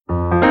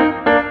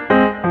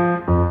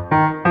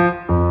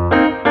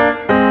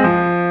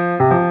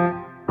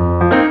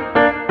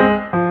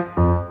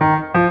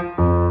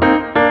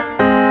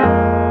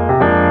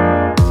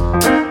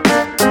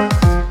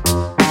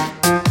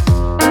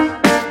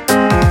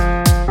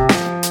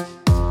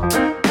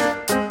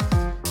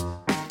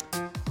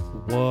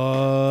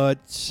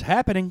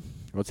happening?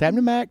 What's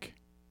happening, Mac?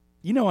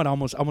 You know, I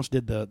almost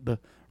did the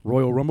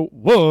Royal Rumble.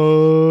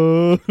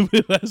 Whoa!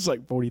 That's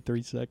like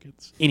 43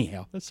 seconds.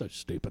 Anyhow, that's so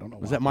stupid. I don't know.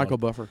 Was that Michael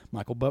Buffer?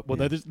 Michael Buffer. Well,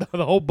 that is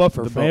the whole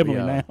Buffer family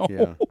now.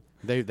 Yeah.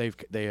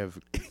 They have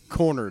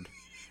cornered.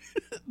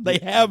 They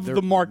have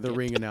the market. The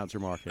ring announcer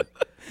market.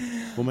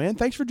 Well, man,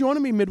 thanks for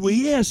joining me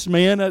midweek. Yes,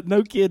 man.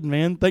 No kidding,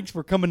 man. Thanks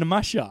for coming to my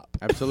shop.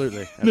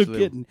 Absolutely. No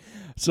kidding.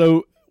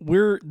 So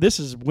this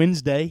is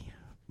Wednesday,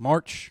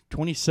 March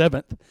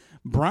 27th.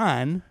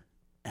 Brian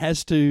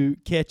has to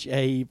catch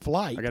a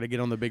flight. I got to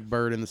get on the big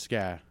bird in the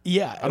sky.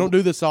 Yeah. I don't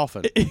do this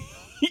often.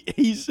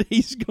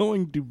 He's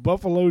going to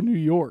Buffalo, New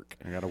York.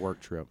 I got a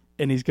work trip.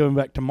 And he's coming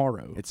back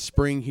tomorrow. It's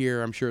spring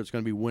here. I'm sure it's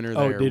going to be winter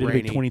there. Oh, dude, it'll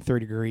rainy. be 23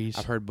 degrees.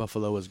 I've heard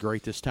Buffalo is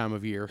great this time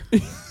of year.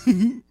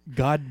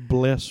 God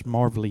bless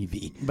Marv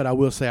Levy. But I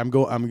will say I'm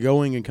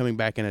going and coming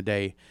back in a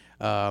day.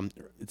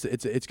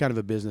 It's kind of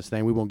a business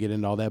thing. We won't get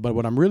into all that. But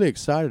what I'm really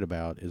excited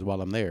about is while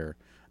I'm there,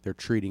 they're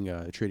treating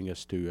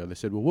us to. They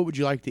said, "Well, what would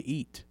you like to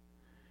eat?"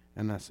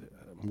 And I said,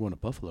 "I'm going to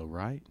Buffalo,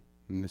 right?"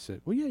 And they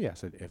said, "Well, yeah." I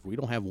said, "If we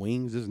don't have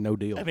wings, this is no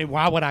deal." I mean,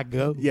 why would I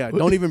go? Yeah,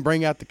 don't even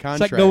bring out the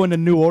contract. It's like going to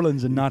New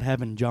Orleans and not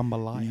having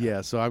jambalaya.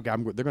 Yeah, so they're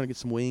going to get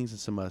some wings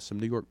and some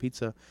New York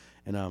pizza,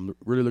 and I'm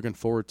really looking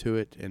forward to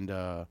it. And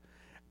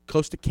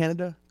close to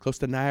Canada, close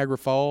to Niagara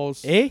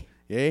Falls. Yeah.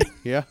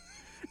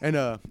 And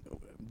the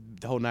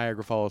whole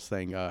Niagara Falls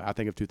thing. I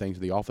think of two things: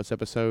 the Office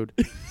episode,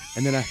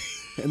 and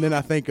then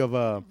I think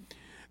of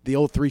the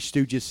old Three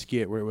Stooges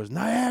skit where it was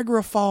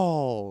Niagara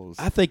Falls.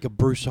 I think of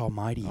Bruce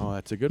Almighty. Oh,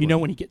 that's a good one. You know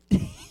when he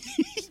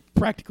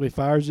practically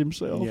fires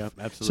himself? Yeah,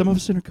 absolutely. Some of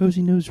us in our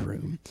cozy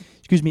newsroom.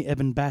 Excuse me,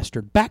 Evan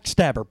Bastard.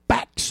 Backstabber.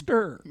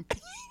 Baxter.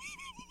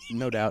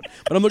 No doubt.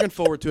 But I'm looking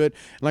forward to it.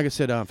 And like I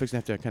said, I'm fixing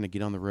to have to kind of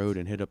get on the road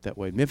and head up that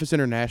way. Memphis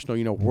International,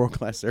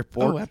 world-class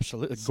airport. Oh,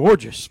 absolutely.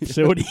 Gorgeous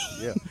facility.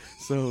 Yeah.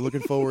 So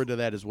looking forward to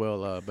that as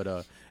well. But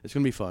it's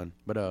going to be fun.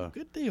 But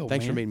good deal,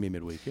 thanks man. for meeting me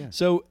midweek. Yeah.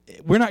 So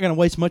we're not going to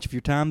waste much of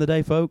your time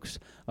today, folks.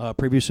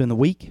 Previously in the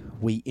week,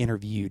 we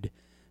interviewed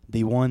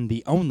the one,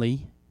 the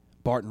only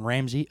Barton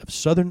Ramsey of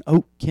Southern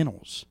Oak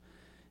Kennels,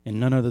 and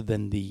none other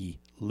than the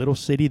little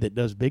city that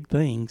does big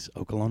things,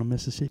 Okolona,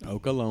 Mississippi.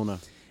 Okolona.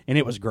 And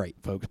it was great,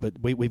 folks. But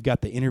we've got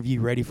the interview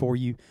ready for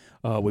you.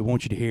 We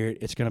want you to hear it.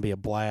 It's going to be a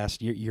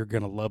blast. You're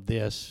going to love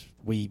this.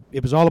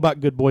 It was all about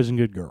good boys and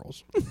good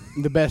girls.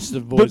 The best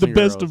of boys and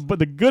girls. But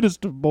the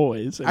goodest of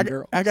boys and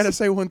girls. I got to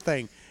say one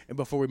thing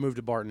before we move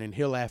to Barton, and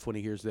he'll laugh when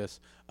he hears this.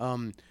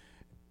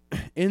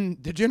 In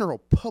the general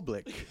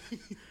public,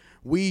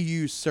 we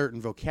use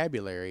certain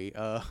vocabulary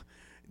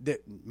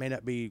that may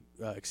not be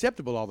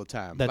acceptable all the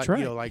time. That's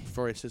right. Like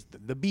for instance,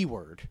 the B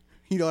word.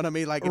 You know what I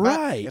mean? Like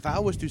if I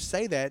was to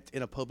say that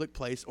in a public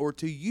place or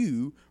to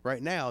you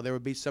right now, there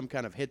would be some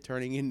kind of head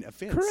turning in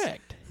offense.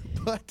 Correct.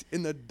 But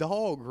in the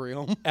dog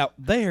realm, out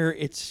there,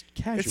 it's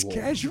casual. It's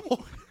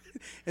casual.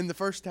 And the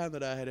first time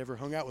that I had ever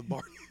hung out with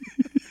Barton,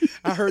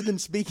 I heard them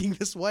speaking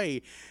this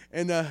way,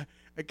 and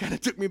it kind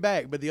of took me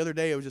back. But the other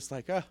day, it was just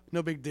like,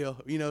 no big deal,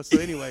 So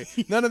anyway,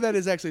 none of that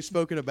is actually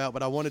spoken about.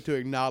 But I wanted to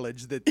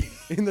acknowledge that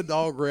in the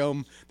dog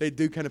realm, they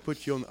do kind of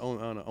put you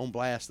on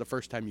blast the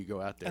first time you go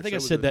out there. I think I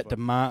said that to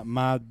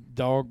my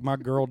dog, my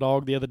girl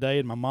dog, the other day,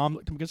 and my mom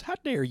looked at me and goes, "How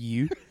dare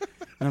you?"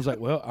 And I was like,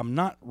 "Well, I'm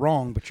not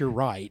wrong, but you're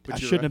right. I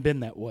shouldn't have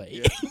been that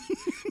way." Yeah.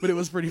 But it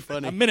was pretty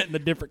funny. I meant it in a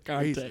different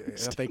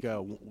context. I think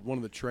one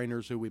of the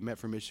trainers who we met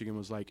from Michigan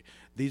was like,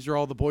 "These are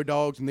all the boy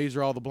dogs, and these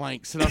are all the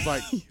blanks." And I was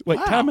like, "Wait,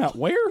 wow. Time out.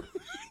 Where?"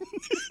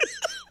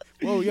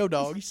 Whoa, yo,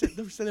 dog! You sit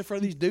in front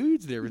of these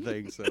dudes and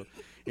everything. So,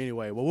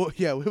 anyway, it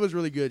was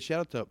really good.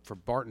 Shout out for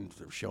Barton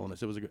for showing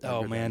us. It was a good.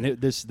 Oh man,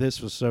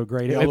 this was so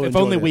great. Yeah, if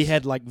only we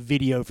had like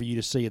video for you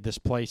to see of this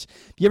place.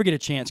 If you ever get a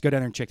chance, go down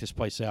there and check this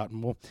place out,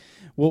 and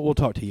we'll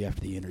talk to you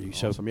after the interview.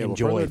 Awesome. So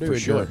enjoy for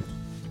sure.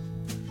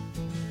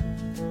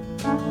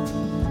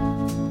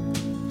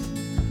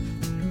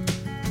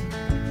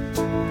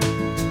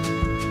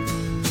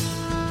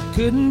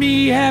 Couldn't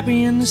be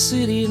happy in the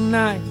city at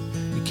night.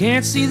 You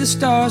can't see the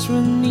stars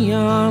from the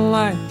neon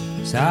light.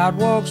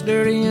 Sidewalks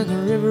dirty and the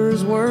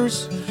river's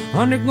worse.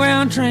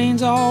 Underground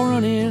trains all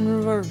run in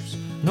reverse.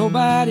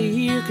 Nobody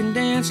here can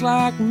dance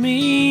like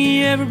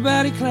me.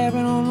 Everybody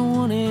clapping on the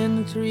 1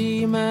 and the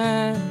 3.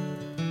 My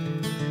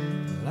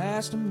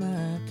last of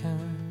my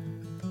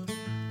kind.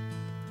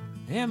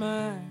 Am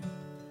I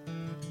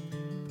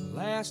the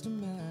last of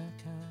my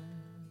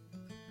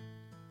kind?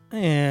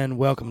 And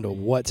welcome to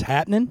What's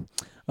Happening.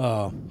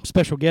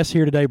 Special guest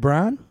here today,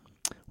 Brian.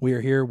 We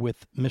are here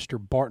with Mr.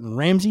 Barton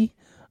Ramsey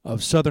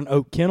of Southern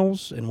Oak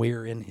Kennels, and we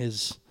are in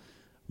his...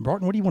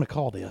 Barton, what do you want to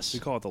call this?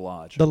 We call it the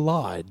Lodge. The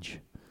Lodge.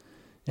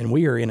 And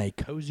we are in a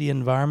cozy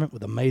environment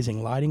with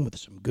amazing lighting with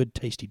some good,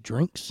 tasty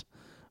drinks.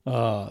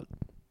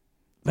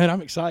 Man,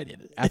 I'm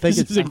excited. I think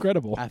it's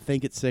incredible. I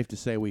think it's safe to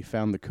say we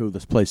found the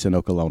coolest place in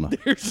Okolona.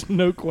 There's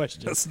no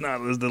question. That's not.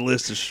 The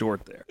list is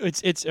short there.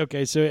 It's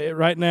okay. So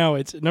right now,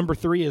 it's number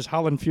 3 is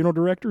Holland Funeral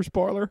Directors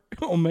Parlor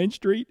on Main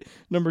Street.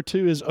 Number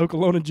 2 is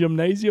Okolona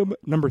Gymnasium.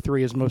 Number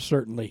 3 is most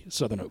certainly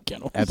Southern Oak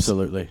Kennels.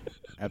 Absolutely.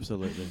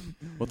 Absolutely.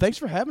 Well, thanks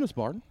for having us,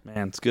 Barton.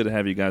 Man, it's good to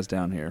have you guys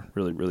down here.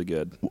 Really, really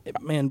good.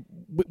 Man,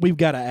 we've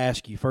got to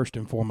ask you first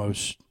and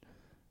foremost,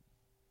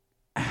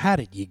 how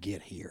did you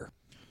get here?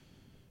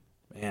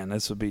 Man,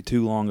 this would be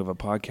too long of a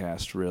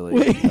podcast, really.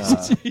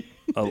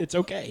 It's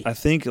okay. I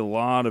think a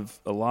lot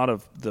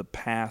of the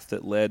path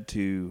that led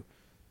to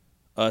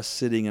us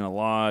sitting in a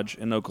lodge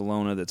in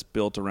Okolona that's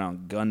built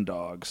around gun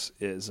dogs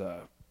is,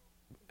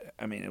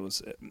 it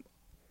was,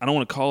 I don't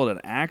want to call it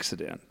an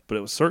accident, but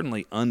it was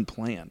certainly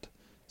unplanned.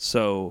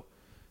 So,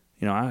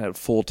 I had a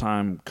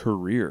full-time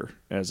career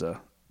as a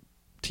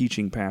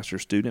teaching pastor,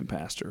 student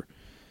pastor,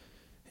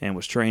 and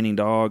was training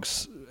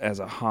dogs as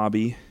a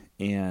hobby,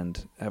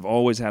 and have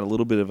always had a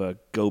little bit of a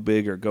go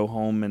big or go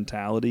home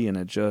mentality, and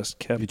it just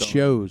kept It on.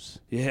 shows.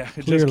 Yeah,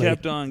 it Clearly. just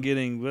kept on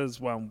getting. That's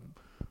why,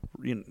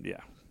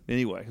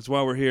 Anyway, it's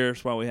why we're here.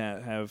 It's why we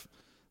have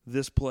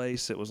this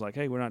place. It was like,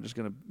 hey, we're not just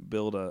going to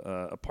build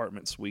a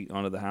apartment suite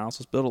onto the house.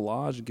 Let's build a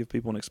lodge and give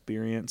people an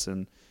experience.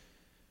 And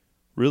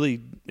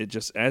really, it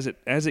just as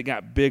it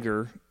got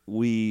bigger,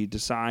 we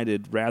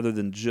decided rather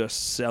than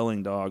just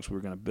selling dogs, we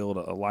were going to build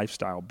a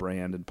lifestyle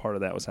brand. And part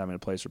of that was having a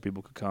place where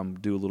people could come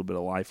do a little bit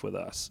of life with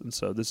us. And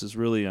so this is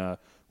really a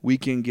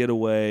weekend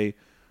getaway,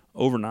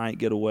 overnight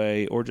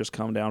getaway, or just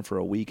come down for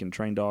a week and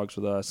train dogs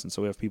with us. And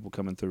so we have people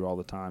coming through all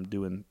the time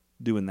doing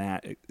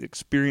that,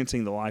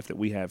 experiencing the life that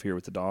we have here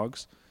with the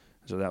dogs.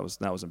 So that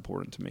was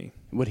important to me.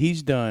 What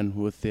he's done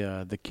with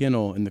the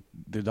kennel and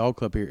the dog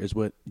club here is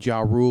what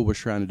Ja Rule was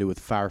trying to do with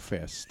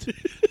Firefest.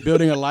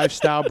 Building a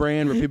lifestyle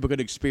brand where people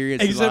could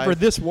experience Except for life.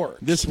 this works.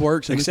 This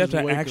works. And Except this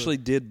is I way actually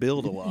did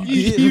build a lot.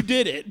 You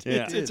did it.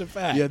 Yeah. It's a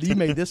fact. Yeah, you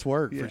made this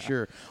work Yeah. for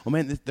sure. Well,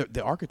 man,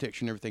 the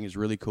architecture and everything is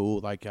really cool.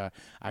 Like,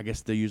 I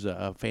guess they use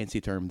a fancy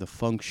term, the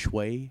feng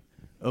shui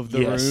of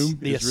the Yes, room.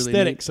 the is really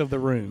aesthetics of the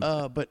room.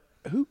 neat. But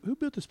who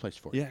built this place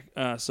for you?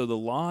 Yeah, so the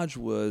lodge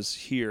was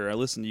here. I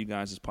listened to you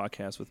guys'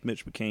 podcast with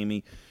Mitch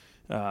McCamey.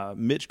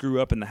 Mitch grew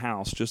up in the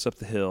house just up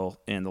the hill,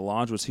 and the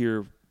lodge was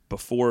here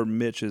before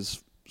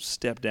Mitch's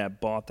stepdad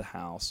bought the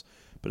house.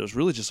 But it was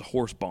really just a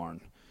horse barn,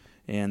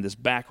 and this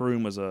back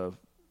room was a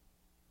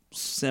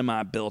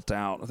semi-built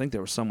out. I think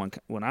there was someone,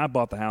 when I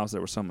bought the house, there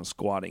was someone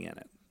squatting in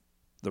it.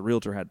 The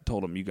realtor had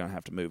told them, you're going to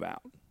have to move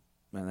out.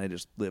 And they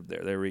just lived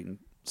there. They were eating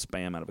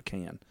Spam out of a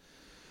can.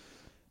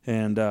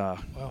 And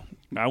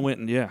I went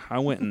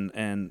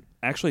and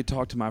actually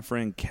talked to my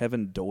friend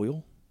Kevin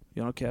Doyle.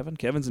 You know Kevin?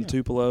 Kevin's in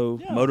Tupelo,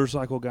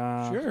 motorcycle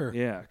guy. Sure.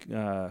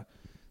 Yeah.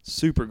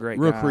 Super great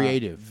Real guy.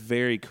 creative.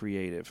 Very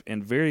creative.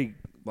 And very,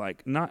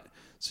 not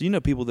 – so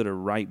people that are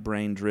right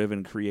brain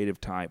driven,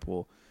 creative type.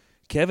 Well,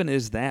 Kevin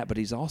is that, but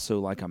he's also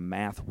like a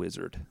math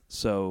wizard.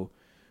 So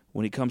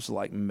when it comes to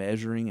like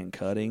measuring and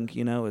cutting,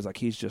 it's like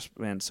he's just –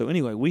 man. So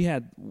anyway,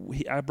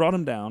 I brought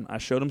him down. I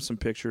showed him some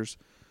pictures.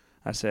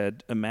 I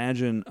said,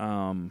 imagine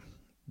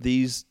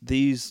these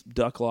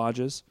duck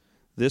lodges,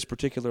 this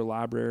particular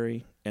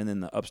library, and then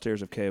the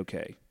upstairs of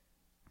KOK,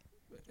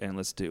 and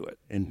let's do it.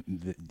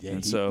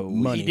 And So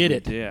he did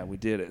it. Yeah, we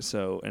did it.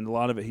 So, and a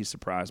lot of it, he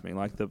surprised me.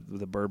 Like the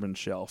bourbon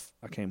shelf,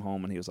 I came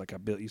home and he was like, "I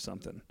built you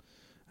something."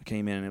 I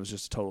came in and it was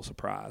just a total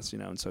surprise,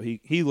 And so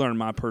he learned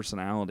my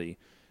personality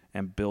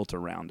and built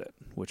around it,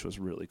 which was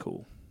really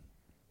cool.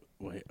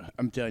 Wait,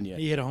 I'm telling you.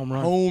 He hit a home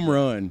run. Home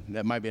run.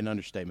 That might be an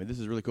understatement.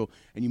 This is really cool.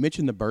 And you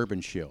mentioned the bourbon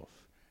shelf.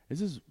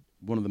 This is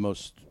one of the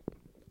most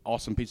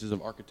awesome pieces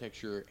of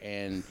architecture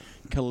and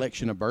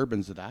collection of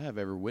bourbons that I have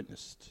ever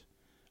witnessed.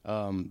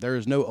 There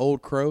is no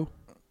Old Crow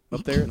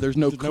up there. There's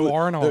no no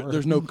R&R.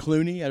 There's no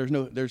Clooney.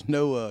 There's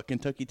no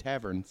Kentucky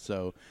Tavern.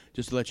 So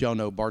just to let y'all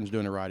know, Barton's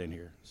doing it right in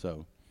here.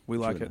 So We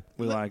like it.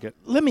 We like it.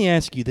 Let me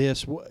ask you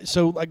this.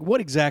 So, like,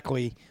 what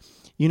exactly –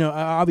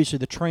 obviously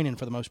the training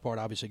for the most part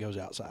obviously goes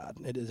outside.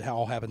 It is how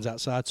all happens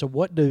outside. So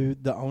what do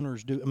the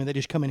owners do? I mean, they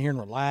just come in here and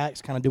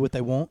relax, kind of do what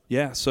they want?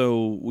 Yeah,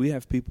 so we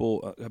have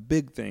people, a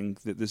big thing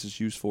that this is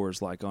used for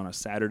is like on a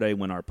Saturday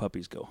when our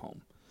puppies go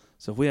home.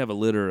 So if we have a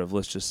litter of,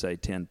 let's just say,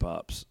 10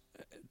 pups,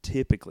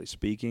 typically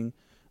speaking,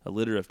 a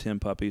litter of 10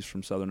 puppies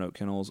from Southern Oak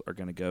Kennels are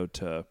going to go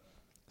to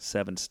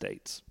 7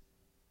 states,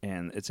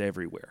 and it's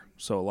everywhere.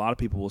 So a lot of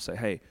people will say,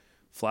 hey,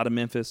 fly to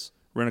Memphis,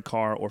 rent a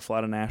car, or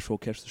fly to Nashville,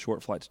 catch the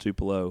short flight to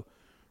Tupelo,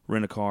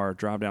 rent a car,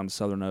 drive down to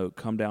Southern Oak,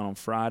 come down on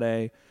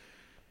Friday,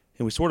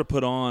 and we sort of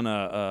put on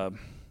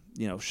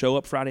show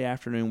up Friday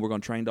afternoon. We're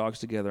going to train dogs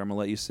together. I'm going to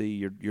let you see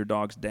your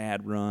dog's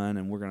dad run,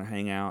 and we're going to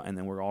hang out, and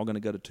then we're all going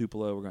to go to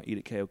Tupelo. We're going to eat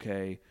at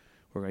KOK.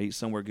 We're going to eat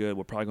somewhere good.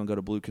 We're probably going to go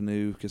to Blue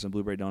Canoe, get some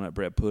blueberry donut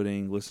bread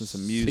pudding, listen to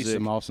some music. See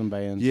some awesome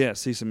bands. Yeah,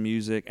 see some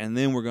music, and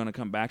then we're going to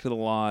come back to the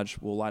lodge.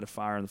 We'll light a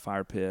fire in the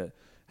fire pit,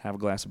 have a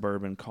glass of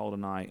bourbon, call it a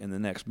night, and the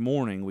next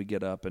morning we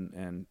get up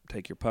and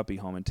take your puppy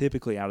home. And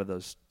typically out of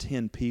those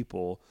 10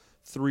 people,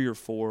 3 or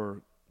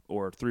 4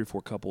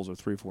 couples or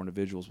 3 or 4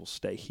 individuals will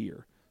stay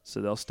here. So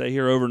they'll stay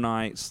here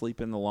overnight,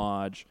 sleep in the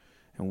lodge,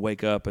 and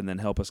wake up and then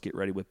help us get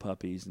ready with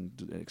puppies and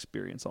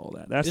experience all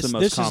that. That's the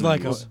most This common. is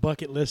like use. a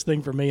bucket list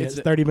thing for me. It's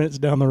It's 30 minutes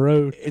down the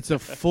road. It's a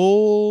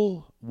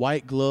full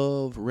white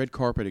glove, red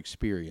carpet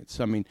experience.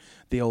 I mean,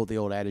 the old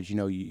adage,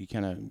 you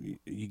kind of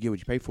you get what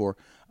you pay for.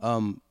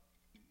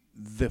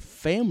 the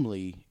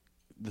family,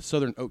 the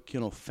Southern Oak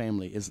Kennel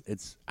family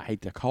it's I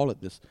hate to call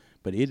it this,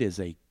 but it is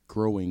a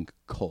growing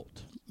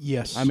cult.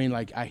 Yes. I mean,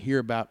 like I hear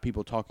about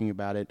people talking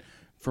about it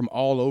from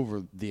all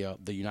over the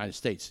United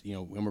States, you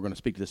know, and we're going to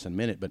speak to this in a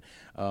minute, but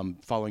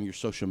following your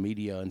social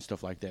media and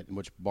stuff like that,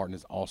 which Barton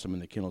is awesome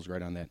and the kennel's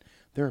great on that.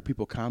 There are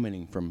people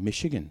commenting from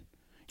Michigan,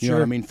 you know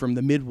what I mean, from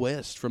the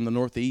Midwest, from the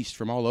Northeast,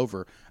 from all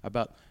over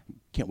about,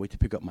 can't wait to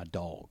pick up my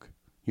dog.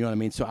 You know what I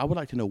mean? So I would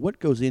like to know what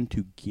goes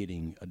into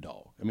getting a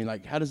dog. I mean,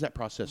 like, how does that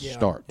process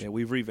start? Yeah,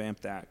 we've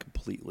revamped that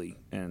completely.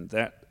 And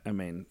that, I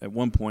mean, at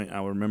one point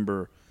I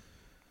remember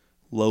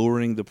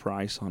lowering the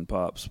price on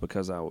pups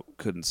because I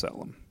couldn't sell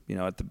them. You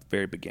know, at the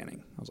very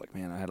beginning, I was like,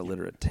 man, I had a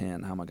litter at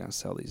 10. How am I going to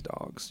sell these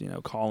dogs? You know,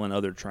 calling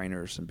other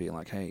trainers and being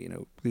like, hey, you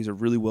know, these are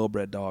really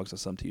well-bred dogs. I'll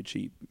sell them to you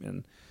cheap.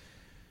 And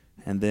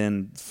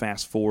then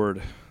fast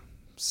forward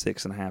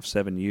 6.5,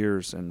 7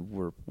 years, and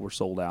we're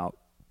sold out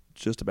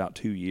just about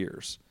 2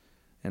 years.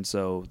 And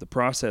so the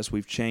process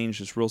we've changed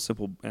is real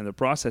simple. And the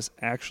process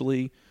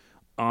actually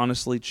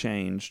honestly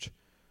changed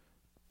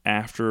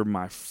after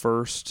my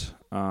first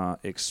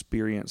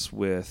experience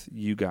with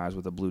you guys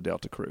with the Blue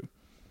Delta crew.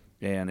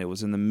 And it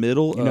was in the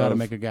middle of... You know how to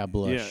make a guy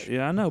blush.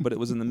 Yeah, I know. But it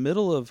was in the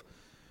middle of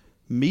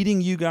meeting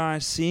you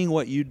guys, seeing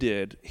what you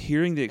did,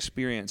 hearing the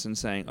experience, and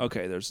saying,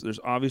 okay, there's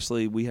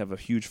obviously, we have a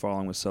huge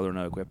following with Southern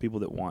Oak. We have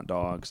people that want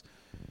dogs.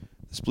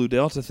 This Blue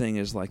Delta thing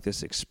is like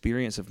this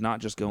experience of not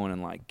just going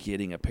and like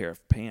getting a pair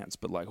of pants,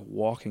 but like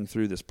walking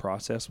through this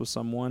process with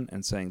someone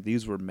and saying,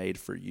 these were made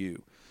for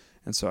you.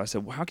 And so I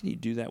said, well, how can you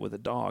do that with a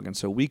dog? And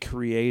so we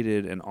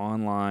created an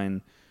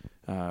online,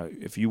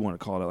 if you want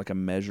to call it like a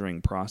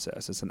measuring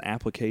process. It's an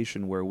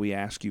application where we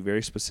ask you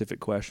very specific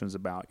questions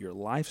about your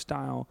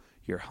lifestyle,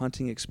 your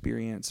hunting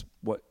experience,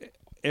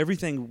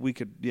 everything we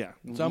could, yeah.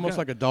 It's almost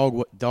like a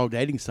dog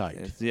dating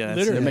site. Yeah,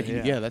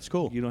 literally. Yeah, that's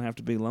cool. You don't have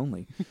to be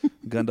lonely.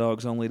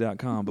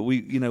 Gundogsonly.com. But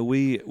we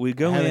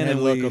go in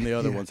and look on the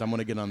other ones. I'm going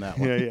to get on that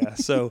one. Yeah.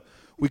 So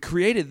we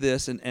created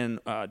this, and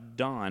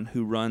Don,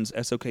 who runs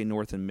SOK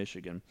North in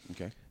Michigan,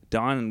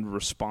 Don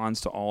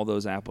responds to all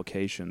those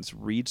applications,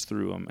 reads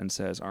through them, and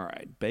says, all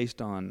right,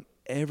 based on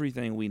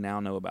everything we now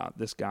know about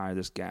this guy,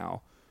 this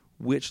gal,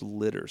 which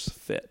litters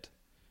fit?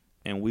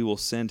 And we will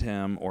send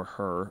him or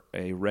her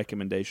a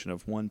recommendation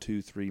of 1,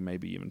 2, 3,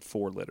 maybe even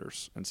 4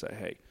 litters, and say,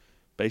 hey,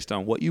 based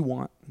on what you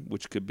want,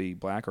 which could be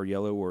black or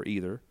yellow or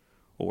either,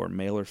 or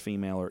male or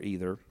female or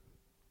either,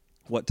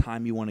 what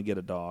time you want to get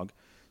a dog,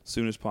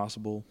 soon as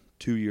possible,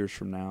 2 years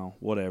from now,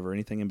 whatever,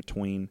 anything in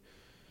between,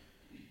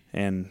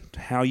 and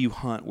how you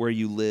hunt, where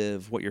you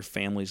live, what your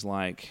family's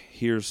like.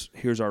 Here's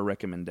our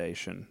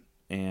recommendation.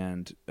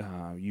 And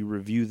you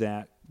review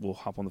that. We'll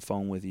hop on the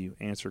phone with you,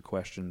 answer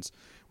questions.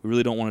 We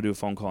really don't want to do a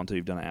phone call until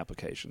you've done an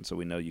application, so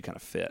we know you kind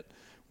of fit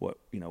what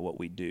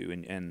we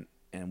do.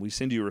 And we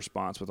send you a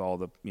response with all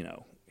the,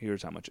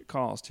 here's how much it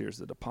costs, here's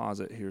the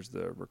deposit, here's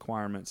the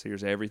requirements,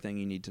 here's everything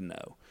you need to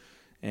know.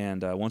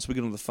 And once we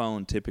get on the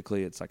phone,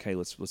 typically it's like, hey,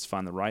 let's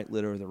find the right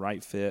litter, the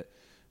right fit,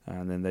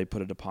 and then they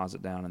put a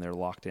deposit down and they're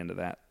locked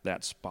into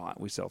that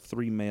spot. We sell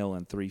 3 male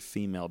and 3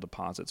 female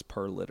deposits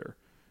per litter,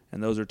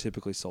 and those are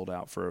typically sold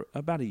out for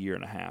about 1.5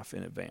 years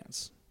in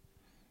advance.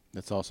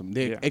 That's awesome.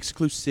 The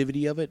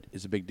exclusivity of it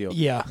is a big deal.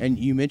 Yeah. And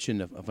you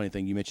mentioned a funny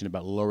thing. You mentioned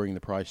about lowering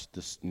the price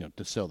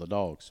to sell the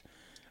dogs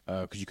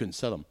because you couldn't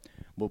sell them.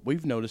 What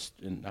we've noticed,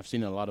 and I've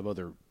seen in a lot of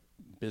other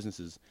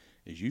businesses,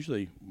 is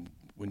usually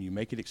when you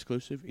make it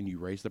exclusive and you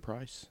raise the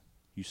price,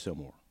 you sell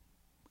more.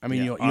 I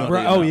mean,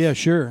 yeah,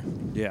 sure.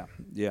 Yeah.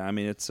 I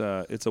mean, it's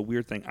a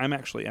weird thing. I'm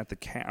actually at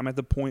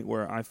the point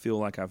where I feel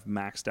like I've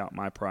maxed out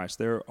my price.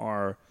 There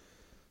are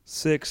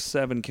 6,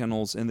 7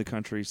 kennels in the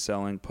country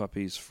selling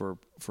puppies for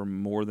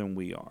more than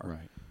we are.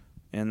 Right.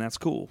 And that's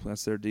cool.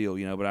 That's their deal,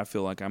 But I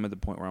feel like I'm at the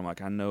point where I'm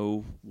like, I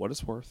know what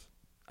it's worth.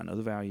 I know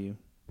the value.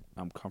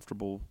 I'm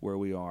comfortable where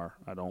we are.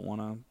 I don't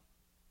want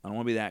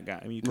to be that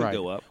guy. I mean, you could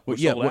go up. Well,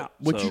 sold out,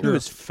 what you do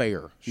is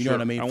fair. You know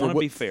what I mean? I want to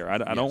be fair. I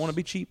don't want to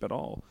be cheap at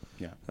all.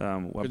 Yeah.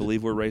 I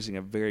believe we're raising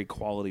a very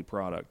quality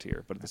product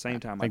here. But at the same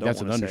time, I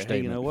don't want to say,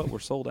 hey, you know what? We're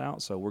sold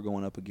out, so we're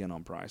going up again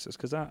on prices.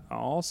 Because I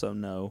also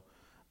know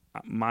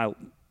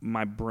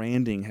my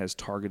branding has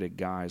targeted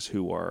guys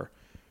who are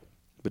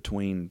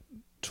between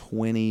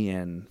 20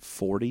 and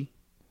 40,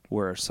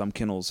 where some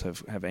kennels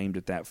have aimed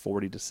at that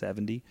 40 to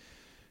 70.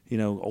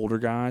 Older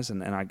guys,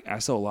 and I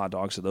sell a lot of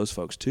dogs to those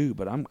folks too,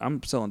 but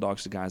I'm selling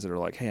dogs to guys that are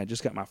like, hey, I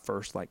just got my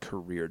first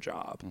career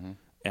job,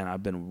 and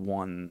I've been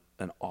wanting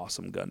an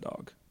awesome gun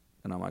dog,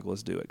 and I'm like,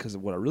 let's do it, because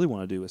what I really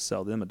want to do is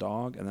sell them a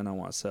dog, and then I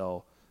want to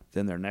sell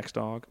them their next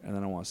dog, and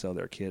then I want to sell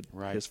their kid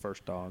his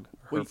first dog,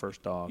 her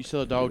first dog. You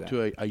sell a dog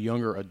to a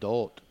younger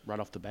adult right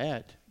off the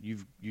bat. You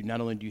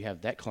not only do you have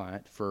that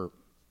client for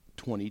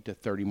 20 to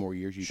 30 more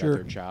years, you got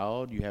their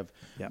child, you have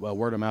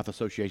word of mouth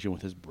association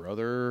with his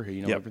brother,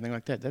 everything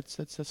like that. That's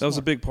that was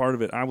a big part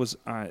of it.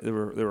 There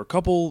were a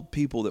couple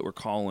people that were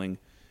calling,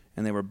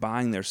 and they were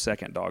buying their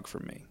second dog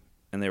from me,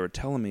 and they were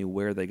telling me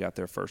where they got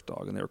their first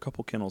dog, and there were a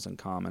couple kennels in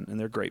common, and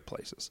they're great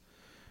places.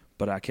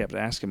 But I kept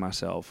asking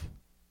myself,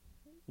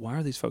 why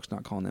are these folks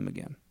not calling them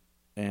again?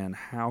 and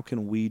how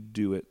can we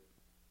do it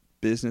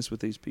business with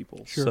these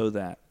people so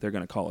that they're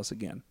going to call us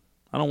again.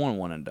 I don't want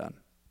one and done.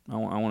 I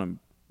want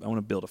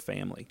to build a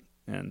family,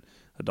 and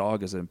a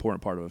dog is an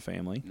important part of a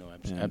family. No,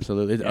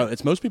 absolutely.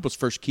 It's most people's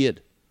first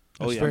kid.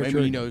 That's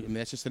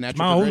that's just the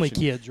natural. My only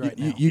kids right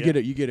now. You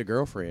get a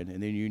girlfriend,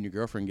 and then you and your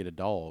girlfriend get a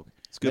dog.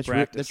 It's good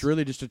practice. That's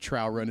really just a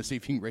trial run to see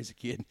if you can raise a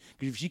kid.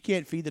 Because if she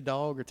can't feed the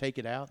dog or take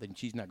it out, then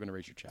she's not going to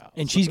raise your child.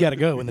 And she's got to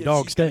go, and the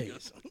dog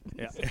stays.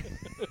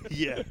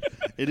 Yeah,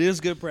 it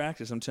is good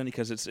practice. I'm telling you,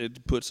 because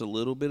it puts a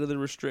little bit of the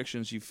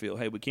restrictions you feel.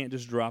 Hey, we can't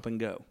just drop and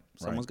go.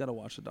 Someone's got to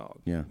watch the dog.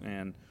 Yeah,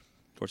 and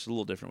of course it's a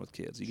little different with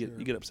kids. You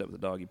get upset with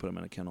the dog, you put them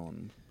in a kennel,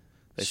 and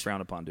they frown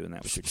upon doing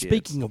that with your kids.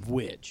 Speaking of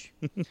which,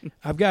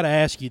 I've got to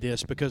ask you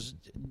this because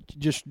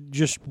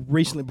just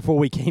recently before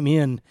we came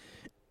in,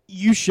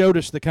 you showed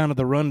us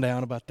the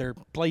rundown about their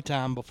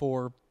playtime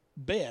before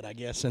bed, I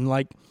guess,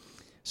 and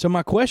so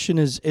my question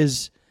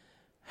is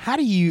how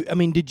do you? I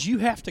mean, did you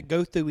have to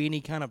go through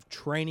any kind of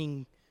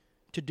training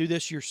to do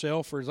this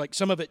yourself, or is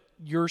some of it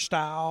your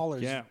style?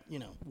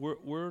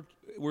 Or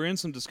we're in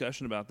some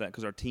discussion about that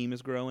because our team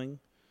is growing,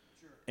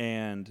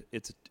 and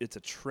it's a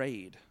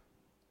trade,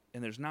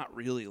 and there's not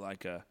really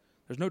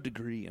there's no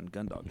degree in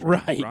gun dog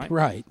training,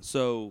 right.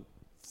 So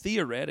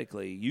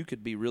theoretically, you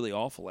could be really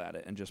awful at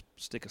it and just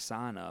stick a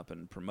sign up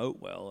and promote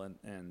well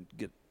and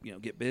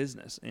get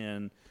business,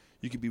 and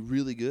you could be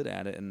really good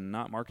at it and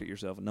not market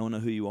yourself and no one know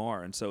who you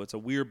are. And so it's a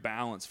weird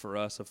balance for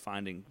us of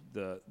finding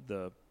the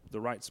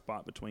right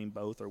spot between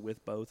both or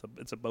with both.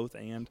 It's a both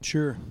and.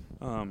 Sure.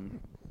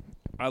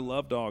 I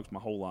love dogs my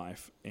whole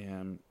life,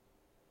 and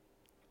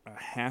I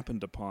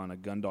happened upon a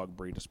gun dog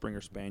breed, a Springer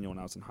Spaniel, when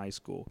I was in high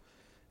school,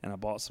 and I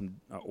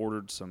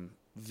ordered some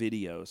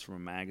videos from a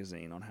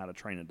magazine on how to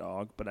train a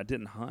dog, but I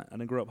didn't hunt. I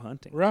didn't grow up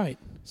hunting. Right.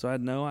 So I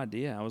had no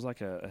idea. I was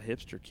like a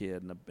hipster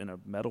kid in a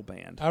metal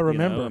band. I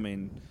remember. I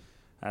mean,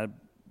 I had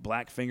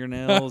black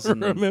fingernails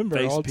and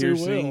face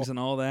piercings and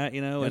all that,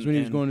 That's when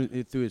he was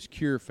going through his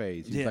cure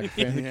phase. He's like a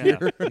fan of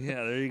cure.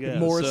 Yeah, there you go.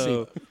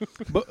 Morrissey.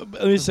 But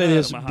let me say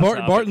this.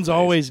 Barton's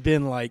always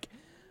been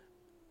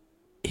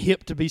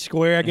hip to be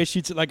square, I guess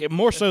you'd say,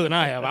 more so than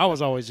I have. I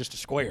was always just a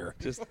square.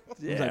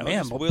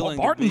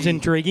 Barton's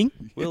intriguing.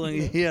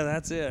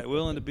 That's it.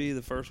 Willing to be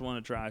the first one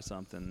to try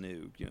something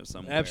new,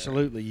 somewhere.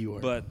 Absolutely, you are.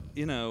 But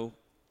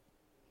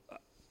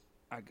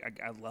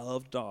I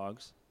love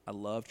dogs. I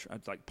love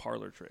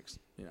parlor tricks.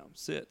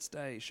 Sit,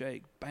 stay,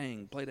 shake,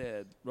 bang, play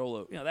dead, roll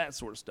up. That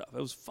sort of stuff. It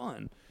was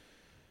fun.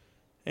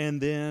 And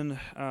then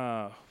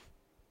I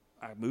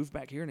moved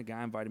back here, and a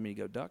guy invited me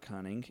to go duck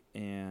hunting,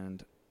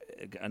 and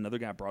another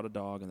guy brought a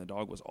dog, and the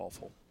dog was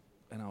awful.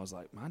 And I was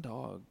like,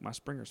 my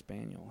Springer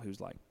Spaniel, who's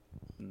 9.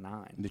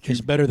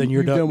 It's better than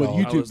your duck dog. With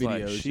YouTube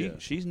videos.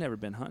 She's never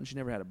been hunting. She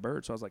never had a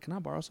bird. So I was like, can I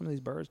borrow some of these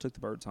birds? Took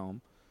the birds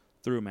home,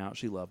 threw them out.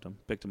 She loved them.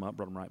 Picked them up,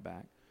 brought them right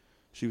back.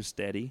 She was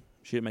steady.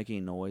 She didn't make any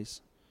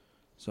noise.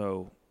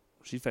 So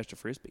she fetched a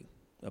Frisbee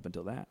up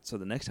until that. So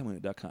the next time we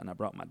went duck hunting, I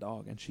brought my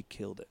dog, and she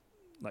killed it.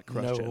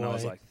 Crushed it. And I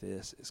was like,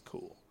 this is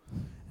cool.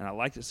 And I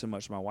liked it so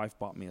much, my wife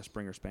bought me a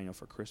Springer Spaniel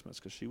for Christmas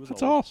because she was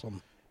That's old.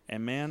 Awesome.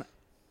 And, man,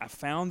 I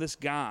found this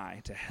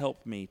guy to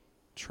help me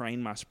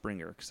train my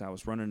Springer because I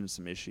was running into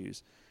some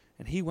issues.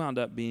 And he wound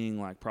up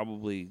being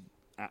probably,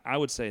 I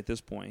would say at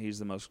this point, he's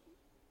the most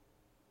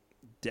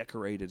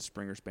decorated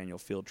Springer Spaniel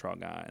field trial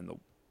guy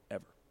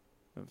ever.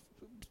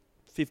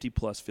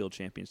 50-plus field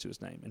champions to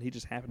his name. And he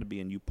just happened to be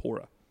in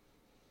Eupora.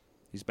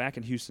 He's back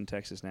in Houston,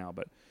 Texas now.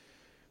 But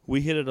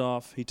we hit it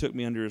off. He took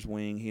me under his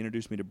wing. He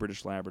introduced me to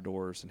British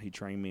Labradors, and he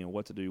trained me on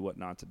what to do, what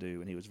not to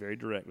do. And he was very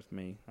direct with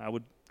me. I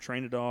would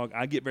train a dog.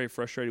 I'd get very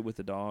frustrated with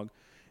the dog.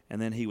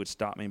 And then he would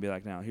stop me and be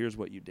like, now, here's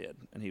what you did.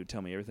 And he would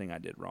tell me everything I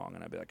did wrong.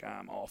 And I'd be like,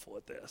 I'm awful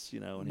at this,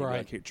 And he'd be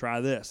like, here,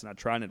 try this. And I'd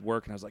try and it'd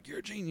work. And I was like, you're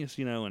a genius,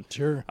 And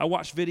sure. I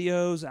watched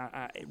videos.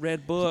 I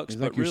read books. It's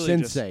but like your really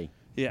sensei.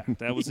 Yeah,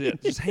 that was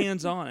it. Just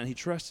hands-on, and he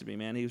trusted me,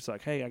 man. He was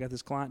like, hey, I got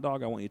this client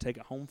dog. I want you to take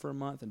it home for a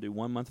month and do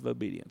 1 month of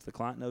obedience. The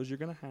client knows you're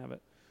going to have it.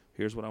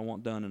 Here's what I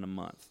want done in a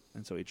month.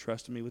 And so he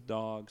trusted me with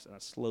dogs, and I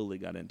slowly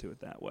got into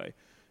it that way,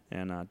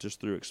 and just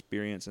through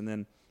experience. And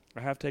then I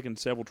have taken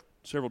several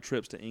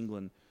trips to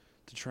England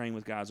to train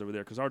with guys over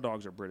there because our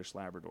dogs are British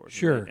Labradors.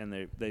 Sure. And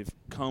they've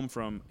come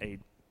from a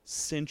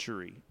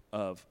century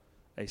of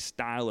a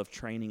style of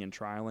training and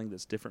trialing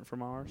that's different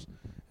from ours.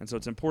 And so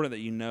it's important that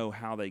you know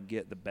how they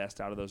get the best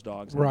out of those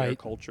dogs in their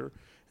culture.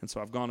 And so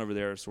I've gone over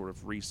there to sort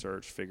of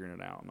research, figuring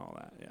it out and all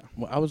that, yeah.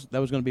 Well, that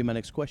was going to be my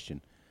next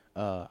question.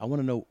 I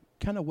want to know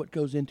kind of what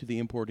goes into the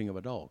importing of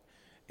a dog.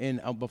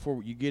 And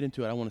before you get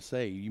into it, I want to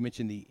say, you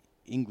mentioned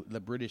the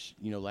British,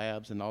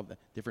 labs and all the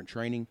different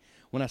training.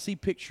 When I see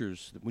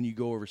pictures, when you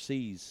go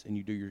overseas and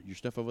you do your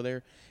stuff over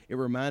there, it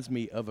reminds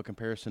me of a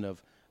comparison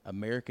of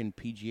American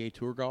PGA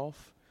Tour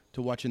golf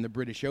to watching the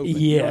British Open.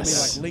 Yes. You know what I mean?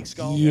 Like links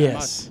golf.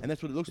 Yes. And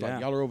that's what it looks Yeah.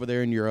 like. Y'all are over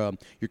there in your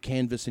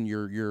canvas and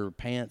your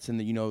pants and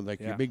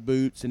your big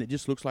boots, and it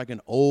just looks like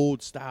an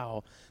old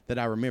style that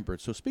I remember.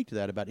 So speak to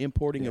that about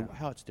importing and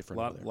how it's different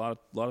over there. A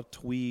lot of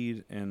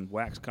tweed and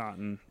wax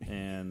cotton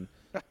and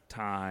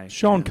tie.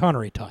 Sean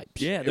Connery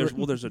types. Yeah, there's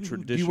a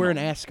traditional. Do you wear an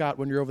ascot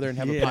when you're over there and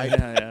have a pipe?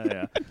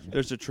 Yeah.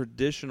 There's a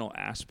traditional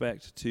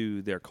aspect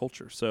to their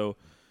culture. So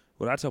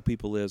what I tell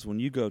people is when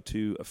you go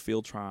to a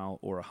field trial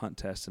or a hunt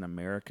test in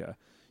America,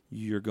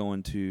 you're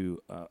going to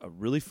a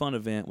really fun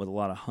event with a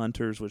lot of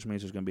hunters, which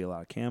means there's going to be a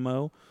lot of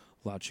camo,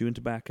 a lot of chewing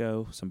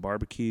tobacco, some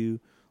barbecue,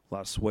 a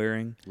lot of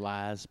swearing.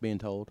 Lies being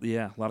told.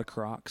 Yeah, a lot of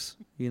Crocs,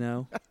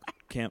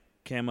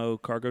 camo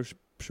cargo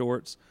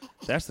shorts.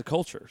 That's the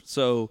culture.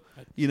 So,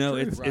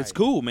 it's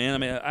cool, man. I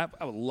mean, I have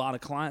a lot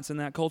of clients in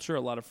that culture,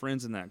 a lot of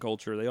friends in that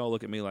culture. They all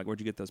look at me like, where'd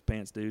you get those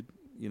pants, dude?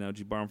 Did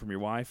you borrow them from your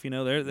wife?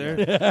 They're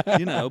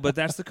but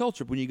that's the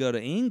culture. When you go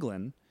to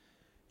England,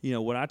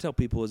 what I tell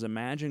people is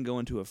imagine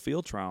going to a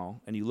field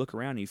trial and you look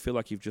around and you feel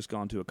like you've just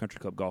gone to a country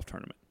club golf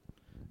tournament.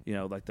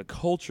 Like the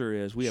culture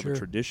is we have a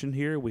tradition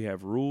here. We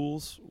have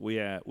rules. We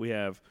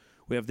have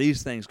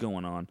these things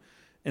going on.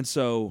 And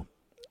so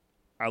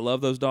I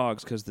love those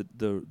dogs because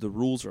the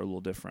rules are a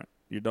little different.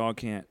 Your dog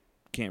can't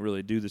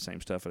really do the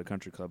same stuff at a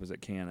country club as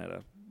it can at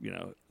a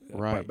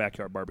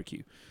backyard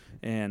barbecue.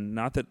 And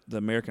not that the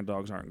American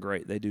dogs aren't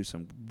great. They do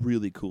some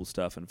really cool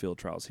stuff in field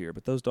trials here.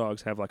 But those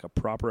dogs have like a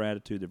proper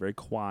attitude. They're very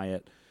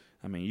quiet.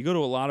 I mean, you go to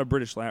a lot of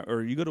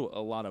you go to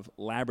a lot of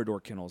Labrador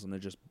kennels and they're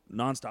just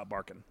nonstop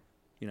barking.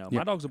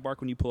 My dogs will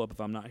bark when you pull up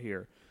if I'm not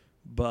here,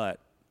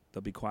 but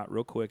they'll be quiet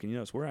real quick. And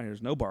it's we're out here.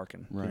 There's no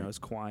barking. Right. It's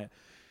quiet.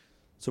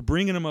 So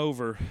bringing them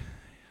over.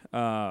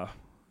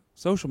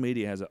 Social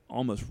media has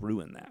almost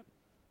ruined that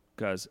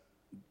because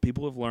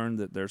people have learned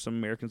that there's some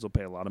Americans will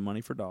pay a lot of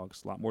money for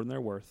dogs, a lot more than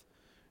they're worth,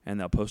 and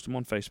they'll post them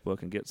on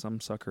Facebook and get some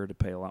sucker to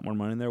pay a lot more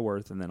money than they're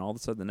worth, and then all of a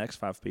sudden the next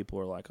 5 people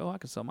are like, I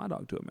can sell my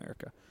dog to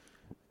America.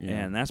 Yeah.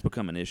 And that's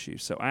become an issue.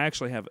 So I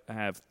actually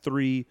have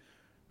 3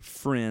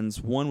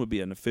 friends. One would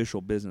be an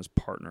official business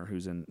partner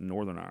who's in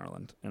Northern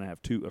Ireland, and I have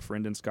a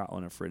friend in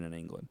Scotland, a friend in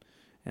England,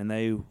 and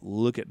they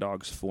look at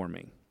dogs for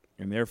me.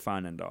 And they're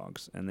finding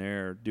dogs, and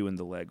they're doing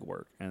the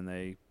legwork, and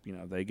they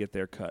get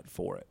their cut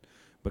for it.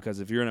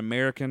 Because if you're an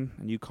American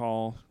and you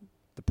call,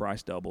 the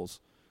price doubles,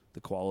 the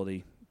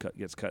quality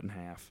gets cut in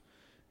half.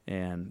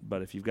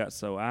 But if you've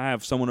got I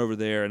have someone over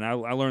there, and I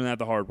learned that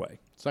the hard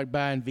way. It's like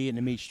buying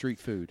Vietnamese street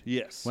food.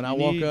 Yes. When I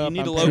walk up, you need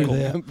I'm a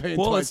local.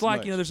 Well, it's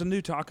like there's a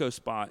new taco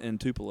spot in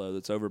Tupelo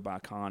that's over by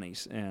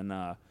Connie's, and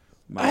I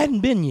hadn't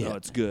been yet. Oh,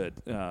 it's good.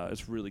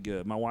 It's really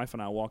good. My wife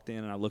and I walked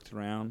in, and I looked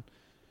around.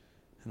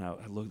 And I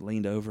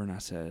leaned over and I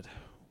said,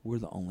 "We're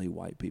the only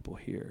white people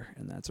here,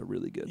 and that's a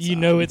really good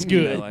sign." It's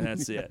good.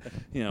 That's it.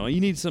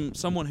 You need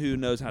someone who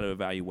knows how to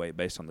evaluate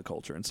based on the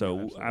culture. And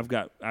so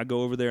I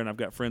go over there and I've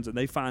got friends and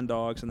they find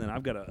dogs, and then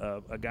I've got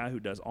a guy who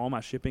does all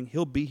my shipping.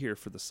 He'll be here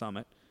for the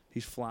summit.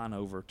 He's flying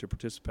over to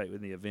participate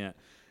in the event,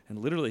 and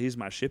literally he's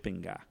my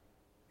shipping guy.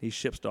 He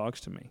ships dogs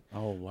to me.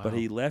 Oh wow! But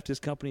he left his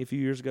company a few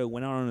years ago,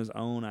 went out on his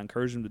own. I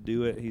encouraged him to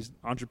do it. He's an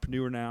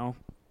entrepreneur now.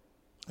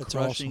 That's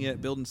crushing awesome.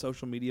 it, building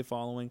social media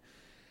following.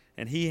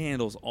 And he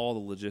handles all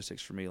the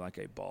logistics for me like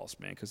a boss,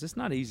 man, because it's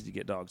not easy to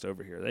get dogs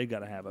over here. They've got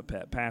to have a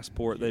pet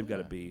passport. They've got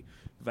to be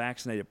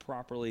vaccinated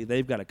properly.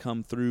 They've got to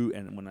come through,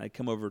 and when they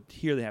come over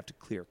here, they have to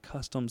clear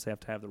customs. They have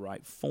to have the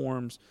right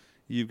forms.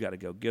 You've got to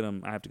go get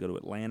them. I have to go to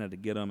Atlanta to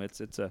get them.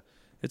 It's a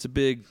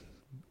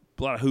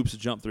lot of hoops to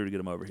jump through to get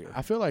them over here.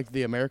 I feel like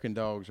the American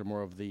dogs are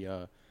more of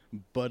the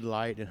Bud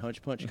Light and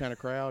Hunch Punch kind of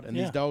crowd, and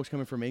these dogs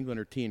coming from England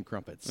are tea and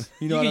crumpets.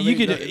 You know what I mean?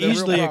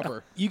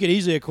 You could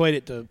easily equate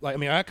it to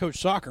I coach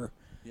soccer.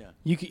 Yeah,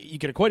 you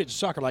could equate it to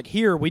soccer. Like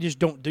here, we just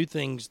don't do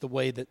things the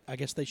way that I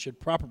guess they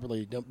should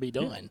properly be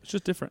done. Yeah, it's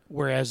just different.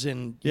 Whereas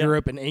in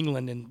Europe and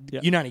England and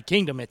United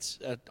Kingdom, it's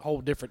a whole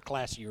different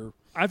classier.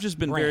 I've just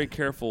been very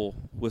careful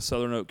with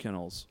Southern Oak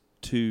Kennels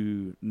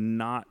to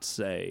not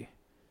say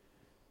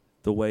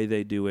the way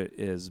they do it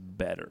is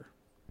better.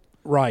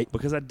 Right.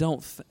 Because I don't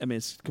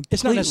it's completely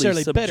it's not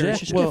necessarily better.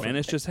 It's just different.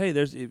 It's just, hey,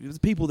 there's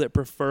people that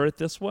prefer it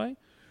this way.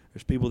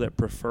 There's people that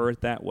prefer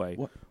it that way.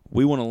 What?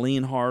 We want to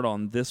lean hard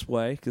on this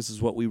way. This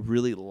is what we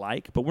really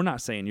like. But we're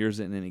not saying yours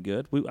isn't any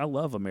good. I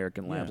love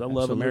American Labs. I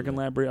love American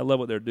Lab Breed. I love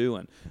what they're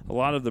doing. A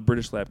lot of the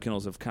British Lab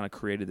Kennels have kind of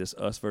created this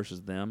us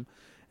versus them.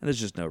 And there's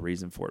just no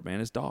reason for it, man.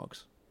 It's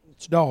dogs.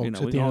 It's dogs.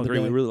 We all agree.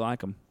 We really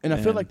like them. And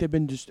I feel like they've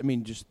been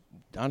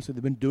honestly,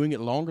 they've been doing it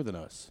longer than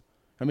us.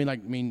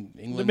 England.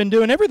 They've been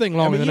doing everything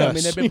longer than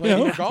us. They've been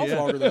playing golf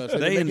longer than us.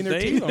 They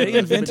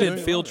invented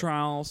field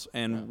trials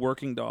and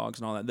working dogs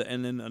and all that.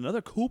 And then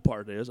another cool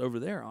part is over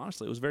there.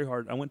 Honestly, it was very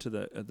hard. I went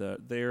to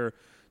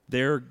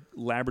their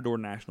Labrador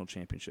National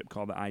Championship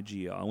called the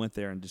IGL. I went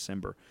there in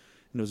December,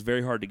 and it was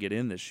very hard to get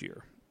in this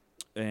year.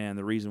 And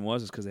the reason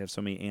is because they have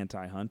so many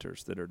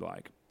anti-hunters that are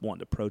like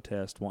wanting to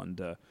protest,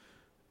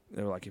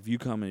 they're like, if you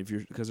come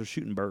because they're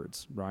shooting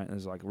birds, right?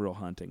 There's like real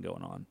hunting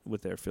going on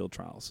with their field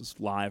trials. It's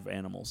live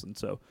animals. And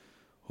so,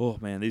 oh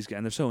man, these guys,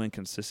 and they're so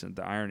inconsistent.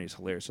 The irony is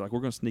hilarious. So like, we're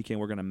going to sneak in,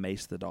 we're going to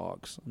mace the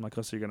dogs. I'm like,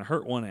 so you're going to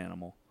hurt one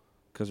animal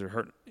because they're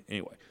hurting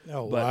anyway.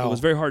 Oh, but it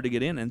was very hard to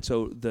get in. And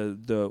so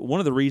the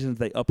one of the reasons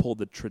they uphold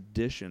the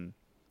tradition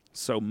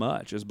so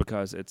much is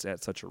because it's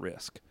at such a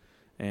risk.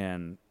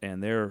 And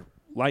they're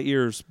light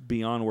years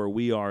beyond where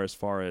we are as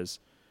far as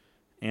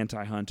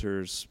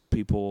anti-hunters,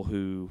 people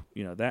who,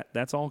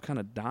 that's all kind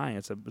of dying.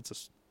 It's a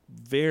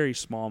very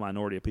small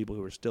minority of people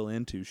who are still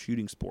into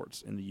shooting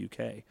sports in the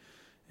UK,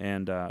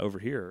 and over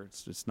here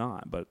it's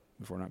not. But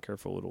if we're not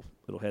careful,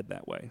 it'll head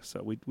that way.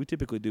 So we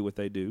typically do what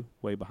they do,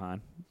 way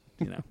behind.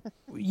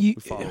 We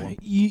follow them.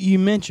 You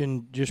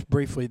mentioned just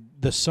briefly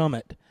the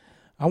summit.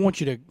 I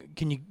want you to,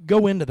 can you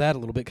go into that a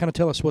little bit? Kind of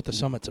tell us what the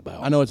summit's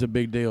about. I know it's a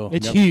big deal.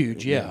 It's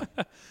huge, yeah.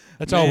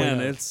 That's all we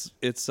know.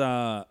 It's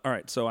all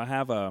right. So I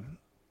have a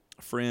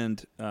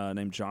friend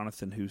named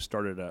Jonathan who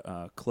started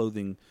a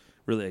clothing,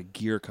 really a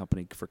gear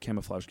company for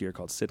camouflage gear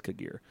called Sitka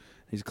Gear.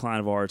 He's a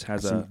client of ours.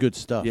 Has some good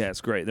stuff. Yeah,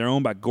 it's great. They're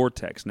owned by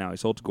Gore-Tex now. He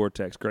sold to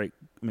Gore-Tex. Great.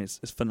 I mean,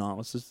 it's phenomenal.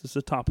 It's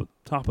the top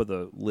of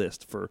the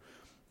list for,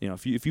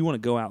 if you want to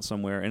go out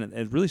somewhere, and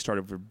it really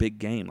started for big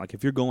game. Like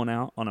if you're going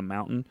out on a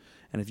mountain,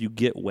 and if you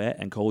get wet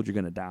and cold, you're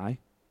going to die.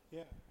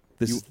 Yeah.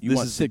 This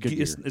want is Sitka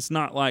gear. It's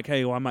not like,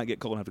 hey, well, I might get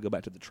cold and have to go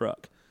back to the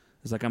truck.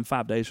 It's like I'm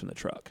 5 days from the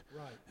truck.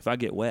 Right. If I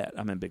get wet,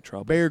 I'm in big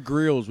trouble. Bear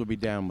Grylls would be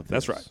down with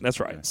this. That's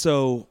right. Okay.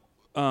 So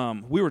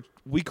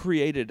I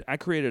created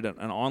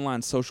an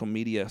online social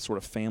media sort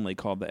of family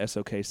called the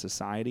SOK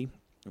Society.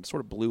 It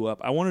sort of blew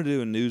up. I wanted to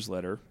do a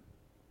newsletter,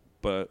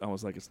 but I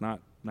was like, it's not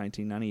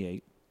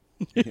 1998.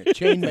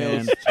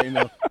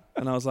 Chainmail.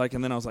 And I was like, how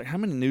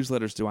many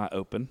newsletters do I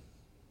open?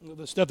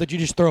 The stuff that you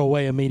just throw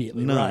away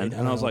immediately. None. Right.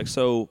 And I was like,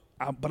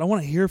 but I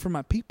want to hear from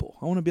my people.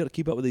 I want to be able to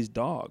keep up with these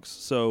dogs.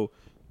 So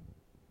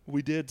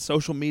we did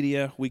social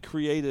media. We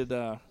created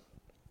a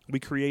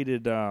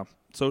private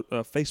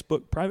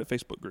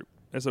Facebook group,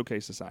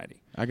 SOK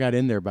Society. I got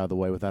in there, by the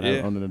way, without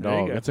owning a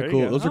dog. That's a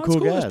cool. Those are cool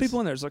guys. There's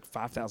people in there. There's like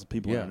 5,000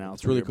 people in there now.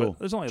 It's really cool.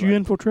 There's only Did you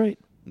infiltrate?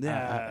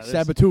 Yeah,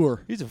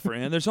 saboteur. He's a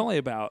friend. There's only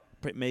about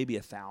maybe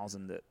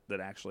 1,000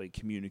 that actually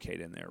communicate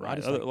in there, right?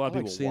 A lot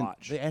of people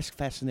watch. They ask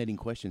fascinating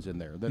questions in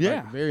there.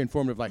 They're very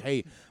informative. Like,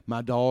 hey,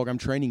 my dog, I'm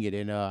training it,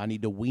 and I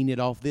need to wean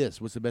it off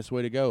this. What's the best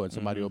way to go? And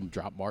somebody will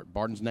drop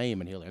Barton's name,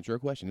 and he'll answer a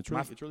question. It's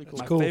really cool.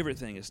 My favorite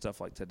thing is stuff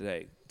like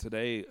today.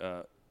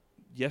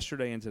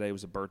 Yesterday and today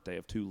was a birthday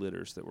of 2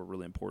 litters that were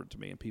really important to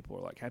me, and people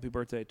are like, happy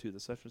birthday to the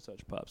such and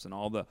such pups, and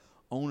all the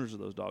owners of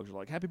those dogs are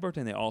like, happy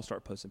birthday, and they all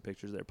start posting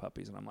pictures of their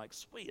puppies, and I'm like,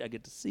 sweet, I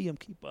get to see them,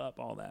 keep up,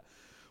 all that.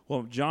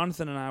 Well,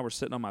 Jonathan and I were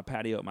sitting on my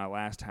patio at my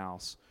last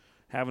house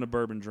having a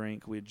bourbon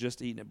drink. We had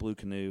just eaten at Blue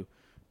Canoe,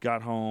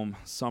 got home,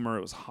 summer,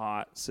 it was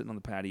hot, sitting on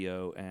the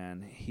patio,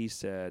 and he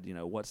said,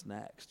 what's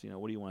next?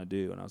 What do you want to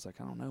do? And I was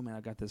like, I don't know, man,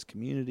 I got this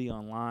community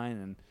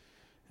online,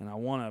 and I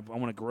want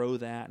to grow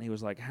that. And he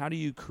was like, how do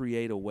you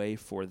create a way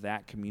for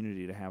that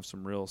community to have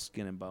some real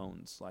skin and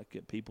bones, like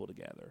get people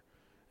together?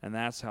 And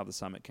that's how the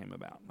summit came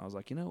about. And I was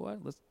like, you know what?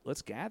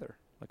 Let's gather.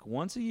 Like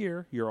once a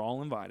year, you're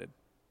all invited.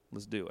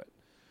 Let's do it.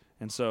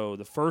 And so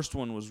the first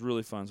one was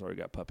really fun. Sorry, we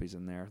got puppies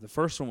in there. The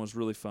first one was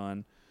really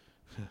fun.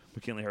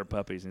 McKinley heard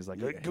puppies, and he's like,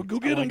 go get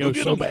them. Go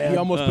get them. He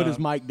almost put his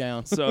mic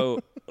down. So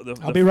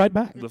I'll be right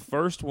back. The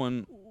first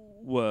one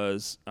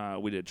was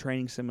we did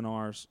training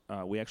seminars.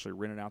 We actually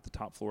rented out the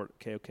top floor at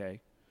KOK.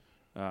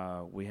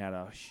 We had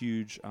a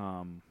huge,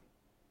 what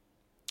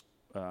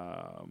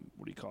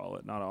do you call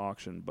it? Not an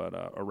auction, but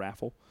a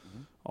raffle.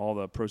 Mm-hmm. All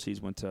the proceeds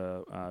went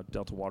to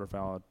Delta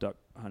Waterfowl Duck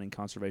Hunting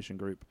Conservation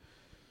Group.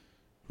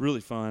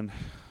 Really fun.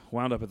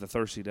 Wound up at the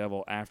Thirsty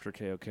Devil after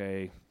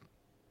KOK.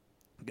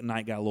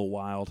 Night got a little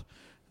wild.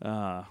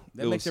 That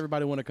makes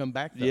everybody want to come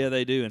back, though. Yeah,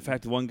 they do. In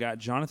fact, one guy,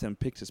 Jonathan,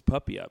 picked his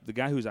puppy up. The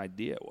guy whose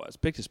idea it was,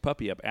 picked his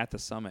puppy up at the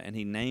summit, and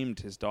he named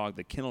his dog,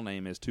 the kennel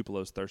name is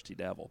Tupelo's Thirsty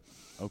Devil.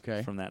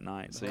 Okay. From that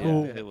night. So,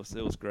 cool. Yeah, it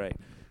was great.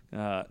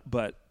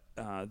 But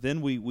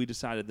then we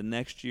decided the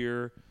next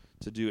year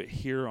to do it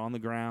here on the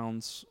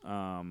grounds.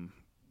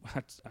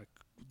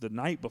 The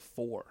night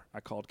before, I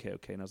called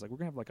KOK, and I was like, we're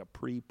going to have like a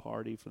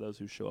pre-party for those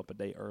who show up a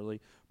day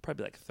early,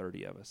 probably like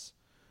 30 of us.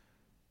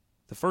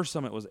 The first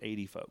summit was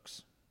 80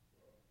 folks.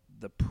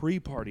 The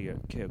pre-party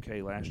at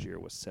KOK last year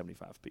was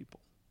 75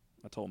 people.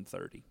 I told him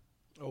 30.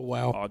 Oh,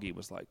 wow. Augie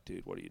was like,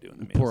 dude, what are you doing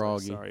to me? Poor I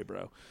was Augie. Like, sorry,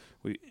 bro.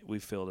 We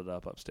filled it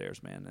up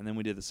upstairs, man. And then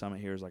we did the summit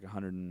here. It was like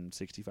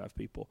 165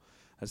 people.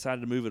 I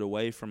decided to move it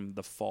away from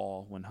the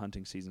fall when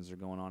hunting seasons are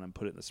going on and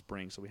put it in the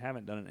spring. So we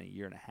haven't done it in a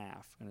year and a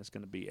half, and it's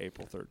going to be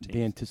April 13th.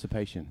 The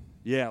anticipation.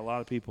 Yeah, a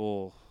lot of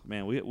people.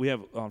 Man, we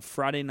have on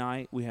Friday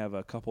night, we have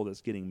a couple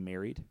that's getting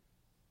married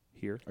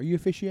here. Are you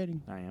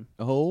officiating? I am.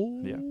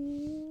 Oh. Yeah.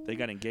 They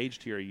got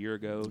engaged here a year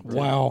ago.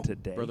 Wow.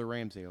 Today. Brother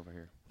Ramsey over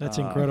here. That's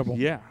incredible.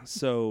 Yeah.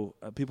 So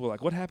people are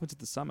like, what happens at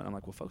the summit? I'm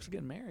like, well, folks are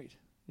getting married.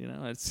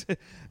 It's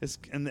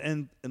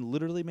and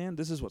literally, man,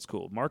 this is what's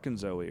cool. Mark and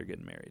Zoe are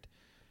getting married.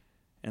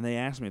 And they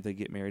asked me if they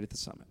get married at the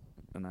summit.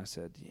 And I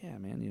said, yeah,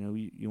 man,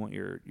 you want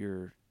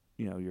your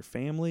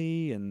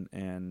family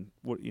and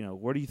what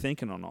are you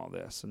thinking on all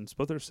this? And it's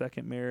both their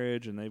second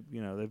marriage, and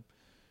they're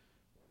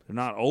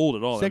not old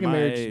at all. Second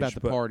marriage is about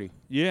the party.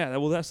 Yeah,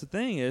 well, that's the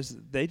thing is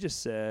they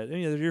just said,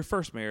 your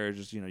first marriage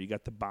is, you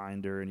got the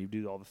binder and you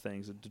do all the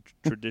things the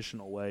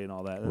traditional way and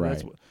all that. And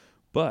right.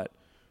 But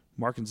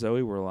Mark and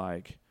Zoe were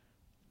like,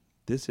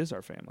 this is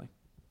our family.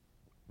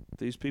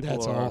 These people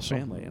are awesome. our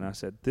family. And I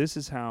said, this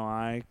is how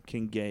I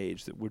can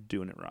gauge that we're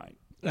doing it right.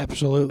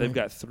 Absolutely. They've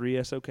got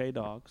 3 SOK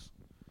dogs.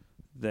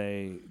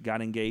 They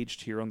got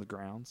engaged here on the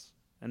grounds,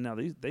 and now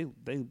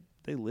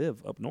they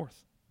live up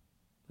north.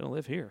 They don't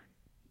live here.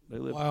 They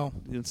live. Wow.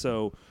 And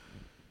so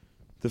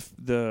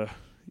the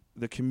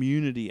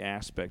community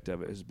aspect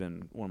of it has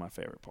been one of my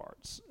favorite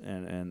parts,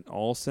 and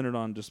all centered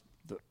on just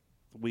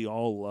we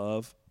all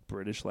love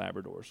British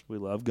Labradors. We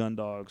love gun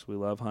dogs. We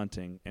love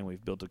hunting, and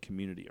we've built a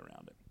community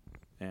around it,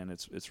 and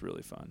it's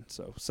really fun.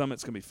 So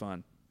Summit's gonna be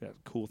fun. Got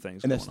cool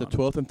things. And that's the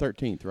 12th and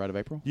 13th, right, of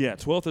April? Yeah,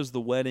 12th is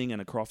the wedding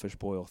and a crawfish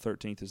boil.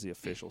 13th is the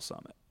official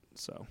summit.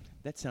 So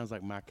that sounds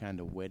like my kind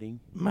of wedding.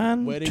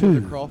 Mine wedding too.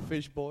 with a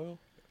crawfish boil.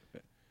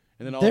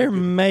 And then all there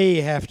may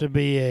have to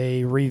be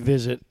a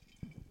revisit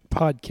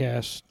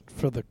podcast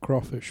for the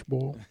crawfish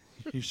boil.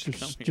 You should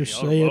come here. Just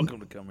Y'all are saying.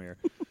 welcome to come here.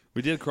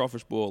 We did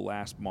crawfish boil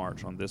last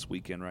March on this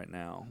weekend right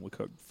now. We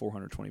cooked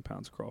 420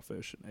 pounds of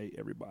crawfish and ate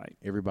every bite.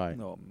 Every bite.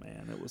 Oh,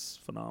 man, it was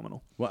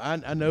phenomenal. Well,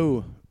 I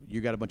know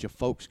you got a bunch of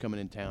folks coming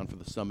in town for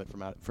the summit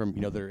from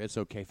their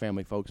SOK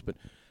family folks, but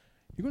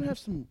you're going to have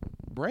some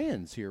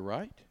brands here,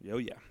 right? Oh,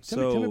 yeah.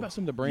 Tell me about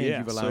some of the brands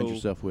you've aligned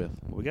yourself with.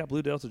 We got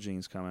Blue Delta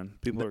jeans coming.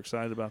 People are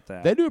excited about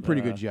that. They do a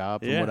pretty good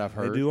job from what I've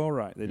heard. They do all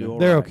right.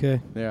 They're okay.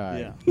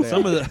 Yeah.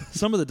 Some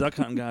of the duck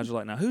hunting guys are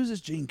like, now who's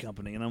this jean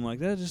company? And I'm like,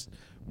 just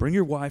bring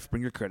your wife,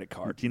 bring your credit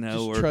card,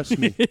 Just trust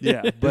me.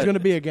 Yeah. There's going to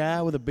be a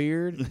guy with a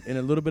beard and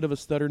a little bit of a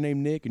stutter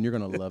named Nick, and you're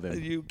going to love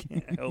him. You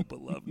can't help but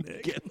love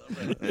Nick.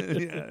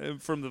 Yeah,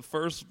 and from the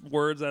first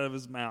words out of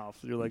his mouth,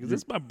 you're like, is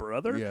this my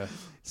brother? Yeah.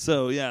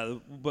 So, yeah,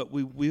 but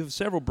we have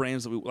several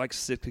brands that we like.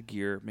 Sitka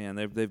Gear, man,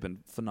 they've been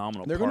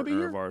phenomenal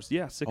partner of ours.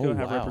 Yeah,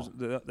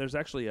 Sitka there's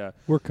actually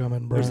we're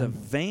coming, bro. There's a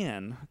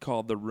van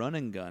called the Run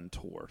and Gun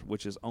Tour,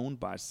 which is owned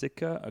by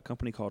Sitka, a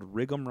company called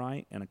Rig'em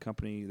Right, and a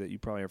company that you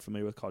probably are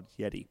familiar with called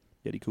Yeti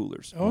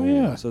Coolers. Oh,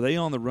 yeah. So they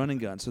own the Run and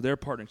Gun. So they're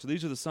partnering. So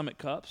these are the Summit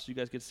Cups. You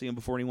guys get to see them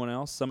before anyone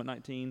else. Summit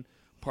 19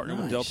 partnered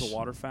with Delta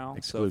Waterfowl.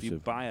 Exclusive. So if you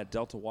buy a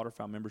Delta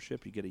Waterfowl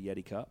membership, you get a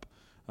Yeti Cup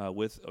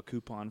with a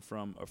coupon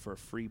for a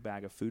free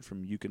bag of food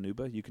from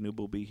Eukanuba. Eukanuba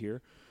will be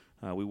here.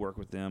 We work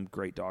with them.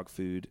 Great dog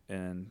food,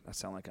 and I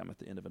sound like I'm at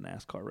the end of a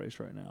NASCAR race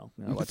right now.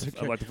 I'd like to thank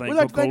Coca-Cola. We'd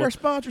like to thank our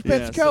sponsors,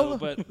 Pensacola.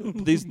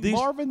 But these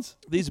Marvin's.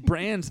 These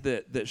brands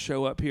that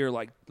show up here,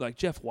 like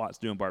Jeff Watts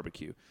doing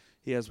barbecue.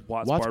 He has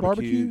Watts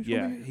Barbecue.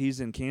 Yeah, he's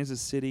in Kansas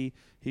City.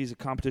 He's a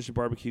competition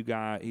barbecue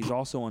guy. He's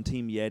also on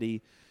Team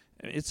Yeti.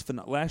 It's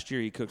last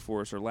year he cooked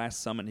for us, or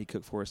last summit he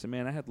cooked for us, and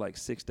man, I had like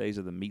 6 days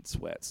of the meat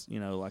sweats.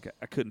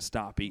 I couldn't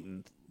stop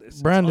eting.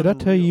 Brian, did I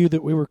tell you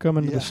that we were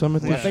coming to the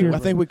summit this year? I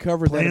think we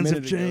covered Plans that a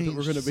have minute ago changed. that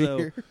we're going to be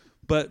here.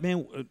 But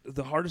man,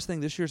 the hardest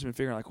thing this year has been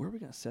figuring out where are we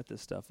going to set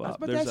this stuff up. I was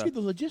about to ask you the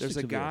logistics.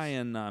 There's a guy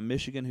in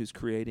Michigan who's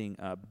creating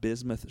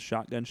bismuth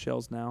shotgun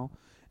shells now,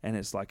 and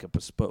it's like a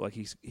bespoke. Like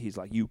he's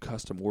like, you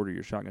custom order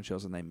your shotgun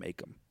shells and they make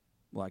them.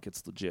 Like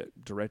it's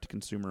legit, direct to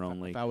consumer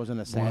only. If I was an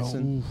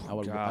assassin,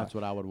 that's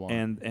what I would want.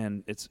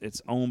 And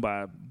it's owned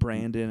by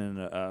Brandon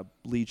and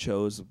Lee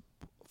Cho's a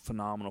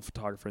phenomenal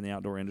photographer in the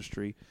outdoor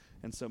industry.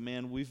 And so,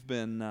 man, we've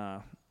been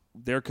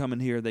they're coming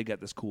here. They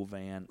got this cool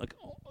van. Like,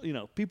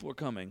 people are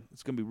coming.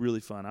 It's going to be really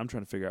fun. I'm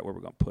trying to figure out where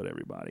we're going to put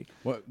everybody.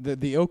 Well, the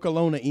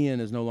Okolona Inn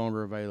is no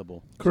longer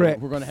available. Correct.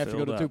 So we're going to have to go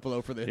to Filled up.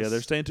 Tupelo for this. Yeah,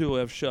 they're staying Tupelo. We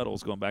have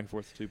shuttles going back and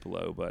forth to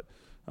Tupelo.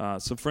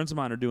 But some friends of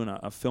mine are doing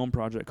a film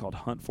project called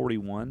Hunt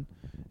 41,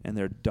 and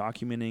they're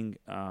documenting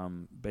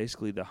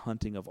basically the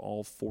hunting of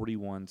all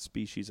 41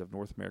 species of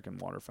North American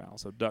waterfowl.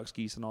 So ducks,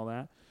 geese, and all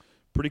that.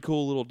 Pretty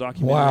cool little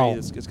documentary. Wow.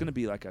 It's going to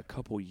be like a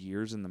couple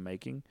years in the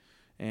making.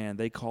 And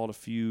they called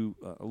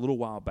a little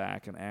while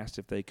back and asked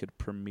if they could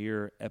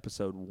premiere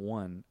episode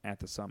 1 at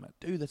the summit.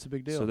 Dude, that's a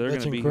big deal. So they're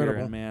going to be incredible.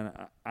 here, and man,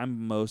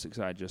 I'm most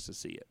excited just to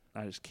see it.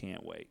 I just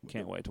can't wait.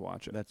 Can't wait to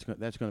watch it. That's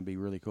going to be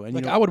really cool. And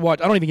Like I would watch.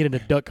 I don't even get into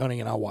duck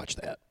hunting, and I'll watch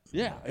that.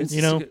 Yeah, here's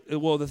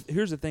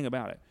the thing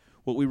about it.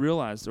 What we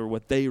realized, or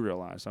what they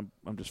realized,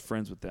 I'm just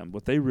friends with them.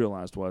 What they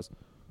realized was,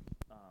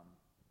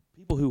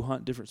 people who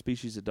hunt different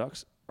species of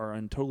ducks are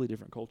in totally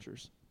different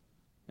cultures.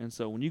 And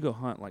so when you go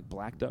hunt like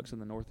black ducks in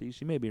the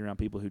Northeast, you may be around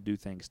people who do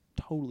things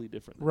totally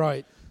different.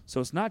 Right.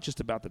 So it's not just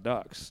about the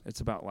ducks.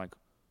 It's about like,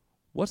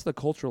 what's the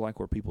culture like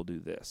where people do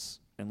this?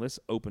 And let's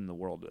open the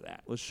world to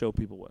that. Let's show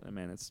people what.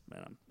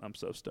 I'm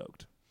so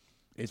stoked.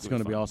 It's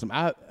going to be awesome.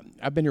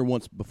 I've been here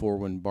once before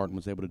when Barton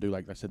was able to do,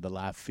 like I said, the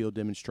live field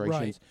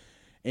demonstrations. Right.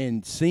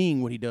 And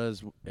seeing what he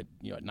does at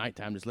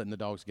nighttime, just letting the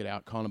dogs get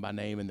out, calling them by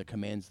name and the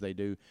commands they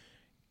do.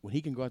 When he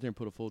can go out there and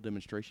put a full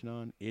demonstration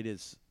on,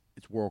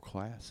 it's world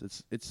class.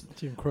 It's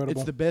incredible.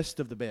 It's the best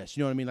of the best.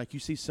 You know what I mean? Like you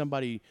see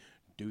somebody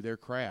do their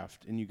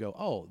craft and you go,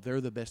 oh, they're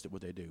the best at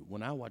what they do.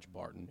 When I watch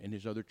Barton and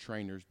his other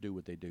trainers do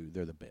what they do,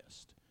 they're the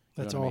best.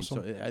 That's awesome.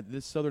 awesome. So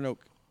this Southern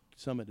Oak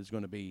Summit is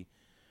going to be,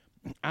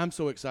 I'm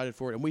so excited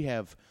for it. And we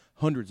have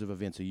hundreds of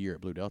events a year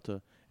at Blue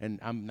Delta. And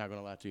I'm not going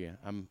to lie to you,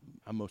 I'm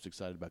most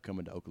excited about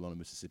coming to Okolona,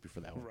 Mississippi for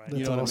that one. Right. That's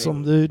You know what I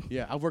awesome, mean? dude.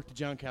 Yeah, I've worked at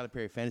John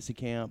Calipari Fantasy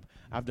Camp.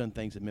 I've done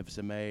things at Memphis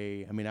MA.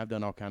 I mean, I've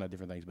done all kind of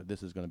different things, but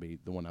this is going to be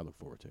the one I look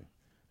forward to.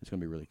 It's going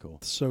to be really cool.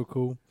 So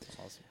cool. That's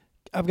awesome.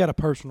 I've got a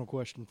personal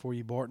question for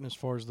you, Barton, as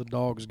far as the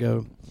dogs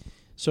go.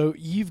 So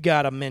you've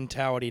got a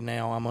mentality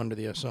now, I'm under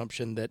the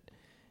assumption, that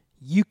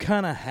you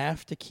kind of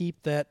have to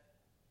keep that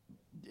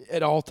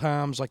at all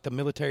times, like the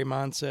military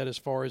mindset as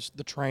far as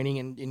the training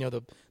and,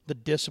 the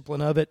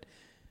discipline of it.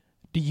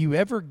 Do you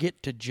ever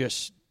get to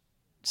just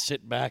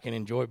sit back and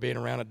enjoy being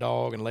around a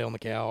dog and lay on the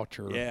couch?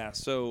 Or Yeah,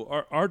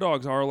 so our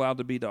dogs are allowed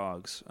to be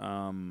dogs.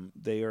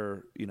 They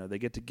are, they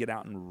get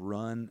out and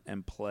run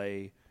and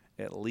play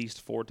at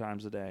least 4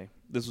 times a day.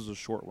 This was a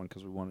short one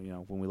because we wanted,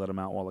 when we let them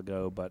out a while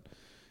ago, but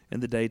in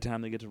the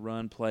daytime they get to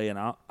run, play, and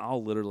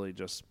I'll literally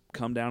just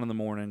come down in the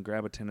morning,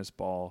 grab a tennis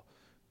ball,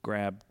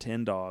 grab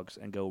 10 dogs,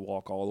 and go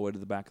walk all the way to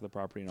the back of the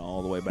property and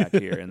all the way back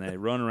here. And they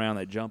run around,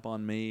 they jump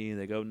on me,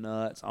 they go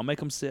nuts. I'll make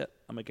them sit.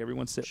 I'll make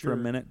everyone sit for a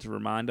minute to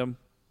remind them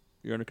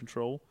you're under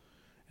control.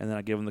 And then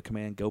I give them the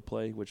command, go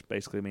play, which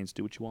basically means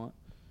do what you want.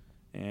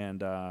 And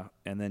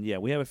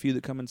then, we have a few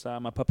that come inside.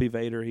 My puppy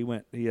Vader,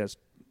 he has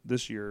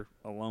this year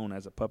alone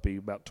as a puppy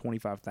about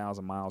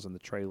 25,000 miles in the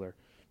trailer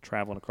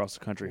traveling across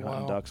the country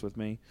hunting ducks with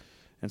me.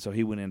 And so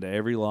he went into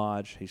every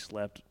lodge. He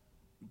slept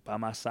by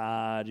my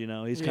side.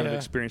 He's kind of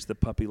experienced the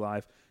puppy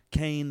life.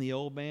 Kane, the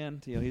old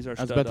man, he's our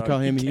stud dog. I was about to call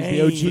him. He's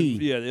the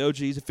OG. Yeah, the OG.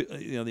 He's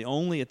the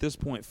only at this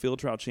point field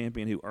trial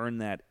champion who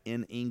earned that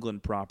in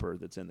England proper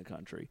that's in the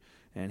country,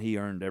 and he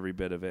earned every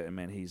bit of it. And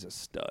man, he's a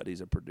stud. He's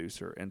a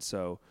producer. And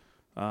so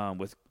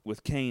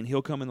with Kane,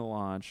 he'll come in the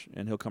lodge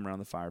and he'll come around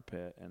the fire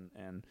pit.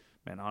 And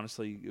man,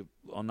 honestly,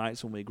 on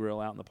nights when we grill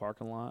out in the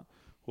parking lot,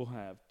 we'll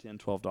have 10,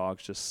 12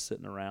 dogs just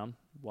sitting around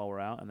while we're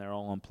out, and they're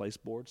all on place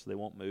boards, so they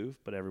won't move,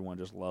 but everyone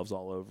just loves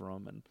all over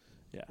them. And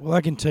yeah. Well, I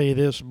can tell you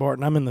this,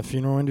 Barton. I'm in the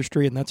funeral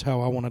industry, and that's how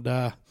I want to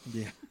die.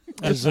 Yeah.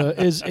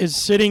 is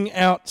sitting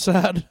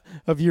outside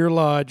of your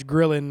lodge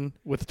grilling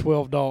with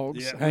 12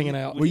 dogs hanging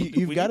out. Well,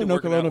 you've got an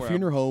Oklahoma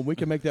funeral home. We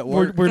can make that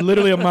work. We're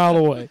literally a mile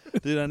away.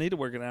 Dude, I need to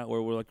work it out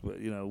where we're like,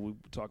 we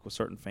talk with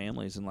certain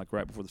families, and like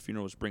right before the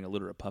funeral, just bring a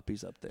litter of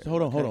puppies up there. So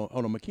hold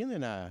on. McKinley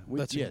and I,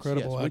 that's an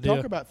incredible idea. We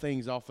talk about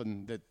things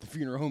often that the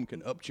funeral home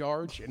can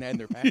upcharge and add in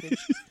their package.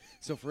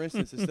 So, for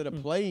instance, instead of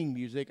playing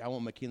music, I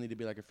want McKinley to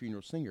be like a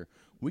funeral singer.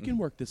 We can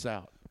work this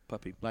out.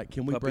 Puppy. Like,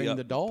 can we bring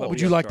the dog?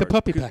 Would you like the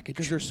puppy package?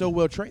 Because they're so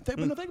well trained. Think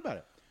about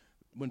it.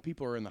 When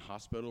people are in the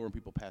hospital or when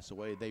people pass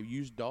away, they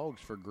use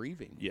dogs for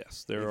grieving.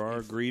 Yes, there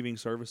are grieving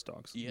service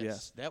dogs.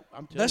 Yes.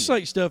 I'm telling that's you.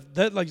 like stuff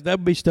that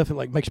would be stuff that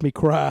like makes me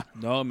cry.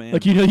 No, man.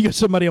 Like you got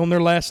somebody on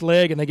their last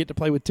leg and they get to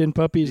play with 10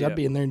 puppies. I'd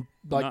be in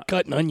there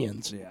cutting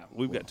onions. Yeah,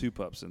 we've got 2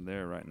 pups in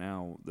there right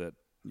now that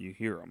you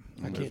hear them.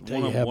 I can't tell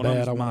you how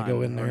bad I want to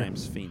go in there. Her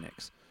name's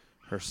Phoenix.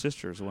 Her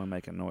sister's the one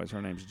making noise.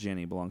 Her name's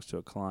Jenny, belongs to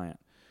a client.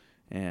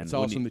 And it's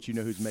awesome that you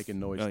know who's making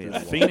noise. Oh, yeah.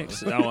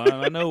 Phoenix.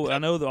 I know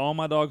that all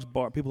my dogs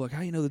bark. People are like,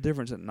 how you know the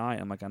difference at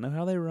night? I'm like, I know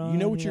how they run. You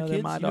know what your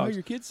kids. My you dogs. know how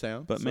your kids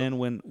sound. But man,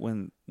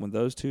 when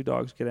those 2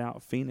 dogs get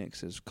out,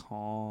 Phoenix is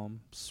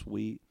calm,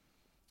 sweet.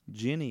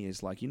 Jenny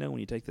is like, when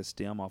you take the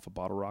stem off a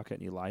bottle rocket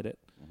and you light it,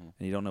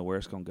 and you don't know where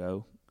it's gonna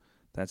go.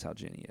 That's how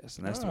Jenny is,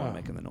 and that's the one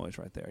making the noise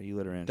right there. You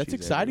let her in. That's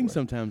she's exciting everywhere.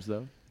 sometimes,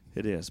 though.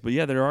 It is. But,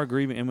 yeah, there are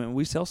grieving. And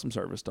we sell some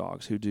service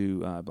dogs who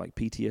do, like,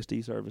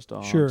 PTSD service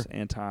dogs. Sure.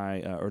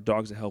 Or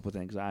dogs that help with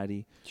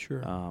anxiety. Sure.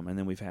 And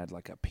then we've had,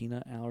 like, a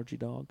peanut allergy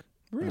dog.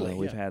 Really?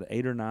 We've had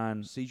 8 or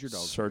 9 seizure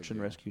dogs, search and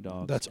rescue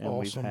dogs. That's and awesome.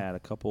 We've had a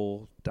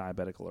couple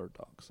diabetic alert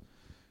dogs.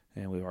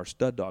 And our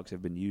stud dogs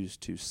have been used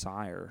to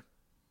sire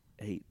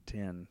 8,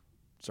 10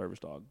 service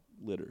dog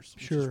litters,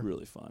 which is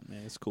really fun,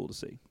 man. It's cool to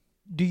see.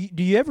 Do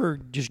you ever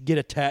just get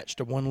attached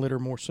to one litter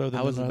more so than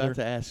another? I was about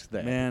to ask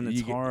that. Man,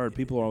 it's hard.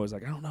 People are always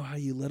like, I don't know how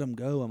you let them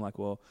go. I'm like,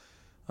 well,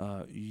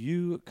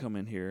 you come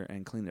in here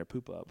and clean their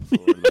poop up,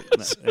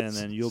 and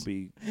then you'll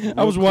be.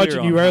 I was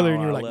watching you earlier,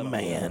 and you're like,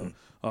 man.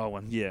 Oh,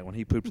 when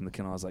he pooped in the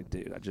kennel, I was like,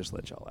 dude, I just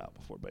let y'all out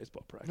before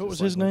baseball practice. What was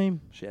his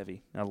name?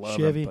 Chevy. I love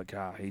Chevy. him, but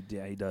God, he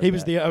does. He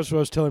was I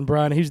was telling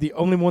Brian, he's the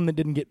only one that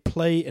didn't get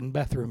play and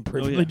bathroom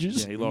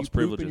privileges. Yeah, he lost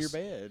privileges. In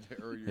your bed.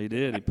 He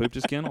did. He pooped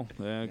his kennel.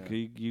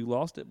 You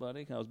lost it,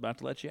 buddy. I was about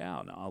to let you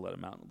out. No, I'll let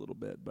him out in a little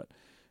bit, but.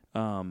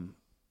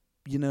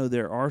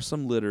 There are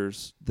some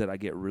litters that I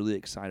get really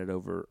excited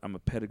over. I'm a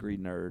pedigree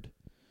nerd.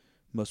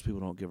 Most people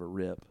don't give a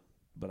rip,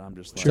 but I'm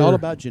just like... It's all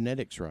about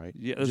genetics, right?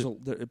 Yeah,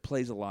 it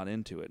plays a lot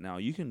into it. Now,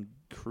 you can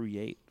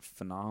create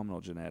phenomenal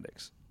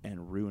genetics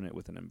and ruin it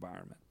with an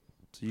environment.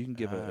 So you can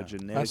give a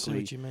genetically... I see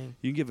what you mean.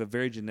 You can give a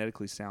very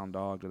genetically sound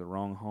dog to the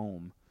wrong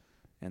home,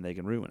 and they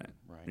can ruin it.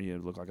 Right. You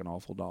look like an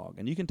awful dog.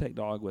 And you can take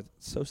dog with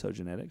so-so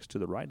genetics to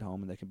the right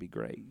home, and they can be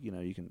great. You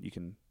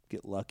can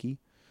get lucky.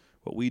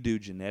 What we do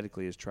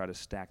genetically is try to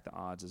stack the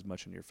odds as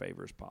much in your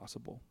favor as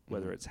possible,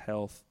 whether it's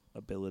health,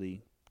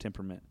 ability,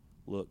 temperament,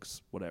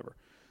 looks, whatever.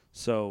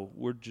 So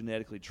we're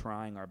genetically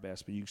trying our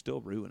best, but you can still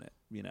ruin it.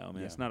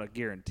 It's not a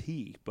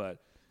guarantee,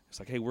 but it's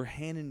like, hey, we're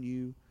handing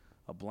you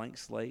a blank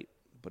slate,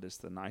 but it's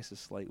the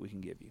nicest slate we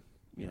can give you.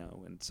 You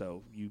know, and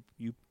so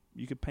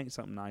you could paint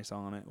something nice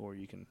on it, or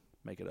you can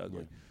make it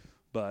ugly. Yeah.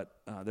 But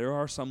there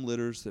are some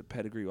litters that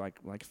pedigree,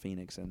 like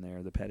Phoenix in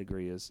there. The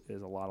pedigree is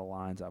a lot of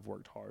lines I've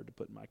worked hard to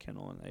put in my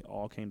kennel, and they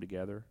all came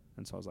together.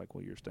 And so I was like,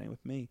 well, you're staying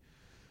with me.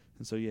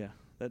 And so, yeah,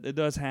 it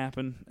does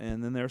happen.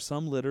 And then there are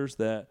some litters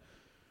that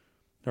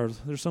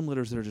There's some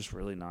litters that are just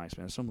really nice,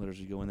 man. Some litters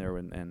you go in there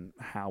and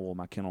Howell,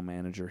 my kennel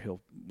manager,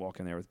 he'll walk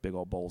in there with big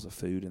old bowls of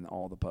food, and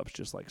all the pups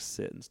just like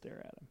sit and stare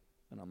at him.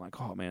 And I'm like,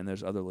 oh man,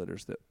 there's other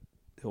litters that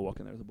he'll walk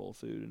in there with a bowl of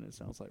food, and it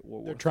sounds like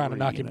World War They're trying to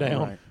knock him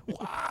down. Right.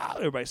 Wow,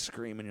 everybody's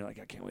screaming. You're like,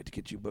 I can't wait to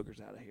get you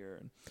boogers out of here.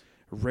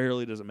 And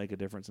rarely does it make a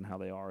difference in how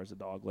they are as a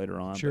dog later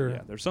on. Sure. But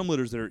yeah, there's some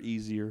litters that are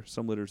easier.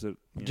 Some litters that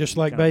Just you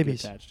like kinda get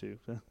babies. attached to.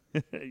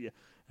 Yeah,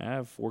 I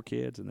have 4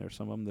 kids, and there's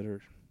some of them that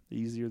are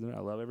easier than I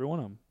love every one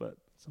of them, but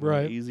some of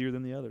them are easier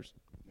than the others.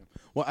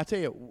 Well, I tell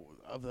you,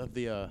 of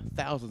the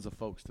thousands of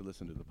folks that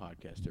listen to the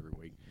podcast every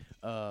week,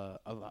 a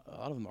lot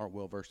of them aren't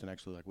well versed in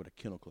actually like what a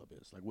kennel club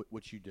is, like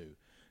what you do.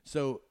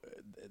 So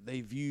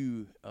they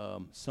view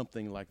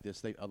something like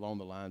this along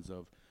the lines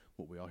of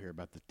what we all hear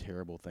about, the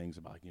terrible things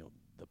about,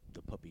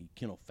 the puppy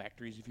kennel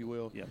factories, if you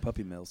will. Yeah,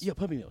 puppy mills. Yeah,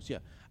 puppy mills. Yeah,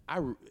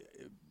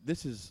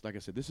 this is, like I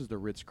said, this is the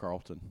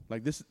Ritz-Carlton.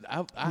 Like this,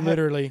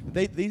 Literally.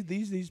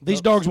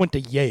 These dogs went to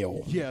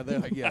Yale. Yeah,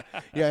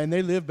 yeah, and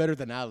they live better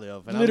than I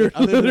live. And Literally.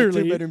 I live in a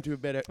 2-bedroom to a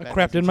bed. I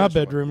crapped in my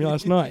bedroom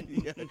last night.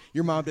 Yeah,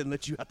 your mom didn't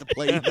let you out to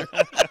play either.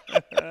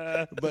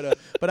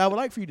 But I would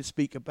like for you to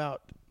speak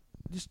about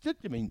just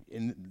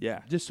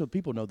so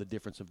people know the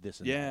difference of this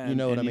and that. You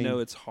know what I mean?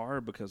 It's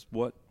hard because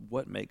what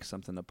makes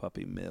something a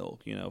puppy mill?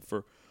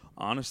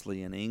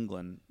 Honestly, in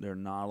England, there are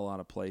not a lot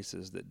of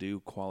places that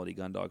do quality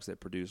gun dogs that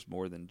produce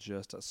more than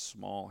just a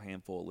small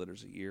handful of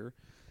litters a year.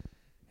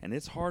 And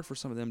it's hard for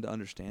some of them to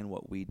understand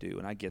what we do,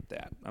 and I get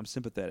that. I'm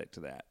sympathetic to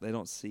that. They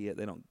don't see it.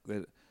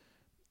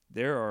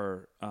 There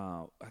are,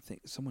 I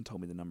think someone told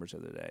me the numbers the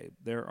other day,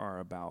 there are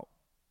about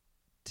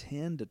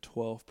 10 to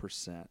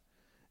 12%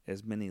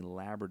 as many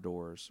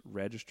Labradors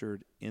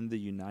registered in the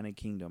United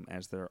Kingdom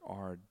as there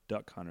are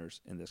duck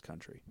hunters in this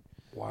country.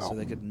 Wow. So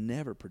they could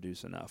never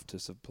produce enough to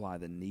supply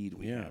the need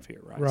we have here,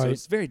 right? Right. So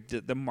it's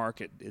the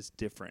market is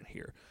different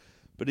here.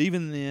 But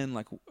even then,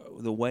 like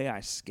the way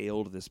I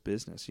scaled this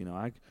business,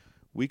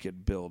 we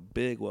could build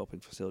big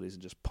whelping facilities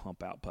and just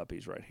pump out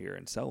puppies right here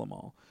and sell them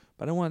all.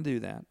 But I don't want to do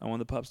that. I want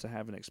the pups to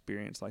have an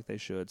experience like they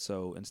should.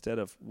 So instead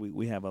of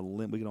we have a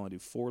limit, we can only do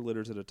 4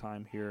 litters at a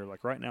time here.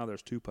 Like right now,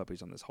 there's 2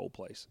 puppies on this whole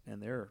place, and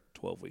they're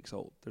 12 weeks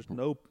old. There's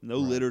no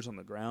litters on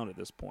the ground at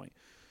this point.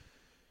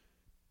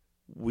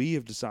 We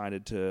have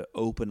decided to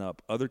open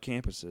up other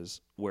campuses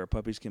where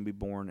puppies can be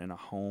born in a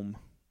home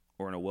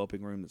or in a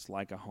whelping room that's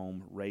like a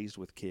home, raised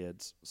with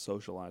kids,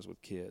 socialized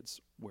with kids,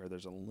 where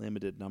there's a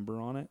limited number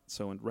on it.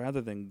 So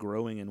rather than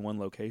growing in one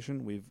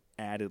location, we've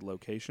added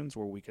locations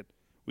where we could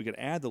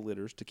add the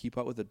litters to keep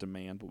up with the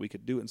demand, but we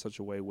could do it in such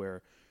a way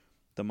where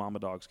the mama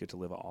dogs get to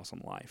live an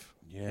awesome life.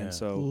 Yeah. And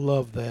so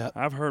love that.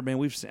 I've heard, man,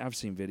 I've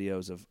seen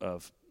videos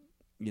of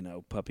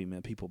puppy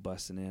men, people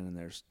busting in, and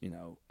there's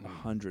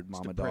 100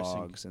 mama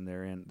dogs, and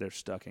they're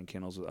stuck in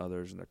kennels with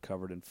others, and they're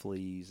covered in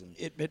fleas. And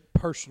it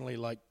personally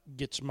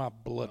gets my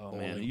blood boiling.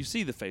 Man, you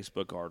see the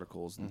Facebook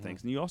articles and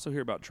things, and you also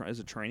hear about as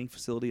a training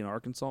facility in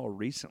Arkansas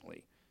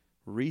recently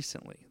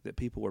that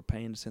people were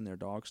paying to send their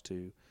dogs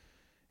to,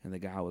 and the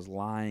guy was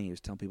lying. He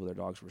was telling people their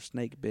dogs were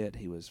snake bit.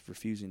 He was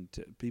refusing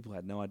to. People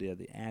had no idea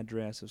the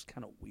address. It was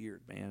kind of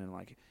weird, man,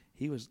 and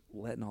he was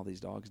letting all these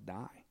dogs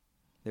die.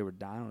 They were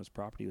dying on his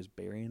property. He was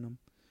burying them.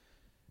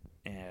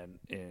 And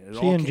is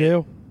he in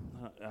jail?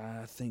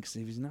 I think so.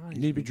 If he's not,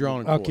 You need to be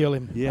drawn in I'll court. kill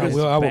him. Yeah, I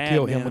will bad,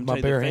 kill man. him with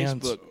my bare the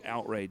hands. Facebook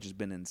outrage has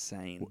been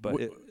insane, but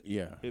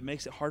it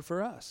makes it hard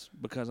for us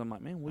because I'm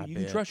like, man, you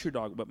can trust your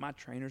dog, but my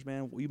trainers,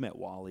 man, you met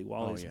Wally.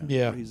 Wally's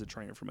he's a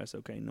trainer from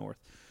SOK North.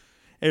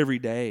 Every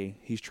day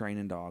he's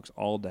training dogs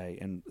all day,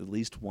 and at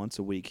least once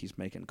a week he's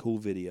making cool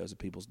videos of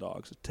people's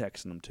dogs,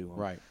 texting them to them.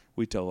 Right.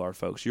 We tell our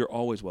folks, you're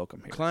always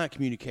welcome here. Client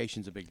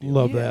communication's a big deal.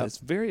 Love that.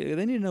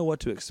 They need to know what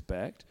to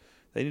expect.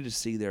 They need to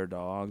see their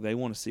dog. They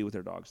want to see what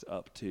their dog's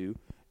up to.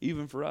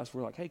 Even for us,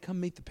 we're like, hey, come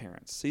meet the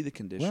parents. See the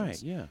conditions.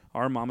 Right, yeah.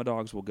 Our mama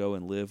dogs will go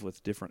and live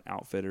with different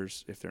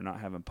outfitters if they're not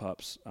having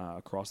pups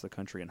across the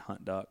country and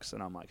hunt ducks.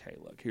 And I'm like, hey,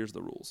 look, here's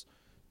the rules.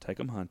 Take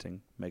them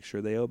hunting. Make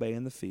sure they obey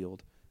in the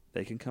field.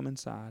 They can come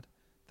inside.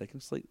 They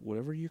can sleep,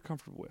 whatever you're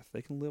comfortable with.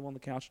 They can live on the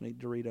couch and eat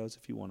Doritos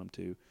if you want them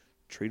to.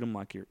 Treat them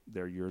like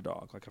they're your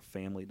dog, like a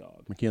family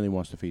dog. McKinley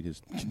wants to feed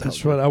his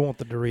That's what I want,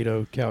 the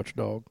Dorito couch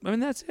dog. I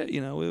mean, that's it.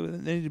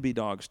 They need to be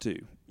dogs too.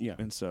 Yeah.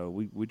 And so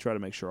we try to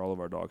make sure all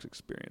of our dogs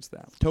experience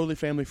that. Totally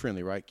family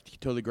friendly, right?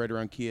 Totally great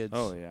around kids.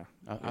 Oh, yeah.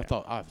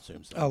 I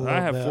assumed so. I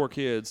have 4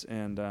 kids,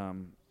 and,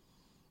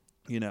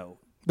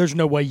 there's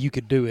no way you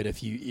could do it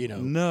if you.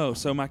 No,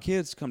 so my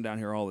kids come down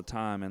here all the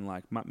time, and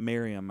like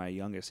Miriam, my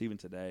youngest, even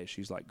today,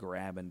 she's like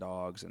grabbing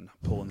dogs and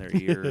pulling their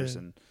ears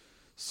and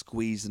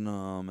squeezing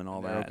them and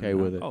all that. Okay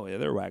with it. Oh yeah,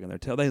 they're wagging their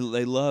tail. They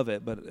love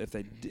it. But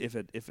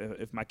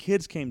if my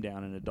kids came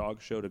down and a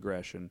dog showed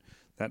aggression,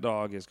 that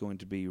dog is going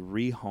to be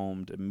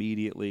rehomed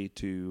immediately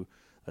to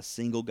a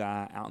single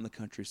guy out in the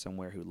country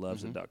somewhere who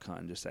loves a duck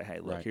hunt and just say, hey,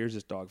 look, here's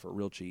this dog for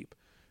real cheap,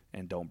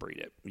 and don't breed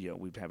it.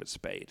 We have it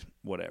spayed,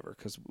 whatever,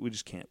 because we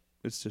just can't.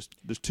 It's just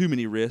there's too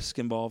many risks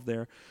involved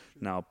there.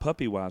 Now,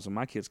 puppy-wise, when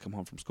my kids come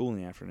home from school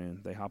in the afternoon,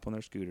 they hop on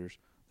their scooters,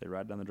 they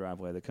ride down the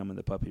driveway, they come in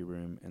the puppy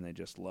room, and they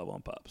just love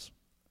on pups.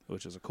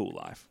 which is a cool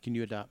life. Can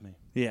you adopt me?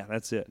 Yeah,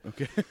 that's it.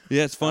 Okay.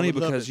 Yeah, it's funny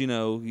would love because it.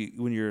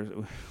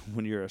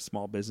 when you're a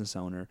small business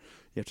owner,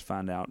 you have to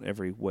find out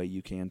every way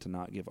you can to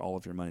not give all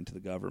of your money to the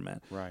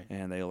government. Right.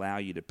 And they allow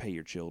you to pay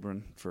your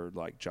children for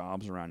like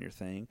jobs around your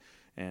thing.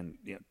 And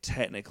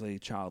technically,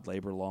 child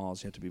labor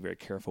laws, you have to be very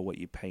careful what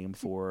you pay them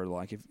for.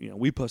 Like if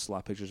we post a lot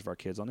of pictures of our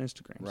kids on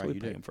Instagram, Right, so we you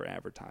pay do. them for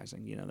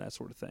advertising, that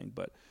sort of thing.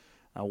 But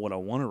what I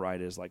want to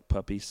write is like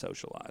puppy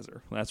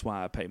socializer. That's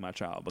why I pay my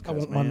child. Because I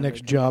want my man,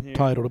 next they come job in here-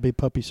 title to be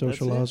puppy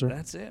socializer.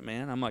 That's it,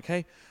 man. I'm like,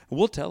 hey,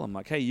 we'll tell them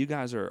like, hey, you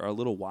guys are a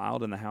little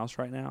wild in the house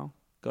right now.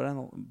 Go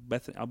down,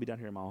 Beth. I'll be down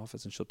here in my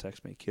office, and she'll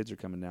text me. Kids are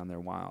coming down there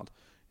wild,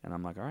 and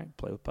I'm like, all right,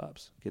 play with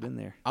pups. Get in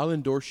there. I'll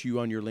endorse you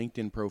on your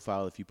LinkedIn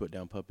profile if you put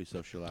down puppy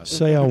socializer.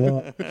 Say I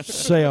won't.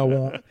 Say I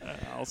won't.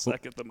 I'll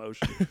second the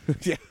motion.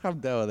 Yeah, I'm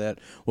down with that.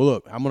 Well,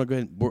 look, I'm going to go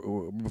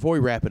ahead. Before we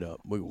wrap it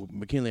up,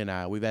 McKinley and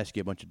I, we've asked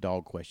you a bunch of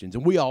dog questions,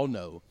 and we all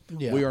know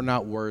Yeah. we are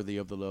not worthy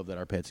of the love that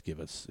our pets give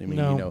us. I mean,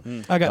 No.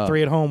 I got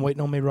 3 at home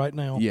waiting on me right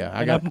now.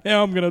 Yeah,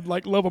 now I'm gonna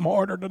love them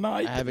harder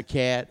tonight. I have a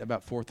cat.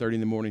 About 4:30 in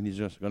the morning, he's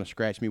just going to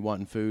scratch me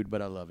wanting food,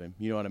 but I love him.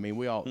 You know what I mean?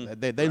 We all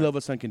they love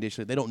us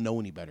unconditionally. They don't know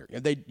any better.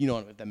 If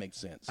that makes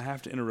sense. I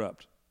have to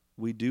interrupt.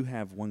 We do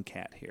have one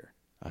cat here.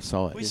 I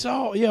saw it. We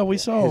saw.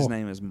 His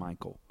name is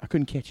Michael. I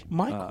couldn't catch him.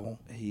 Michael.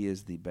 He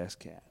is the best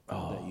cat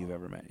that you've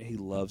ever met. He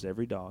loves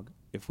every dog.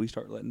 If we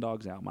start letting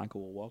dogs out,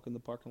 Michael will walk in the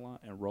parking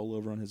lot and roll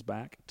over on his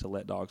back to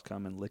let dogs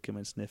come and lick him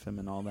and sniff him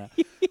and all that.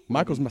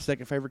 Michael's my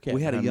second favorite cat.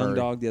 We had a behind young Murray.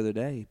 dog the other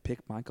day pick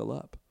Michael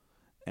up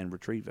and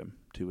retrieve him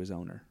to his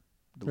owner.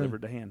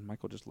 Delivered to hand.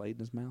 Michael just laid in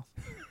his mouth.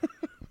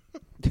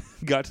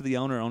 Got to the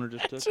owner. Owner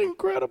just took That's him.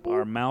 incredible.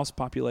 Our mouse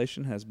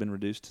population has been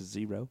reduced to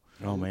 0.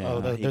 Oh man. Oh,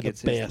 they're the He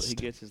best.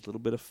 gets his little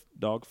bit of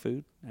dog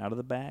food out of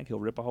the bag. He'll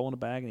rip a hole in the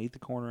bag and eat the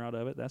corner out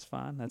of it. That's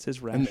fine. That's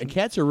his ration. and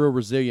cats are real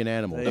resilient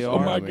animals. They Oh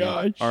are. my I mean,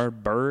 gosh. Our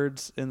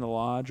birds in the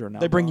lodge are now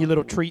They bring you gone.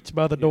 little treats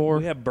by the door.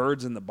 We have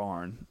birds in the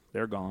barn.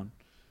 They're gone.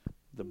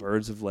 The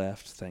birds have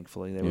left,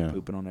 thankfully. They were Yeah.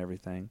 pooping on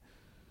everything.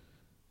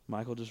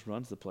 Michael just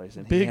runs the place.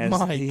 And Big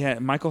Mike.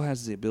 Michael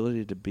has the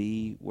ability to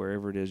be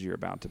wherever it is you're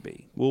about to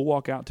be. We'll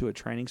walk out to a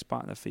training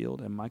spot in the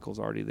field, and Michael's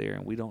already there,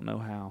 and we don't know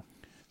how.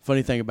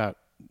 Funny thing about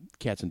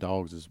cats and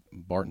dogs is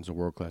Barton's a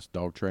world-class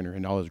dog trainer,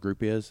 and all his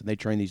group is. And they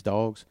train these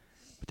dogs,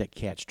 but that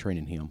cat's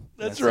training him.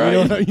 That's right.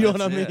 You know what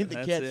That's I mean? it. The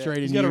That's cat's it.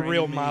 training He's you. got a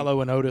real me.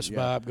 Milo and Otis Yeah.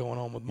 vibe going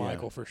on with Yeah,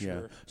 Michael for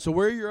sure. yeah. So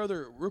where are your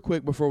other, real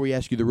quick before we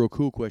ask you the real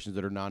cool questions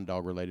that are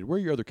non-dog related, where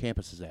are your other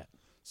campuses at?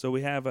 So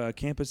we have a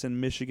campus in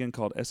Michigan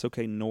called SOK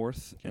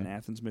North in Okay.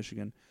 Athens,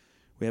 Michigan.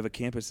 We have a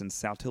campus in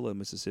Saltillo,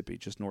 Mississippi,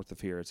 just north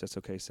of here. It's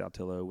SOK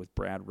Saltillo with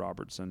Brad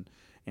Robertson,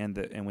 and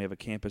we have a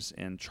campus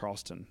in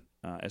Charleston,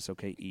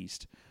 SOK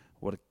East.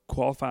 What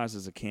qualifies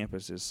as a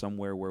campus is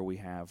somewhere where we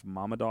have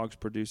mama dogs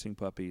producing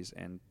puppies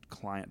and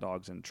client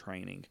dogs in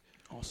training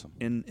Awesome.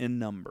 in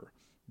number.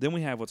 Then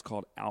we have what's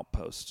called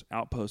outposts.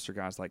 Outposts are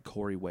guys like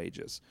Corey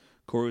Wages.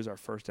 Corey was our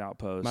first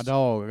outpost. My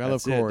dog. I love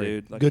That's it, Corey.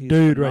 dude. Good he's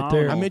dude right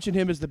there. I phenomenal. mentioned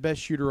him as the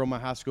best shooter on my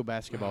high school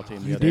basketball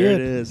team. the You other There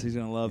did. it is. He's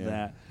going to love Yeah.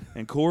 that.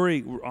 And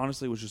Corey,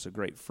 honestly, was just a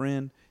great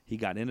friend. He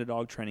got into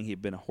dog training. He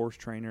had been a horse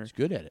trainer. He's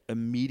good at it.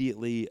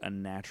 Immediately a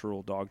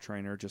natural dog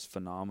trainer, just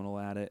phenomenal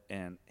at it.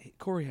 And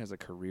Corey has a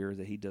career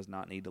that he does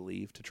not need to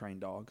leave to train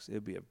dogs. It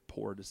would be a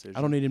poor decision.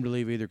 I don't need him to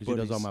leave either because he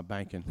But does all he's- my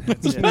banking.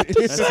 That's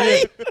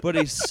it. But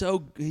he's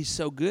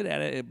so good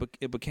at it.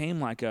 It became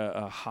like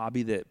a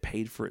hobby that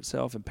paid for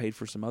itself and paid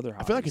for some other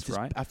hobbies. I feel like it's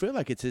right. I feel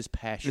like it's his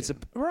passion. It's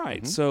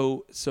right.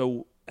 Mm-hmm.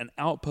 So an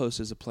outpost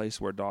is a place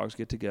where dogs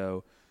get to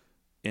go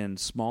in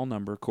small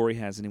number. Corey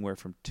has anywhere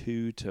from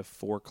 2 to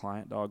 4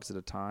 client dogs at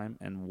a time,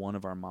 and one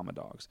of our mama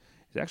dogs.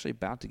 He's actually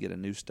about to get a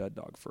new stud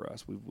dog for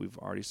us. We've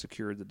already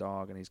secured the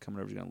dog, and he's coming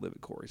over. He's going to live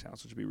at Corey's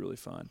house, which will be really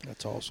fun.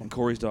 That's awesome. And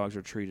Corey's dogs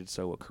are treated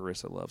so what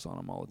Carissa loves on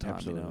them all the time.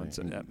 Absolutely. You know, and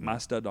so, my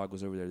stud dog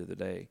was over there the other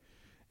day.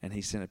 And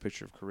he sent a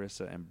picture of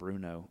Carissa and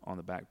Bruno on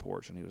the back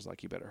porch, and he was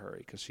like, "You better hurry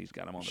because she's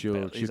got him on the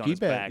belly. He's she'll on his keep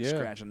back, that, yeah.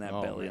 scratching that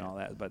Oh, belly man. and all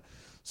that." But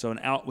so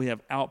we have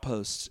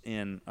outposts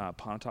in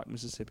Pontotoc,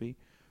 Mississippi,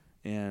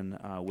 in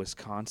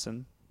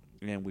Wisconsin,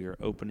 and we are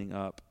opening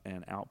up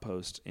an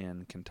outpost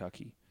in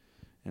Kentucky.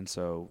 And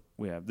so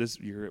we have this.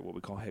 You're at what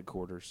we call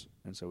headquarters,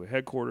 and so we have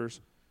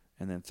headquarters,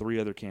 and then 3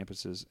 other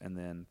campuses, and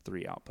then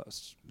 3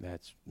 outposts.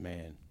 That's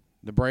man.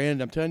 The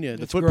brand. I'm telling you,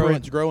 the It's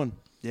footprint's growing.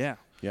 Yeah.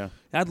 Yeah.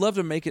 I'd love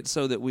to make it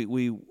so that we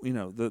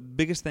the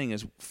biggest thing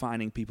is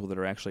finding people that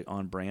are actually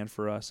on brand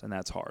for us, and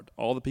that's hard.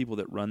 All the people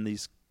that run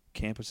these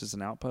campuses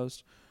and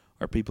outposts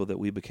are people that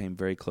we became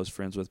very close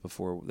friends with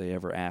before they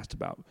ever asked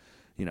about.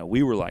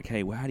 We were like,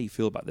 "Hey, well, how do you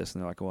feel about this?"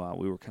 And they're like, "Well,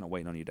 we were kind of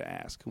waiting on you to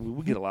ask."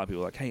 We get a lot of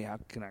people like, "Hey, how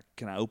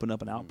can I open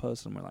up an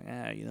outpost?" And we're like,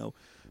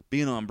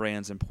 being on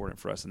brand is important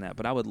for us in that.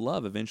 But I would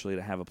love eventually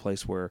to have a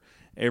place where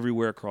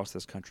everywhere across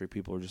this country,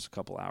 people are just a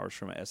couple hours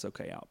from a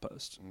SOK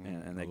outpost,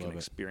 and they can love it.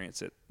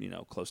 experience it,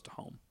 close to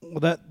home. Well,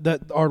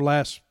 that our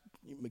last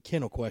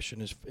kennel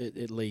question is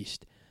at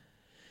least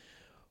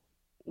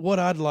what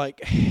I'd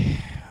like.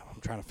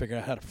 I'm trying to figure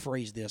out how to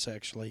phrase this.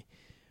 Actually,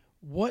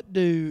 what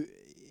do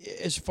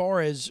as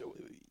far as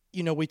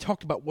we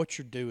talked about what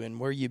you're doing,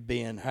 where you've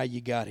been, how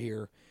you got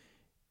here.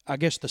 I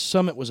guess the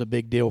summit was a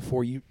big deal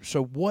for you.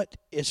 So what,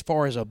 as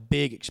far as a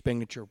big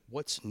expenditure,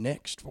 what's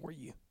next for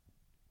you?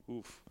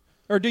 Oof.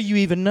 Or do you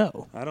even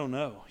know? I don't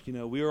know.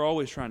 We were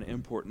always trying to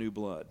import new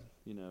blood.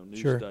 New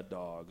stud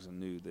dogs and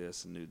new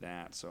this and new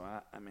that. So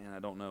I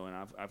don't know. And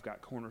I've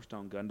got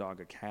Cornerstone Gun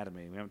Dog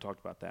Academy. We haven't talked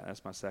about that.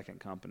 That's my second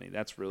company.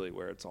 That's really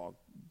where it's all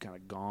kind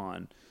of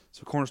gone.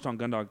 So Cornerstone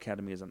Gun Dog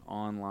Academy is an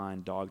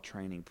online dog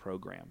training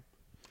program.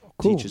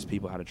 Cool. Teaches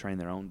people how to train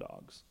their own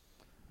dogs.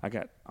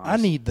 I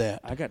need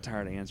that. I got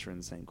tired of answering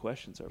the same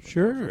questions over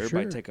Sure, and over.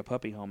 Everybody sure. take a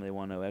puppy home, they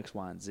want to know X,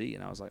 Y, and Z.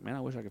 And I was like, man,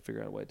 I wish I could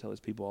figure out a way to tell these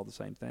people all the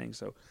same thing.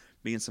 So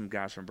me and some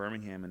guys from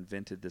Birmingham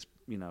invented this,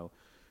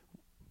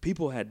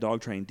 people had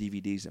dog training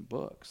DVDs and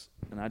books.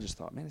 And I just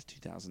thought, man, it's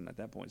 2000 at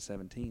that point,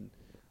 17.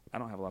 I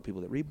don't have a lot of people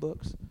that read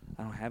books.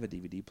 I don't have a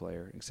DVD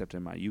player except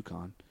in my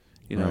Yukon,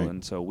 Right.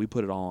 and so we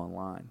put it all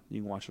online.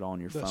 You can watch it all on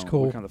your phone.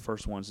 Cool. We're kind of the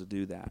first ones to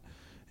do that.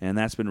 And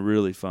that's been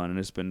really fun. And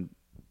it's been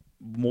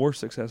more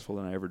successful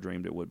than I ever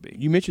dreamed it would be.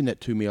 You mentioned that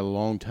to me a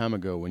long time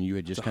ago when you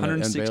had just kind of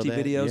unveiled 160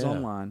 that. videos Yeah.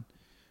 online,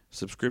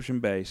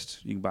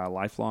 subscription-based. You can buy a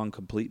lifelong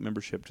complete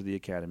membership to the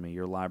Academy.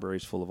 Your library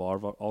is full of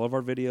all of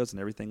our videos and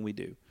everything we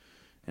do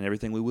and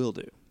everything we will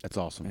do. That's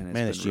awesome. And it's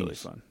Man, been that's really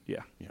genius. fun.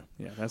 Yeah.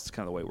 That's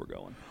kind of the way we're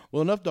going.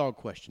 Well, enough dog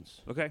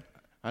questions. Okay.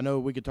 I know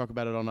we could talk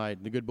about it all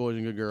night. The good boys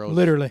and good girls.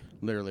 Literally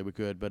we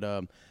could. But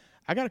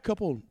I got a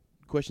couple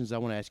questions I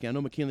want to ask you. I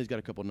know McKinley's got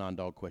a couple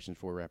non-dog questions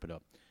before we wrap it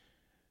up.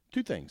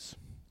 Two things.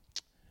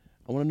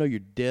 I want to know your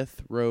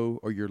death row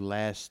or your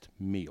last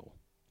meal.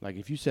 Like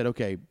if you said,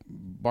 okay,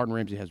 Barton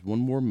Ramsey has one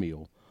more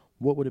meal,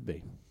 what would it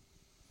be?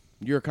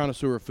 You're a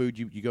connoisseur of food.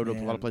 You go to a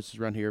lot of places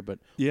around here, but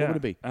what would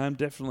it be? I'm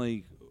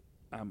definitely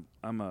I'm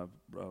a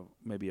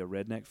maybe a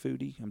redneck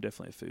foodie. I'm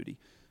definitely a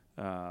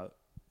foodie.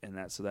 And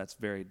that's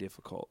very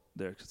difficult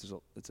there because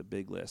it's a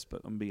big list.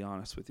 But I'm gonna be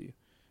honest with you,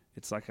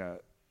 it's like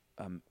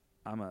I'm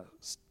a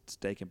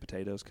steak and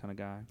potatoes kind of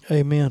guy.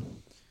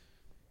 Amen.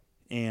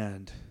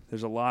 And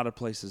there's a lot of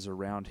places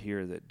around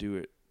here that do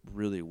it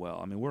really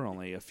well. I mean, we're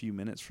only a few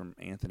minutes from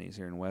Anthony's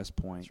here in West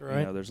Point. That's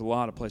right. There's a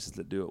lot of places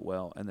that do it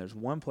well, and there's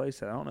one place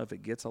that I don't know if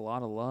it gets a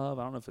lot of love.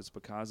 I don't know if it's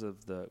because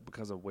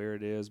of where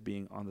it is,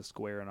 being on the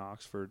square in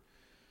Oxford.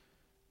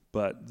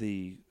 But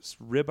the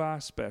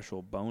ribeye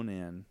special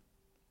bone-in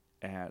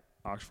at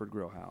Oxford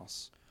Grill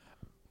House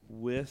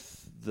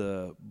with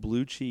the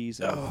blue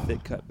cheese and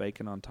thick-cut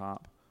bacon on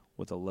top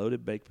with a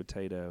loaded baked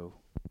potato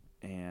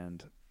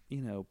and,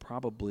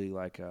 probably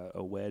like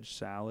a wedge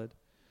salad.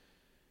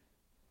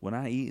 When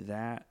I eat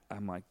that,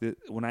 I'm like,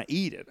 when I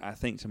eat it, I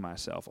think to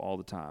myself all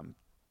the time,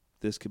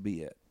 this could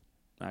be it.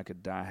 I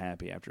could die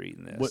happy after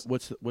eating this.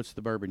 What's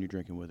the bourbon you're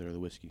drinking with it or the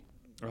whiskey?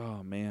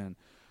 Oh, man.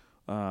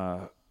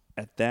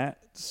 At that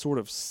sort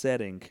of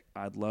setting,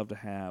 I'd love to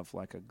have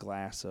like a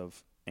glass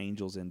of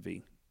Angel's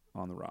Envy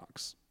on the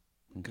rocks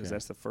because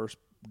that's the first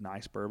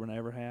nice bourbon I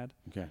ever had.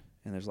 Okay.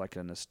 And there's like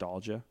a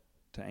nostalgia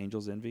to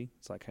Angel's Envy.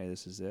 It's like, hey,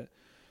 this is it.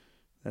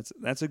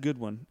 That's a good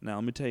one. Now,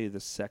 let me tell you the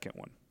second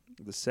one.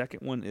 The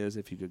second one is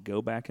if you could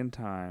go back in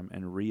time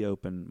and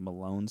reopen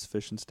Malone's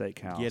Fish and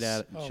Steakhouse. Get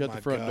out. Oh Shut my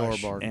the front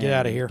gosh. door, Bart. and Get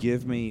outta here.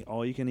 Give me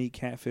all-you-can-eat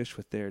catfish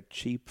with their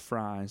cheap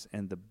fries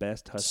and the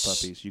best hush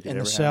puppies you could and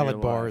ever the have salad in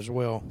your bar life. as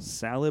well.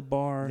 Salad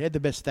bar. They had the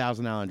best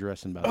Thousand Island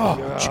dressing, by the way.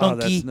 Oh, Oh,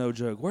 chunky. that's no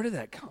joke. Where did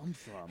that come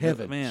from?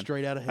 Heaven. Man,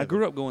 Straight out of I heaven.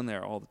 grew up going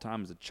there all the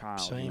time as a child.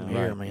 Same you know?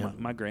 here, man.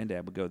 My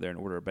granddad would go there and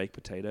order a baked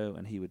potato,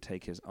 and he would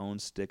take his own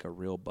stick of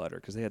real butter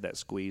because they had that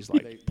squeeze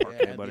like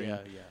parquet butter. yeah.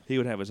 He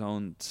would have his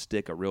own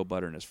stick of real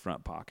butter in his front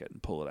pocket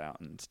and pull it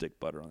out and stick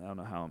butter on it. I don't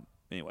know how.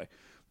 Anyway,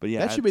 but yeah,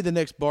 That should be the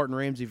next Barton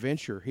Ramsey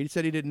venture. He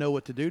said he didn't know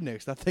what to do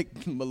next. I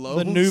think Malone.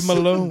 The new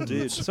Malone.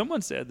 Dude,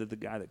 someone said that the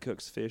guy that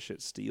cooks fish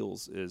at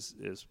Steele's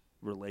is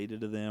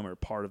related to them or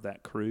part of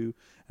that crew.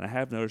 And I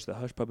have noticed the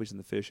hush puppies and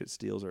the fish at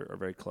Steele's are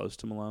very close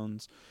to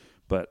Malone's,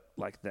 but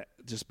like that,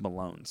 just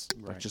Malone's,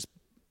 like just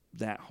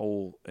that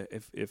whole.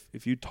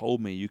 If you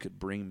told me you could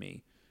bring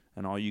me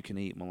an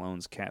all-you-can-eat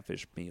Malone's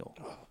catfish meal,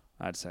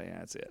 I'd say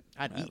that's it.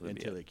 I'd That eat would be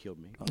until it. they killed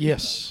me.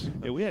 Yes.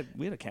 Yeah, we had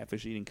a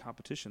catfish eating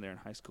competition there in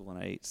high school, and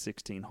I ate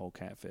 16 whole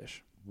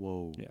catfish.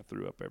 Whoa. Yeah,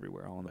 threw up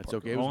everywhere, all in the That's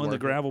parking okay. It was all in the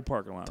worth it. gravel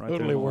parking lot, right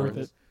Totally there. worth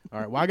it.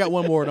 All right. Well, I got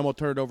one more, and I'm going to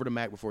turn it over to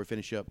Mac before we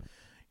finish up.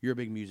 You're a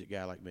big music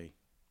guy like me.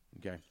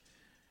 Okay.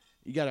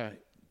 You got a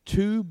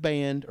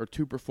 2-band or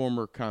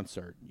 2-performer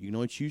concert. You can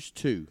only choose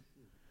 2.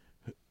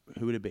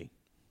 Who would it be?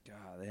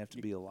 God, they have to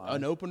be alive.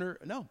 An opener?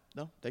 No.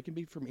 They can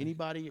be from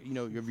anybody,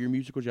 of your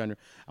musical genre.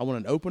 I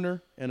want an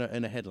opener and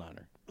a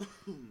headliner.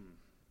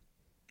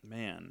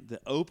 Man, the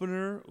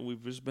opener,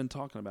 we've just been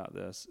talking about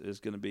this, is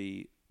going to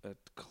be a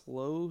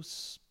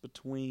close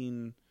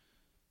between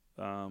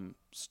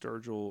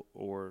Sturgill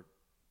or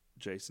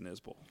Jason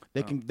Isbell.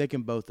 They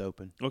can both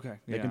open. Okay.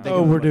 They Yeah. can- they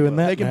Oh, we're doing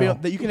that They can now.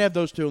 be. You can have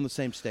those two on the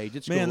same stage.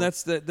 It's Man, cool.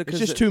 that's the It's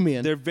just 2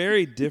 men. They're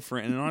very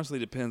different, and it honestly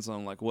depends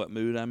on like what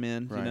mood I'm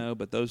in, Right.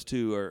 But those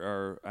two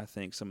are I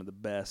think some of the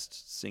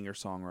best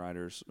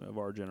singer-songwriters of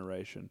our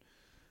generation,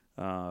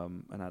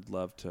 and I'd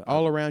love to.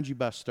 All Around You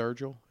by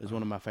Sturgill is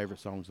one of my favorite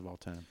songs of all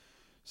time.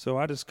 So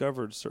I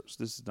discovered, this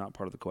is not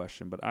part of the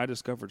question, but I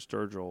discovered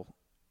Sturgill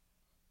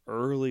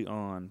early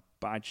on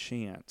by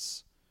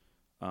chance,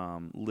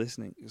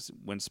 listening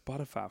when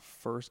Spotify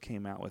first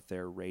came out with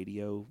their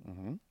radio.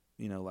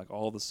 You know, like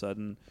all of a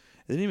sudden,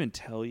 they didn't even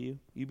tell you.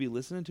 You'd be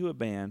listening to a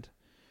band.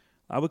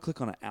 I would click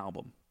on an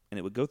album, and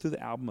it would go through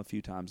the album a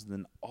few times, and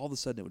then all of a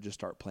sudden it would just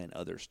start playing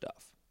other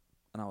stuff.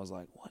 And I was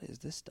like, what is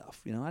this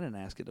stuff? You know, I didn't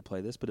ask it to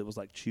play this, but it was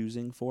like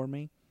choosing for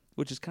me,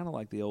 which is kind of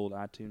like the old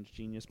iTunes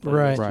Genius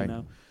playlist, right. you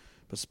know.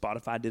 But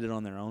Spotify did it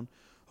on their own.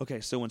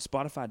 Okay, so when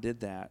Spotify did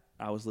that,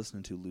 I was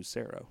listening to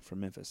Lucero from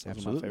Memphis.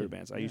 That's one of my favorite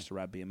bands. I used to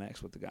ride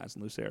BMX with the guys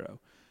in Lucero.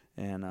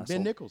 And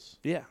Ben Nichols.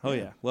 Yeah. Oh,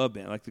 yeah. Love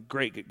Ben. Like the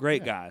great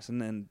guys.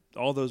 And then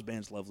all those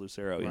bands love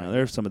Lucero. You know,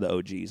 they're some of the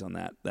OGs on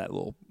that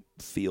little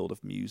field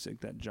of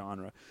music, that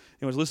genre.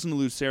 And I was listening to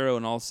Lucero,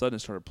 and all of a sudden it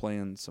started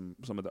playing some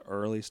of the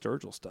early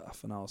Sturgill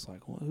stuff. And I was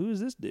like, well, who is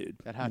this dude?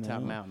 That High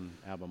Top Mountain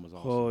album was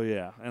awesome. Oh,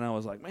 yeah. And I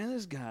was like, man,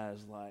 this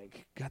guy's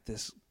like got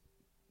this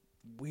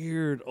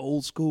weird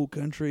old school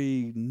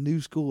country,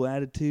 new school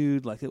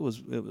attitude. Like it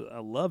was I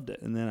loved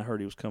it. And then I heard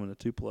he was coming to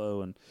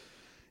Tupelo, and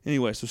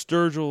anyway, so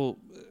Sturgill,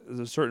 there's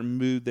a certain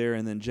mood there,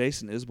 and then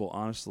Jason Isbell,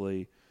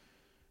 honestly,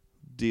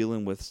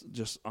 dealing with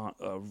just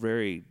a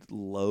very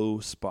low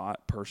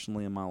spot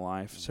personally in my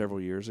life several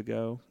years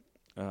ago,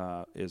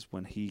 is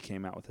when he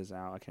came out with his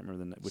album. I can't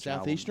remember which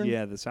Southeastern? album.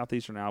 Yeah, the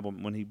Southeastern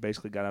album, when he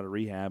basically got out of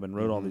rehab and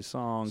wrote all these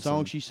songs.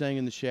 Songs she sang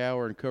in the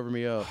shower and Cover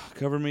Me Up.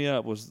 Cover Me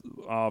Up was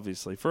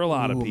obviously, for a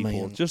lot of people,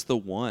 man. just the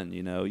one,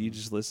 you know. You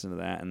just listen to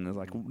that, and it's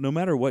like, no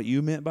matter what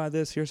you meant by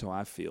this, here's how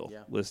I feel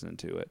listening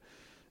to it.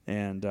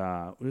 And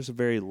there's a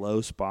very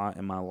low spot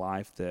in my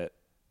life that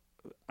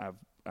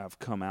I've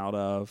come out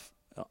of,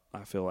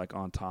 I feel like,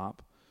 on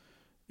top,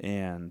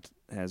 and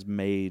has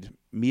made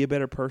me a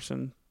better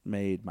person,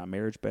 made my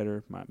marriage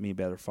better, me a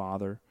better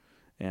father,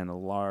 and a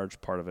large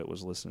part of it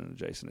was listening to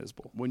Jason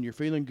Isbell. When you're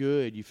feeling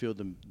good, you feel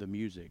the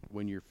music.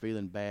 When you're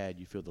feeling bad,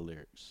 you feel the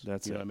lyrics.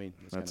 That's you it. know what I mean?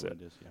 That's kind it. of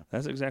what it is, yeah.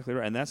 That's exactly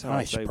right, and that's how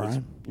Nice, I say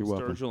Brian. You're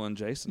welcome. Sturgill and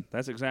Jason.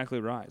 That's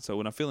exactly right. So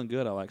when I'm feeling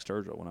good, I like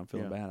Sturgill. When I'm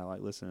feeling bad, I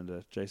like listening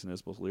to Jason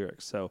Isbell's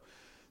lyrics. So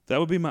that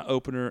would be my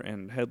opener,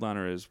 and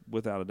headliner is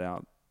without a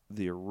doubt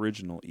the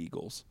original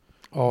Eagles.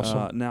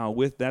 Awesome. Now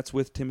that's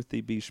with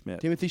Timothy B. Schmidt.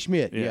 Timothy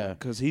Schmidt, yeah.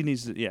 because he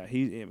needs to. Yeah,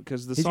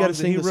 because the He's gotta songs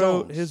that sing he the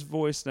wrote, songs. his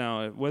voice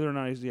now, whether or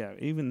not he's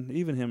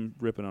even him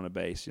ripping on a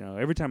bass. You know,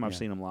 every time I've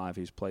seen him live,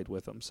 he's played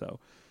with them. So,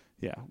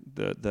 yeah,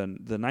 the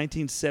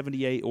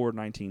 1978 or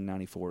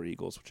 1994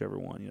 Eagles, whichever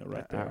one, you know,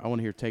 right there. I want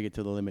to hear "Take It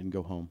to the Limit" and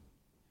go home.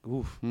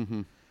 Oof.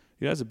 Mm-hmm.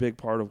 Yeah, that's a big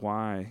part of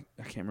why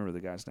I can't remember the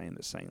guy's name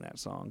that sang that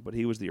song, but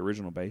he was the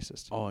original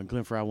bassist. Oh, and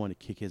Glenn Fry wanted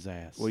to kick his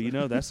ass. Well, you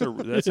know, that's a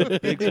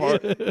big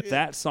part.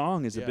 That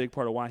song is a big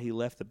part of why he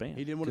left the band.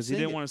 He didn't want to because sing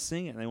he didn't it. want to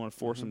sing it, and they want to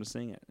force him to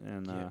sing it.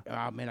 And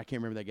Oh man, I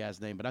can't remember that guy's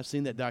name, but I've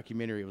seen that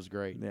documentary. It was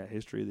great. yeah,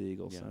 History of the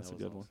Eagles. Yeah, That's a that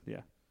good was one.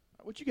 Yeah.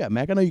 What you got,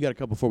 Mac? I know you got a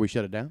couple before we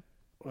shut it down.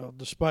 Well,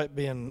 despite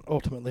being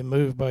ultimately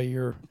moved by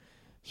your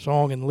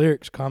song and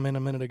lyrics comment a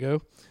minute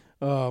ago,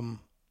 a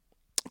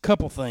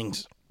couple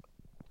things.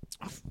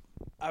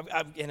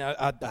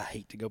 I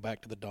hate to go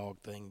back to the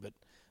dog thing, but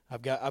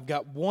I've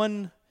got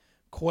one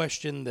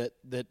question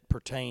that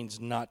pertains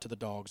not to the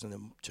dogs, and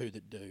then two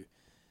that do.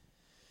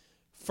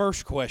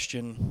 First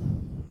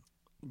question,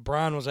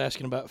 Brian was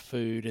asking about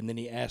food, and then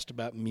he asked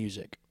about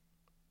music.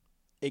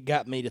 It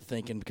got me to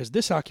thinking, because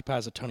this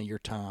occupies a ton of your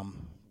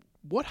time.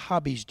 What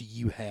hobbies do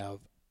you have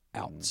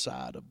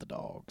outside of the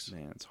dogs?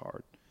 Man, it's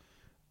hard.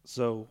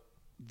 So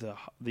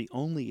the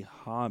only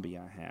hobby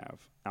I have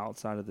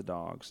outside of the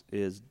dogs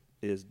is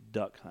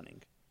duck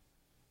hunting.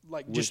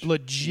 Like just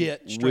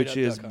legit straight up which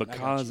is duck hunting. I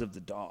got because you. of the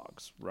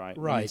dogs, right?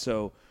 Right. And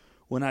so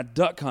when I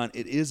duck hunt,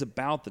 it is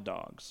about the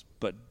dogs,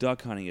 but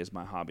duck hunting is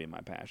my hobby and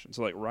my passion.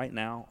 So like right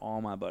now,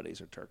 all my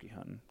buddies are turkey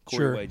hunting. Corey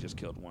Sure. Way just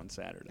killed one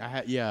Saturday.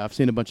 I've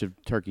seen a bunch of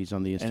turkeys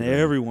on the Instagram. And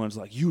everyone's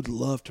like, "You'd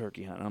love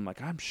turkey hunting." I'm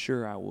like, "I'm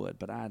sure I would,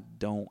 but I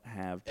don't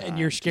have time." And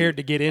you're scared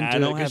to get into I it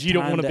don't because have you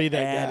don't time want to be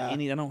that add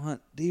guy. I don't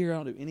hunt deer. I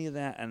don't do any of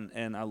that.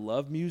 And I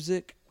love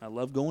music. I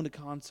love going to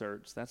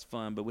concerts. That's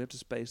fun, but we have to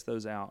space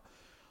those out.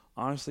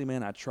 Honestly,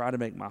 man, I try to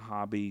make my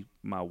hobby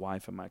my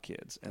wife and my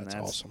kids, and That's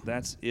awesome.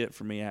 That's it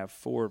for me. I have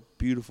 4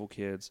 beautiful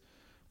kids.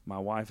 My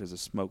wife is a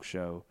smoke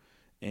show,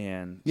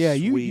 and Yeah,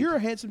 sweet. you're a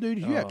handsome dude.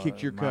 You got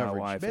kicked your My coverage.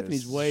 wife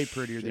Bethany's is- way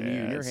prettier than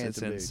you, and you're a it's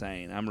handsome dude.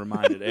 insane. I'm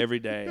reminded every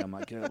day. I'm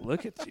like, "Yeah,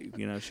 look at you.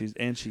 You know, she's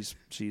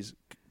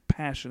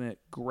passionate,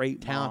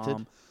 great, Talented.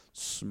 mom,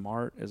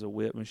 smart as a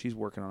whip. I mean, she's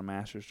working on a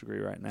master's degree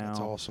right now. That's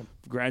awesome.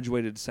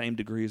 Graduated same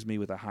degree as me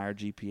with a higher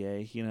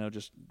GPA. You know,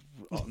 just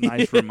a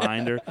nice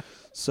reminder.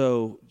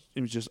 So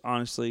it was just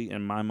honestly,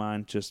 in my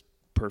mind, just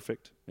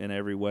perfect in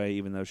every way,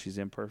 even though she's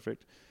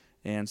imperfect.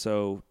 And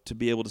so to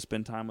be able to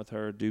spend time with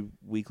her, do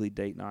weekly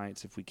date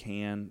nights if we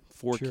can,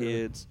 4 Sure.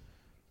 kids.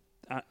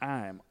 I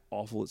am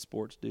awful at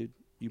sports, dude.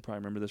 You probably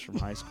remember this from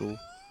high school.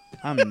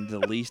 I'm the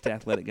least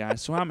athletic guy,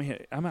 so I'm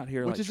out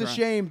here Which like is a trying.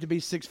 shame to be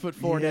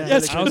 6'4" and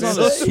Yes,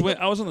 athletic.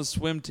 I was on the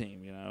swim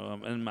team, you know,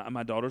 and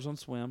my daughter's on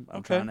swim. I'm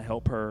Okay. trying to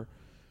help her.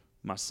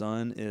 My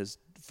son is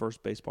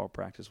first baseball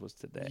practice was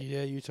today.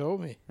 Yeah, you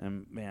told me.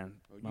 And, man,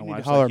 my need to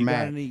wife's holler like,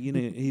 Matt.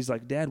 he's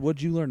like, Dad,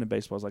 what'd you learn in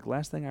baseball? I was like,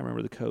 last thing I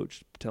remember the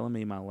coach telling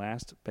me my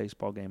last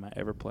baseball game I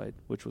ever played,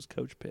 which was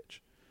coach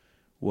pitch,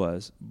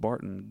 was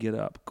Barton, get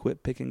up,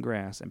 quit picking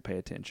grass, and pay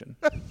attention.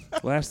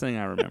 Last thing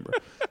I remember.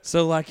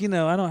 So, like, I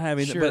don't have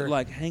anything, Sure. but,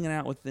 like, hanging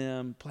out with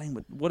them, playing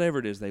with whatever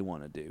it is they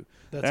want to do.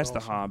 That's the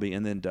awesome. hobby,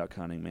 and then duck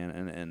hunting, man.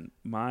 And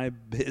my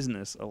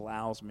business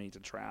allows me to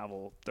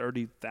travel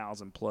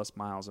 30,000-plus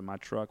miles in my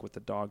truck with the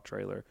dog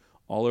trailer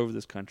all over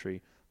this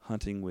country,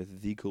 hunting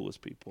with the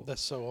coolest people.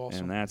 That's so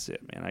awesome. And that's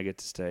it, man. I get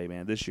to stay,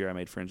 man. This year I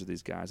made friends with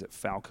these guys at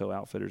Falco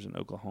Outfitters in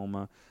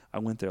Oklahoma. I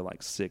went there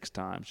like 6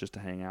 times just to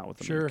hang out with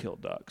them Sure. and kill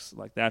ducks.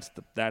 Like, that's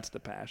the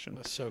passion.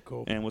 That's so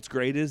cool. And what's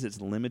great is it's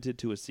limited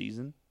to a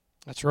season,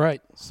 That's right.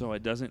 so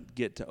it doesn't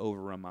get to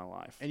overrun my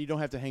life. And you don't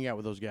have to hang out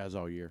with those guys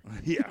all year.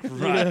 Yeah,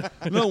 right.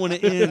 No, when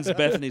it ends,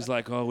 Bethany's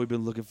like, "Oh, we've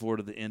been looking forward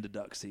to the end of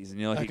duck season."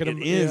 Like, it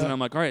ends, yeah. and I'm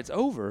like, "All right, it's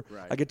over.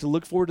 Right. I get to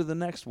look forward to the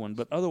next one."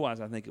 But otherwise,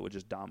 I think it would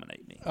just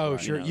dominate me. Oh,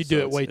 sure. You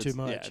do it way too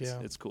much, yeah.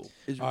 It's cool.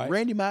 Is All right.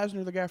 Randy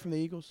Meisner the guy from the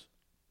Eagles?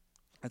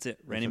 That's it.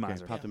 Randy That's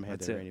okay. Meisner. Popped in my head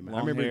That's there, it. Randy Meisner. Long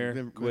I remember hair,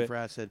 when quit,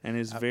 Fry said, and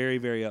is very,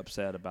 very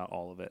upset about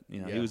all of it. He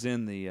Yeah. was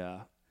in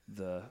the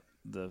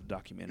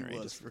documentary, He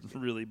was just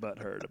really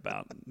butthurt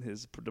about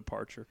his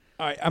departure.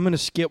 All right, I'm going to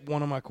skip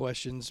one of my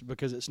questions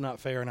because it's not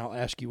fair, and I'll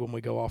ask you when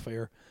we go off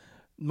air.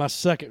 My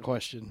second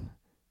question,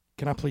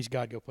 can I please,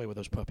 God, go play with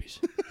those puppies?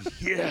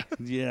 Yeah.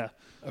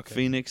 Okay.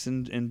 Phoenix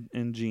and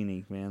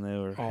Jeannie, man, they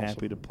were Awesome.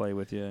 happy to play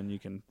with you, and you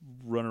can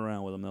run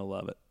around with them. They'll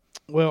love it.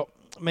 Well,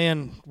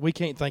 man, we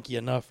can't thank you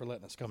enough for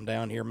letting us come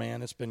down here,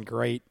 man. It's been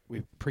great. We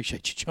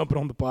appreciate you jumping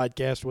on the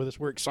podcast with us.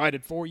 We're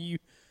excited for you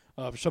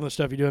for some of the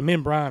stuff you're doing. Me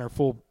and Brian are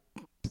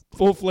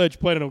full-fledged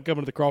planning on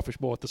coming to the Crawfish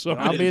Bowl at the summit.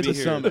 I'll be at the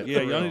here. summit. Yeah,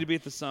 for y'all real. need to be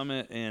at the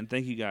summit, and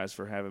thank you guys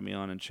for having me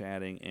on and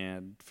chatting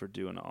and for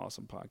doing an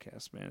awesome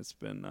podcast, man. It's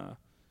been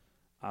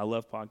I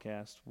love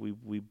podcasts.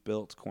 We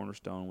built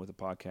Cornerstone with a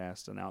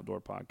podcast, an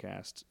outdoor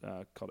podcast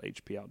called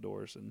HP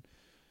Outdoors, and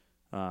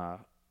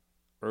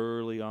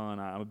early on,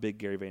 I'm a big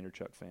Gary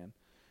Vaynerchuk fan.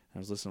 I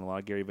was listening to a lot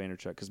of Gary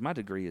Vaynerchuk because my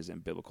degree is in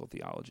biblical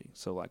theology.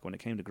 So, like, when it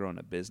came to growing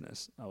a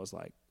business, I was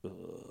like,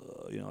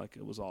 like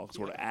it was all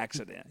sort of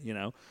accident,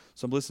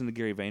 So I'm listening to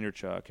Gary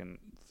Vaynerchuk, and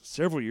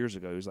several years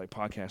ago, he was like,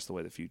 podcast the way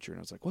of the future. And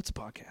I was like, what's a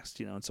podcast?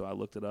 And so I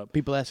looked it up.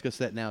 People ask us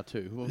that now,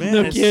 too. Man,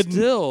 No it's kidding.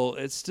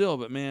 still,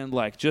 but man,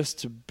 like, just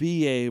to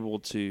be able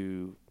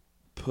to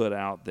put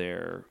out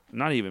there,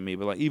 not even me,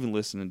 but like even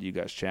listening to you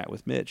guys chat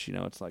with Mitch,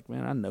 it's like,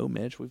 man, I know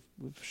Mitch. We've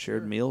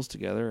shared meals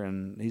together,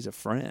 and he's a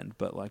friend.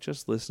 But like,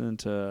 just listening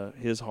to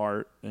his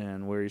heart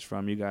and where he's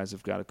from, you guys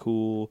have got a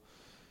cool,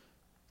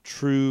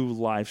 true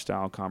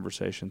lifestyle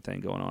conversation thing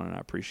going on, and I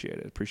appreciate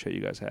it. Appreciate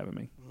you guys having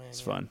me. Man,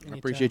 It's fun. I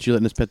appreciate you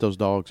letting us pet those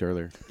dogs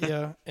earlier.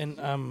 Yeah,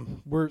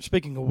 and we're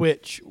speaking of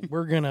which,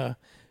 we're gonna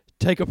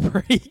take a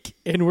break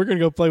and we're gonna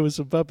go play with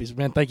some puppies.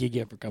 Man, thank you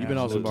again for coming. You've been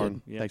awesome, Absolutely.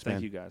 Barton. Yeah, Thanks, thank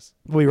man. you guys.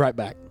 We'll be right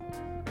back.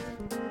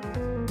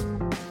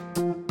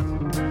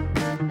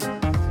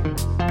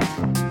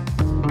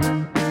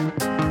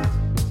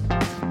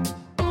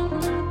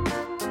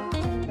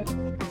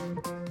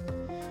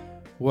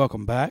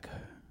 Welcome back.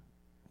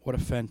 What a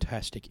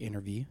fantastic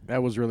interview.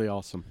 That was really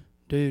awesome.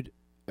 Dude,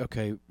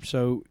 okay,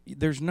 so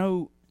there's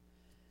no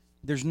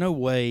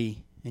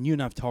way, and you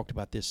and I have talked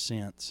about this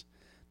since,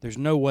 there's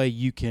no way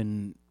you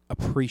can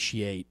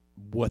appreciate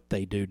what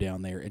they do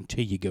down there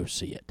until you go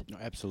see it. No,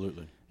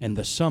 absolutely. And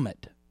the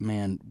summit,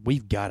 man,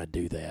 we've got to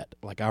do that.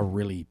 Like, I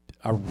really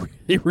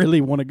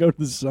want to go to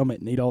the summit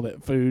and eat all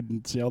that food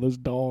and see all those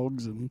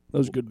dogs and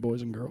those good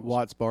boys and girls.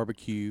 Watts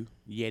Barbecue,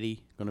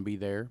 Yeti going to be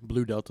there.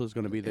 Blue Delta's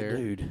going to be there.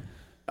 Dude,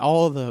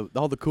 All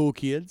the cool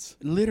kids.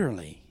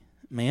 literally,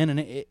 man, and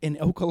in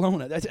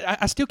Oklahoma,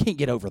 I still can't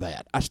get over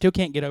that. I still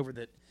can't get over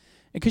that.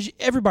 Because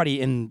everybody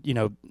in,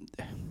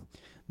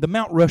 the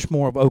Mount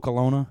Rushmore of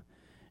Oklahoma,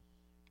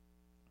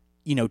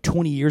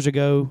 20 years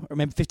ago, or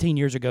maybe 15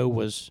 years ago,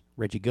 was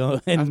Reggie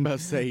Gunn. I was about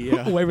to say,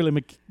 yeah. Waverly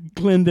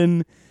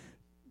McClendon,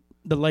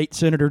 the late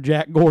Senator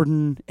Jack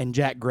Gordon, and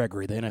Jack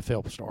Gregory, the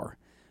NFL star.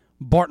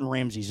 Barton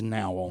Ramsey's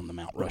now on the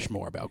Mount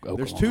Rushmore of Oklahoma.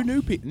 There's two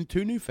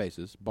new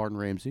faces, Barton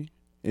Ramsey.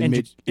 And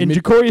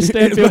Jacoria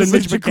Stanfield and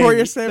Mitch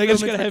Jacoria McCain. Stanfield They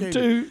just and got to Mitch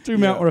have McCain. two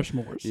Mount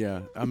Rushmores.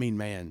 Yeah, I mean,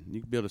 man,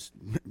 you can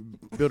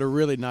build a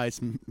really nice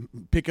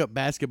pickup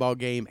basketball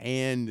game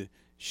and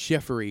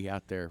chefery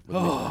out there.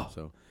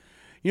 So,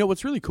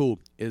 what's really cool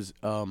is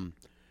I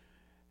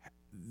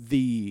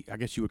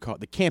guess you would call it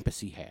the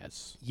campus he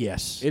has.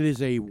 Yes. It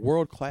is a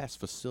world-class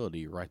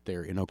facility right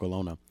there in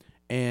Oklahoma,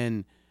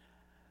 and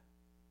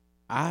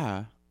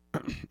I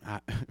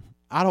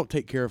don't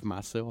take care of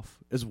myself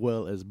as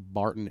well as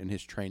Barton and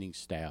his training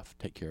staff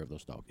take care of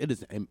those dogs. It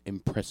is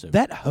impressive.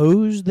 That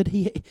hose that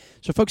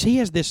so folks, he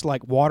has this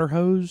like water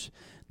hose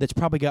that's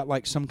probably got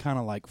like some kind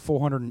of like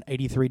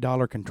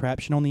 $483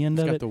 contraption on the end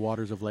it's of got it. the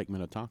waters of Lake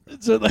Minnetonka.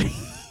 So like,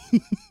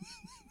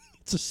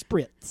 it's a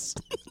spritz.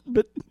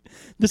 But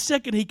the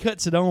second he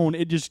cuts it on,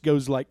 it just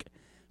goes like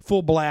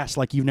full blast,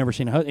 like you've never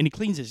seen a hose. And he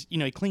cleans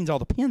he cleans all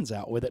the pins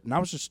out with it. And I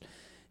was just,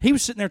 He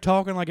was sitting there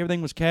talking like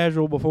everything was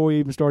casual before we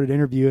even started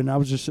interviewing. I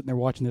was just sitting there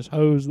watching this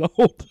hose the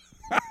whole time.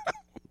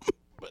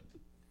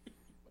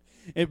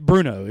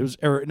 Bruno. It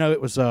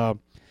was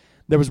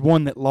there was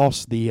one that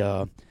lost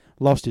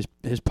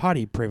his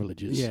potty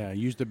privileges. Yeah,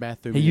 used the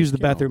bathroom. He used the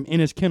bathroom in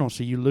his kennel,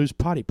 so you lose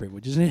potty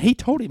privileges. And he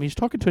told him, he was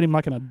talking to him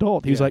like an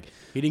adult. He was like,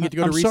 he didn't get to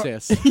go to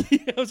recess.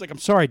 I was like, I'm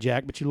sorry,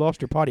 Jack, but you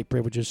lost your potty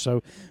privileges,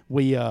 so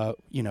we,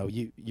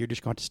 you're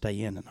just going to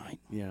stay in tonight.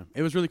 Yeah,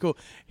 it was really cool.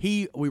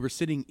 We were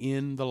sitting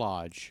in the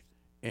lodge,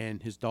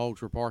 and his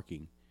dogs were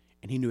barking,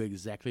 and he knew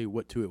exactly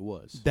what two it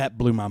was. That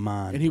blew my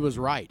mind. And he was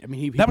right. I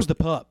mean, that was the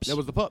pups. That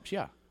was the pups.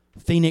 Yeah,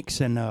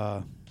 Phoenix and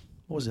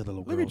what was the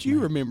little girl's Look at you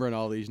name? remembering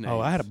all these names.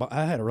 Oh, I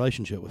had a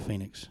relationship with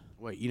Phoenix.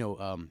 Wait,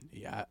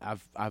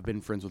 I've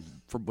been friends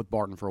with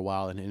Barton for a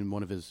while, and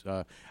one of his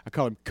I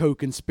call him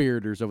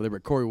co-conspirators over there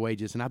at Corey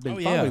Wages, and I've been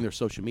following their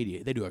social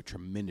media. They do a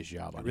tremendous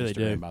job on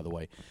Instagram, by the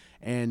way.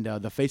 And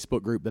the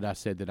Facebook group that I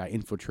said that I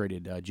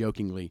infiltrated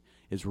jokingly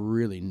is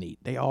really neat.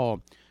 They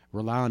all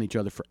rely on each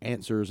other for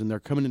answers, and they're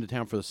coming into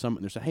town for the summit,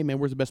 and they're saying, hey, man,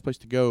 where's the best place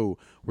to go?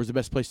 Where's the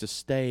best place to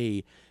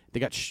stay? They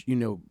got,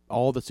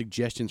 all the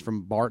suggestions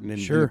from Barton and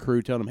the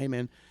crew telling them, hey,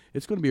 man,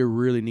 it's going to be a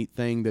really neat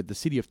thing that the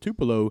city of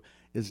Tupelo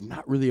is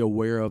not really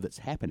aware of that's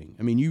happening.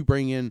 I mean, you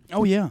bring in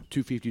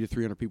 250 to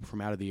 300 people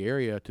from out of the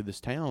area to this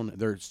town.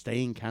 They're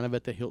staying kind of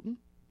at the Hilton.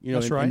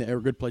 That's right. And there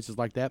are good places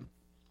like that.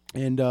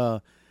 And,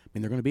 they're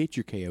going to be at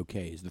your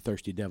KOKs, the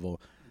Thirsty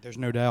Devil. There's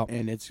no doubt.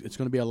 And it's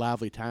going to be a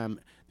lively time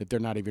that they're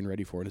not even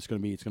ready for. And it's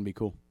going to be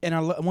cool.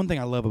 And one thing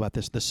I love about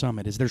the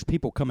summit is there's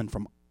people coming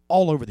from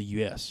all over the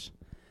U.S.,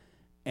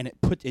 and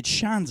it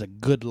shines a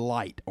good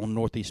light on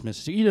Northeast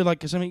Mississippi.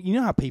 Cause you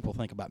know how people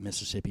think about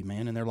Mississippi,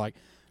 man, and they're like,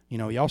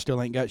 y'all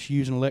still ain't got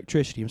using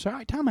electricity. I'm saying, all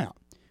right, time out.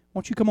 Why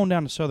don't you come on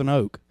down to Southern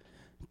Oak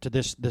to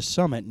this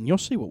summit, and you'll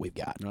see what we've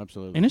got.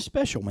 Absolutely. And it's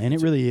special, man.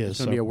 It really is. It's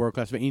going to be a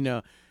world-class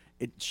event.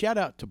 Shout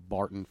out to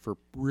Barton for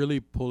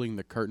really pulling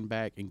the curtain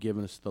back and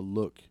giving us the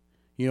look.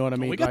 You know what I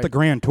mean? We got the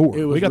grand tour.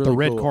 We got really the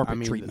red cool.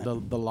 carpet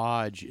treatment. The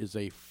lodge is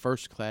a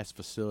first-class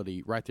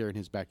facility right there in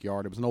his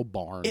backyard. It was an old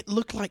barn. It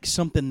looked like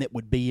something that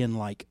would be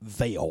in,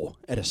 Vail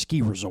at a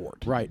ski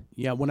resort. Right.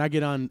 Yeah, when I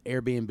get on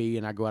Airbnb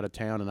and I go out of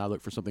town and I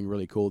look for something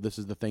really cool, this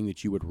is the thing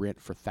that you would rent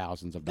for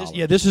thousands of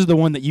dollars. This is the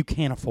one that you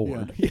can't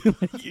afford.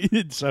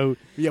 Yeah. So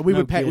we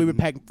would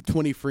pack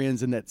 20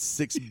 friends in that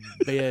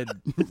 6-bed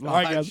lodge. All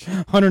right, guys,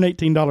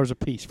 $118 a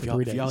piece for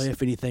 3 days. If y'all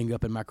F anything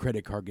up and my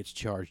credit card gets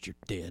charged, you're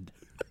dead.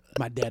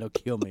 My dad will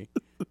kill me.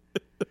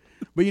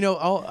 But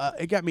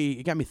it got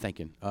me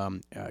thinking.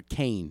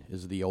 Kane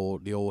is the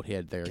old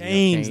head there.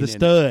 Kane's Kane the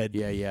stud.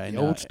 Yeah, the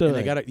old stud. And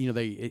they got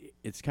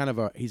it's kind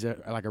of he's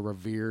like a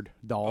revered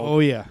dog. Oh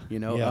yeah,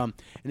 and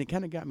it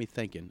kind of got me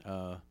thinking.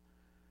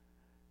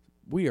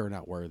 We are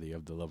not worthy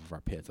of the love of our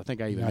pets. I think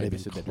I even maybe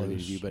said that to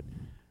you. But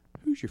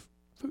who's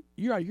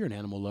you're an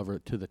animal lover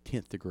to the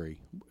 10th degree.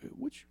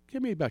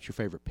 Tell me about your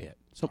favorite pet.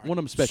 One of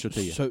them special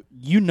to you. So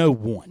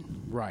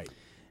one, right?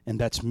 And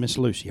that's Miss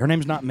Lucy. Her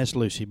name's not Miss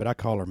Lucy, but I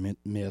call her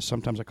Miss.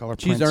 Sometimes I call her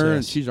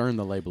Princess. She's earned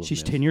the label of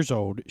She's Miss. 10 years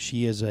old.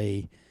 She is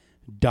a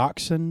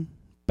Dachshund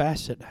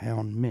Basset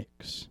Hound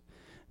mix.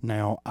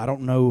 Now, I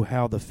don't know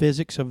how the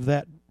physics of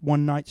that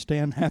one-night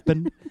stand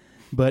happened,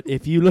 but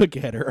if you look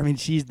at her,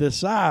 she's the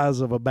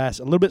size of a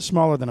Basset, a little bit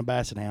smaller than a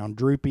Basset Hound,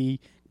 droopy,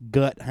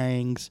 gut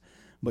hangs,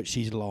 but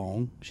she's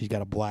long. She's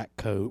got a black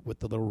coat with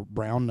the little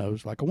brown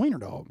nose like a wiener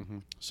dog. Mm-hmm.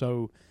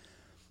 So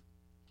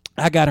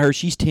I got her.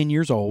 She's 10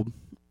 years old.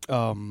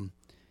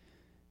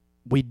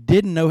 We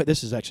didn't know.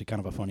 This is actually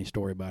kind of a funny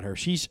story about her.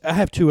 I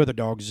have two other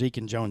dogs, Zeke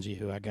and Jonesy,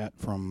 who I got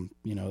from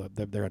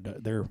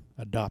they're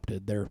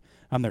adopted.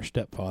 I'm their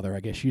stepfather, I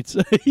guess you'd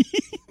say.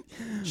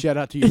 Shout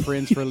out to your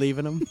friends for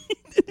leaving them.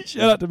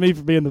 Shout out to me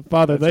for being the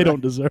father they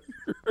don't deserve.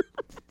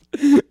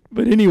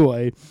 But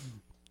anyway,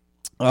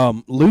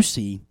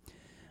 Lucy,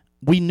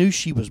 we knew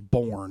she was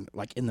born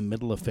in the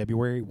middle of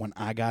February when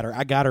I got her.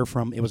 I got her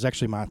from. It was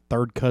actually my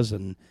third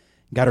cousin.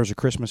 Got her as a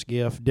Christmas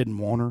gift. Didn't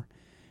want her.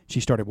 She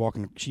started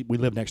walking. We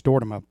lived next door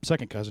to my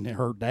second cousin,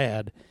 her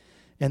dad,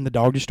 and the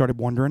dog just started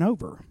wandering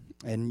over.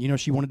 And,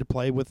 she wanted to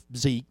play with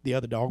Zeke, the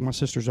other dog, my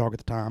sister's dog at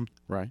the time.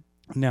 Right.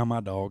 Now my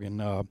dog.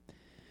 And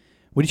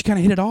we just kind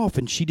of hit it off,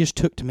 and she just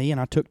took to me,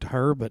 and I took to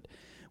her. But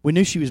we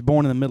knew she was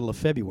born in the middle of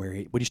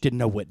February. We just didn't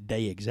know what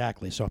day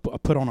exactly. So I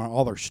put on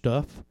all her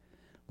stuff,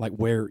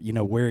 where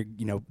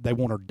they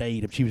want her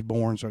date if she was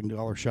born, so I can do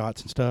all her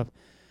shots and stuff.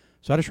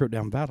 So I just wrote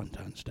down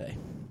Valentine's Day.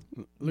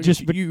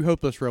 You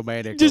hopeless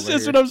romantic.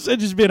 That's what I'm saying.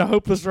 Just being a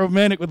hopeless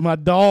romantic with my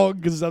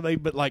dog.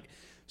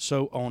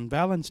 So on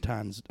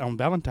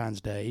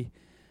Valentine's Day,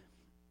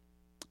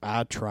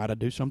 I try to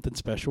do something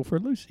special for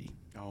Lucy.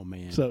 Oh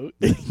man! So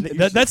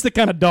that's the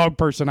kind of dog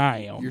person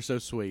I am. You're so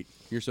sweet.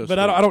 But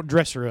I don't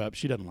dress her up.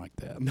 She doesn't like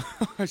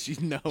that. She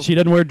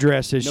doesn't wear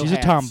dresses. No She's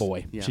hats. a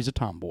tomboy. Yeah. She's a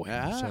tomboy.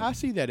 I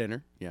see that in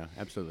her. Yeah,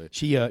 absolutely.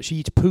 She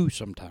eats poo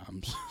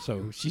sometimes.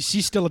 So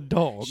she's still a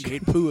dog. She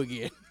ate poo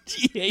again.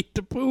 She ate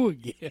the poo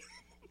again.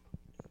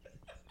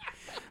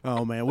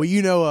 Oh man! Well,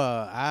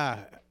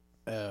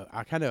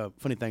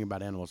 funny thing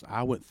about animals,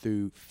 I went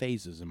through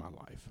phases in my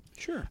life.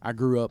 Sure. I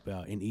grew up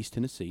in East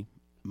Tennessee.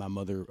 My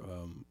mother,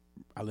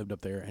 I lived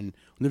up there and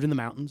lived in the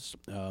mountains.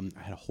 I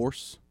had a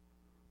horse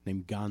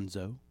named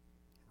Gonzo.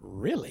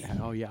 Really?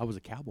 Oh, yeah, I was a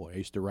cowboy. I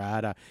used to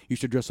ride. I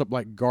used to dress up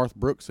like Garth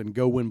Brooks and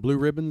go win blue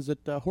ribbons at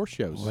horse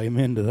shows. Well,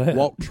 amen to that.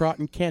 Walk, trot,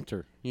 and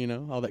canter,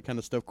 all that kind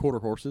of stuff, quarter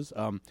horses.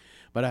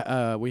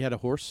 But we had a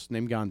horse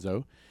named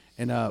Gonzo,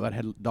 and I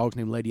had dogs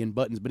named Lady and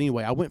Buttons. But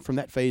anyway, I went from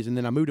that phase, and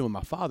then I moved in with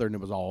my father, and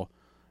it was all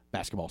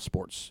basketball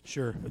sports.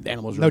 Sure.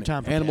 Animals No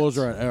time for animals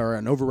pets. are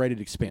an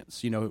overrated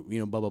expense,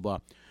 blah, blah, blah.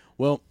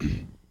 Well,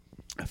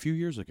 a few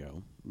years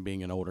ago, being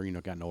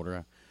gotten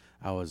older,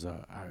 I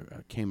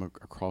came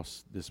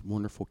across this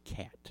wonderful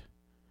cat,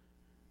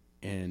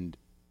 and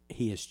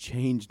he has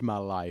changed my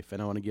life.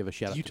 And I want to give a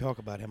shout out. You talk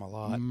about him a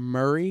lot.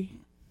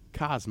 Murray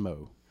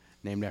Cosmo,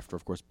 named after,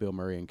 of course, Bill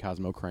Murray and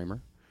Cosmo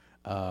Kramer.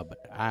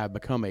 But I've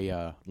become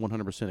a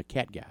 100% a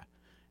cat guy,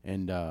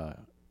 and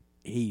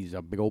he's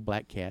a big old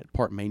black cat,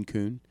 part Maine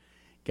Coon.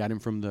 Got him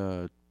from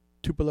the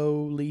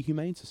Tupelo Lee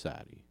Humane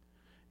Society.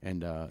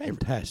 And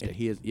Fantastic. And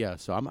he is, yeah.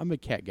 So I'm a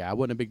cat guy. I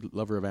wasn't a big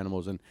lover of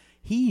animals, and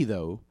he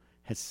though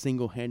has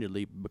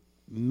single-handedly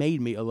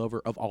made me a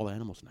lover of all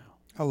animals now.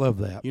 I love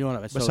that. You know what I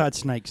mean? Besides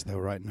snakes, though,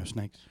 right? No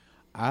snakes.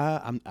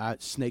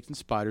 Snakes and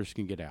spiders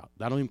can get out.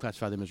 I don't even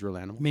classify them as real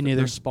animals. Me neither.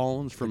 They're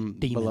spawns from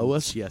below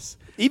us. Yes.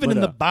 Even But,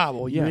 in the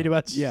Bible, you read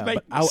about yeah.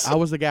 snakes. But I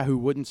was the guy who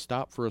wouldn't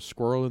stop for a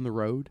squirrel in the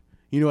road.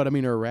 You know what I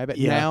mean, or a rabbit.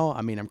 Yeah. Now,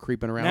 I'm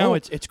creeping around. Now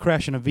it's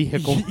crashing a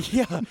vehicle.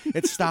 Yeah,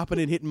 it's stopping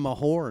and hitting my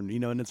horn,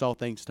 and it's all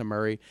thanks to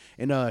Murray.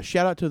 And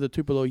shout out to the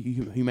Tupelo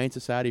Humane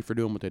Society for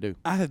doing what they do.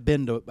 I've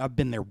been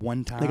there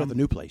one time. They got the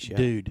new place, yeah.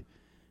 Dude.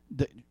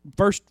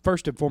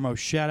 First and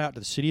foremost, shout out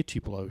to the city of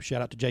Tupelo.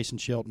 Shout out to Jason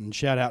Shelton.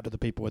 Shout out to the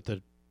people at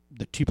the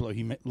Tupelo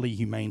Lee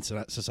Humane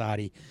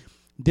Society.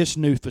 This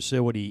new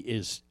facility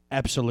is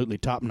absolutely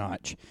top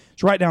notch.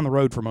 It's right down the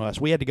road from us.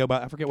 We had to go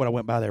by. I forget what I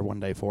went by there one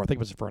day for. I think it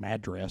was for an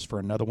address for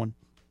another one.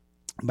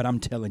 But I'm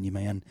telling you,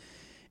 man,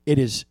 it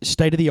is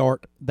state of the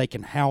art. They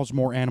can house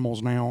more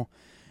animals now,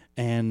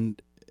 and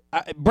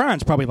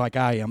Brian's probably like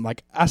I am.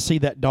 Like, I see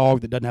that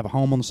dog that doesn't have a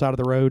home on the side of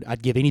the road.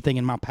 I'd give anything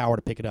in my power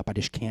to pick it up. I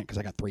just can't because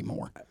I got 3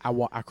 more.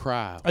 I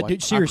cry.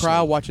 Dude, seriously. I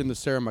cry watching the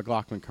Sarah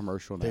McLachlan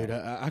commercial now. Dude,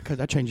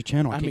 I change the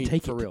channel. I can't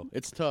take for it. real.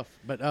 It's tough.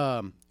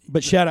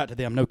 But shout out to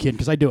them, no kidding,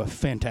 because they do a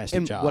fantastic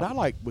and job. what I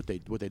like what they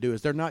do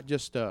is they're not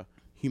just a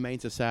humane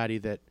society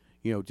that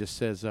just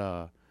says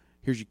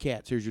here's your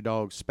cats, here's your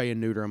dogs, spay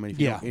and neuter them,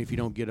 and if you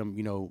don't get them,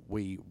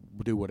 we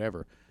do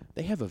whatever.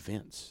 They have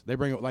events. They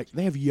bring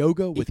they have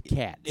yoga with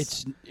cats.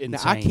 It's insane. Now,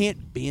 I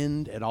can't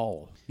bend at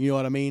all. You know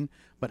what I mean?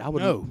 But I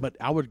would. No. But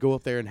I would go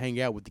up there and hang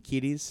out with the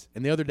kitties.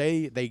 And the other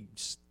day they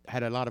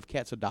had a lot of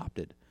cats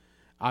adopted.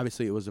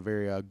 Obviously, it was a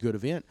very good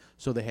event.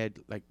 So they had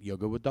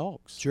yoga with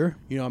dogs. Sure.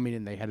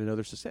 And they had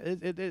another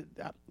society.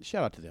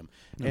 Shout out to them.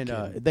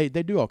 They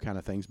do all kind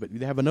of things. But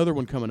they have another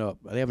one coming up.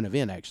 They have an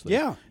event actually.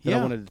 Yeah. That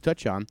I wanted to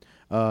touch on.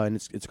 And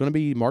it's going to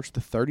be March the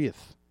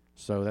 30th.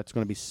 So that's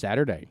going to be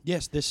Saturday.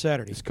 Yes, this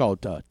Saturday. It's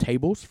called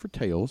Tables for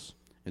Tales.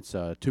 It's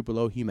a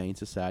Tupelo Humane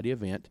Society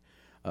event,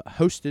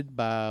 hosted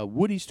by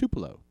Woody's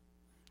Tupelo.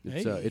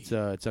 It's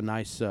a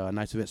nice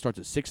event. It starts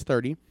at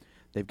 6:30.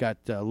 They've got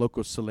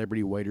local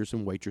celebrity waiters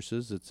and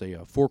waitresses. It's a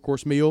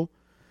 4-course meal,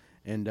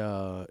 and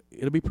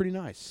it'll be pretty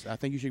nice. I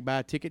think you should buy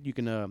a ticket. You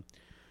can, I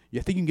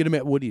think you can get them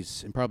at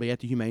Woody's and probably at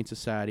the Humane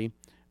Society,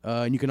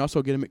 and you can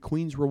also get them at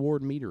Queen's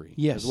Reward Meadery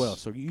as well.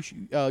 So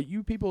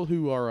you people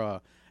who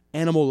are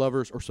animal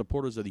lovers or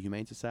supporters of the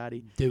Humane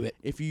Society, do it.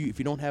 If you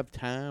don't have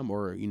time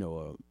or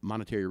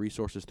monetary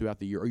resources throughout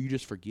the year, or you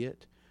just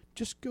forget,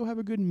 just go have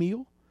a good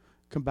meal,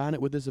 combine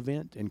it with this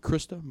event. And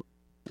Krista,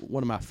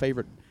 one of my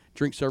favorite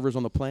drink servers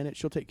on the planet,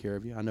 she'll take care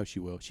of you. I know she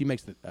will. She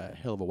makes a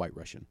hell of a White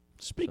Russian.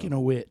 Speaking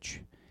of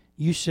which,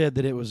 you said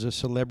that it was a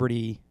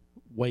celebrity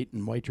wait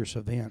and waitress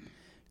event.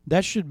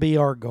 That should be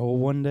our goal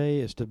one day,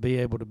 is to be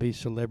able to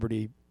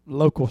be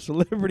local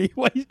celebrity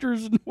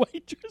waiters and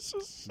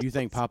waitresses. Do you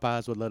think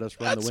Popeyes would let us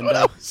run That's the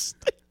window? what I was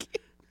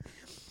thinking.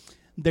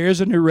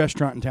 There's a new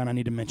restaurant in town I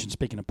need to mention,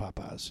 speaking of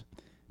Popeyes.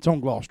 It's on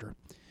Gloucester.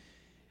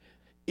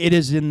 It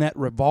is in that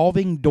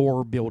revolving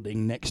door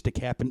building next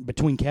to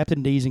between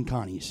Captain D's and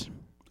Connie's.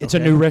 It's a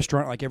new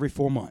restaurant like every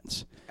 4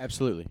 months.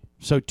 Absolutely.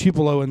 So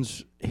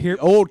Tupeloans here.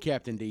 Old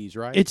Captain D's,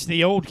 right? It's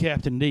the old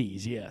Captain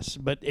D's, yes.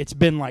 But it's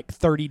been like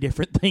 30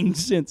 different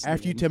things since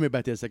After you then. tell me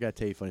about this, I got to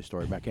tell you a funny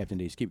story about Captain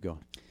D's. Keep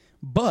going.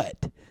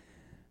 But,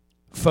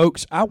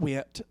 folks, I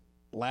went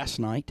last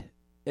night.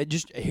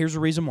 Here's the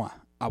reason why.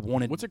 I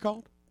wanted... What's it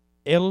called?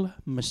 El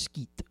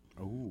Mesquite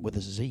Ooh. with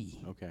a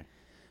Z. Okay.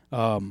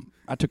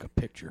 I took a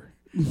picture.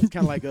 It's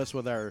kind of like us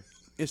with our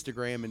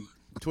Instagram and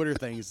Twitter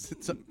things.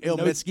 El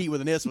Mesquite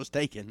with an S was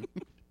taken.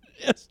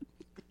 Yes.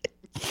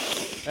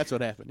 That's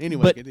what happened.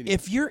 Anyway. But continue.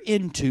 if you're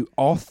into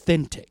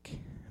authentic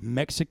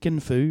Mexican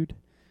food,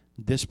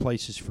 this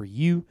place is for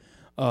you.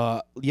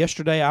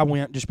 Yesterday I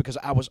went just because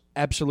I was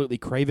absolutely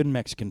craving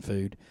Mexican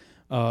food.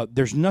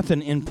 There's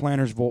nothing in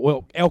Plantersville.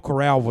 Well, El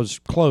Corral was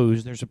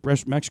closed. There's a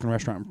Mexican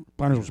restaurant.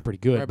 Plantersville was pretty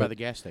good. Right by the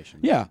gas station.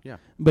 Yeah. Yeah.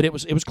 But it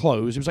was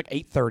closed. It was like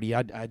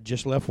 8:30. I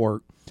just left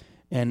work.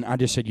 And I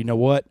just said, you know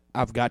what?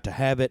 I've got to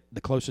have it,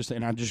 the closest.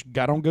 And I just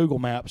got on Google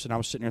Maps, and I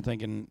was sitting there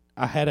thinking,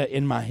 I had it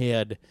in my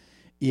head,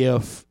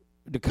 if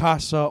the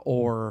Casa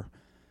or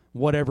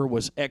whatever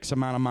was X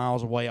amount of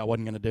miles away, I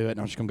wasn't going to do it, and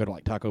I was just going to go to,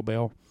 like, Taco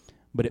Bell.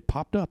 But it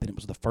popped up, and it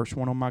was the first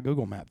one on my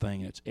Google Map thing,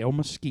 and it's El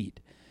Mesquite.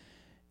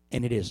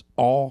 And it is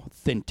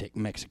authentic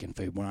Mexican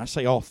food. When I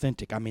say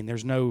authentic, I mean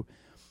there's no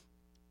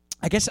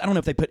 – I guess I don't know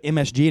if they put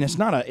MSG, and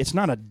it's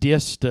not a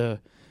diss to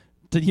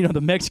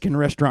the Mexican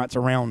restaurants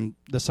around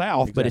the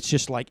South, exactly. But it's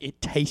just like it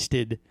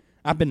tasted.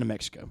 I've been to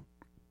Mexico.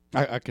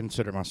 I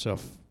consider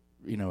myself,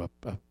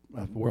 a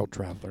world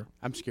traveler.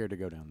 I'm scared to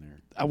go down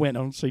there. I went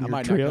on a senior trip. I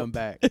might not come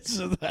back.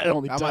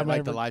 I might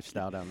like the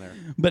lifestyle down there.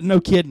 But no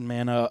kidding,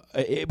 man.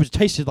 It was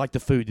tasted like the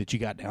food that you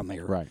got down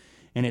there. Right.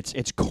 And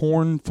it's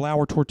corn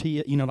flour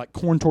tortilla, like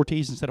corn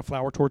tortillas instead of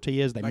flour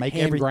tortillas. They like make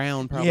hand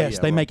ground, probably. Yes,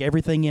 they make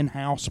everything in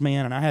house,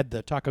 man. And I had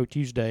the Taco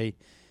Tuesday.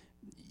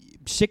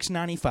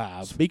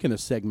 $6.95. Speaking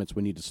of segments,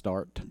 we need to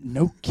start.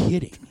 No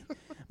kidding.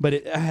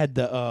 But I had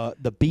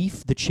the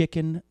beef, the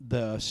chicken,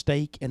 the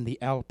steak, and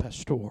the al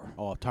pastor.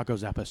 Oh,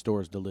 tacos al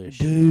pastor is delicious.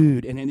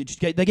 Dude, and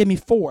they gave me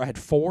 4. I had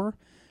 4,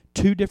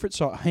 2 different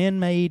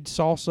handmade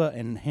salsa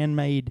and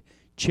handmade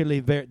chili,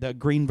 the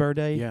green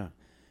verde. Yeah.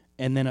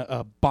 And then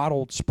a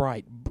bottled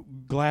Sprite,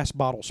 glass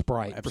bottle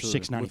Sprite.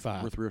 Absolutely. For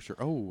 $6.95. With real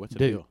sugar. Oh, what's the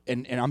Dude, deal?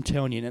 And I'm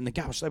telling you, and the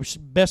guy was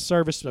best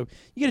service. So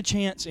you get a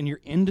chance, and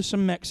you're into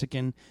some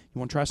Mexican. You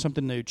want to try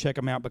something new, check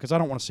them out, because I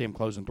don't want to see them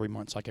close in 3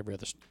 months like every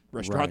other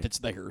restaurant that's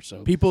there.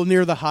 So people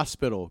near the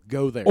hospital,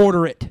 go there.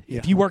 Order it. Yeah.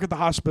 If you work at the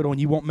hospital and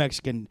you want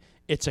Mexican,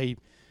 it's a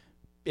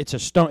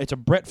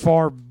Brett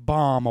Favre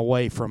bomb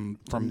away from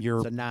your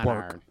it's a 9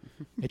 work. Iron.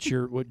 It's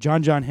your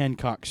John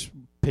Hancock's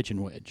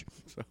pitching wedge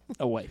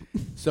away.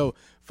 So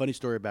funny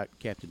story about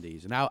Captain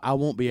D's, and I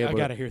won't be able. I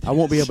gotta hear this. I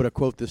won't be able to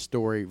quote this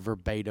story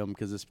verbatim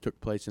because this took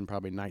place in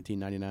probably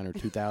 1999 or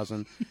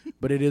 2000,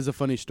 but it is a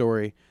funny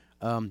story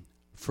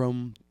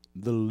from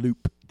the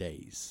Loop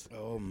days.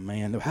 Oh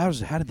man, how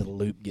did the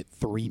Loop get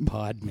 3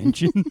 pod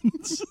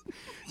mentions?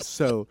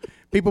 So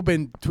people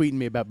been tweeting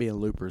me about being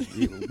loopers.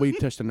 We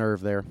touched a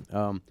nerve there.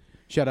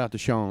 Shout out to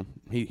Sean.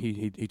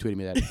 He tweeted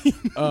me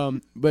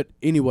that. But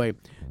anyway,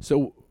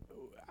 so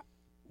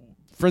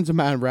friends of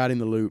mine riding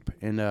the Loop,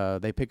 and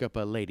they pick up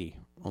a lady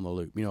on the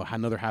Loop.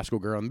 Another high school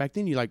girl. And back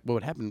then, what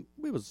would happen?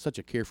 It was such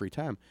a carefree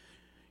time.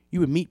 You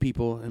would meet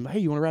people, and hey,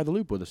 you want to ride the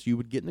Loop with us? You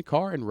would get in the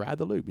car and ride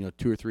the Loop.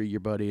 2 or 3 of your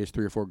buddies,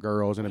 3 or 4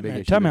 girls, and a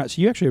big. Time out.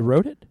 So you actually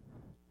wrote it?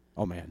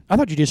 Oh man, I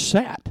thought you just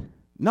sat.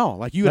 No,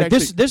 like you would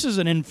actually. This is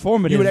an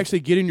informative. You would actually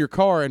get in your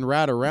car and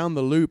ride around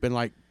the Loop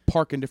and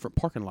park in different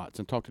parking lots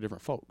and talk to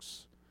different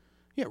folks.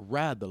 Yeah,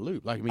 ride the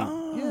Loop.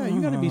 Yeah,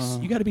 you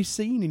gotta be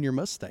seen in your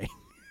Mustang.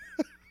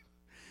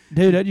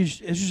 Dude, it's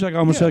just like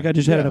almost like I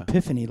just had an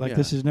epiphany.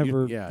 This is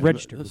never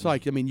registered. It's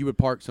like you would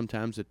park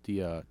sometimes at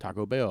the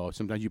Taco Bell.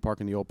 Sometimes you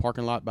park in the old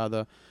parking lot by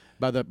the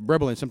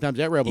Rebel Inn. Sometimes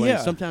at Rebel Inn.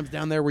 Sometimes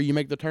down there where you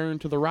make the turn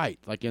to the right.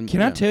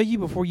 Can I tell you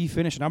before you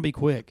finish, and I'll be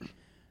quick?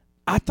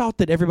 I thought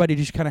that everybody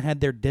just kind of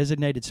had their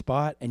designated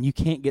spot, and you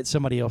can't get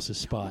somebody else's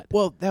spot.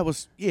 Well, that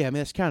was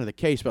that's kind of the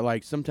case.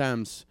 But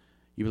sometimes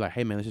you'd be like,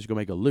 hey man, let's just go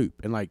make a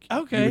loop, and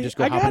okay, you would just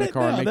go hop in the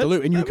car and make the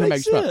loop, and you come back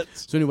to spot.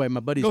 So anyway, my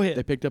buddies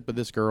they picked up with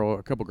this girl,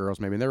 a couple girls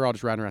maybe, and they were all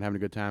just riding around having a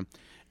good time,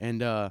 and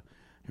they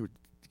were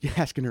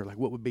asking her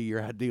what would be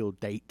your ideal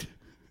date.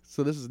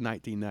 So this is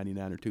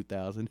 1999 or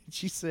 2000. And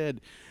she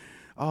said,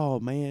 "Oh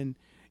man,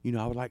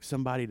 I would like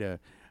somebody to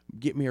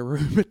get me a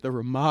room at the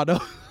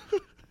Ramada,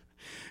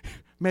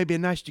 maybe a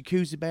nice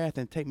jacuzzi bath,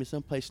 and take me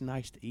someplace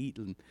nice to eat,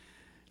 and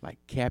like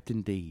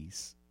Captain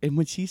D's." And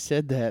when she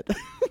said that.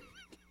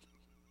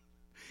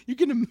 You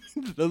can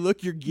imagine the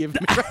look you're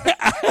giving me.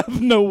 I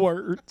have no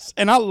words,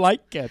 and I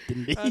like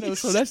Captain D's. I know,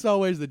 so that's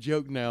always the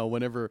joke now.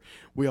 Whenever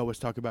we always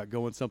talk about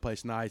going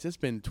someplace nice, it's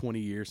been 20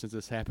 years since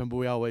this happened, but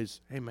we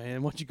always, hey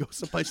man, why don't you go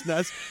someplace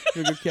nice?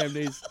 Go Captain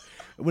D's.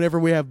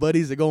 Whenever we have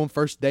buddies that go on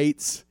first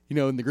dates,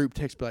 in the group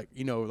text, like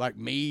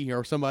me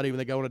or somebody when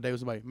they go on a date with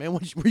somebody, man,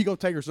 where you gonna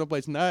take her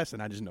someplace nice?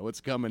 And I just know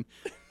it's coming,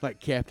 like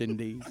Captain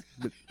D's.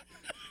 But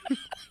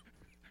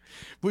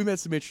we met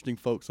some interesting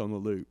folks on the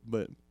Loop,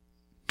 but.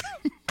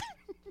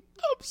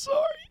 I'm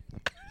sorry.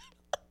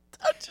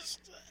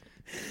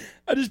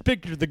 I just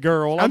pictured the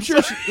girl. I'm sure,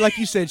 like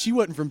you said, she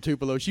wasn't from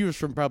Tupelo. She was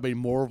from probably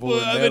Morville.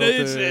 Well, I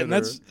mean,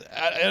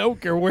 I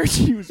don't care where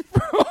she was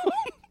from.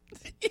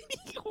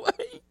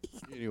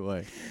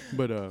 Anyway,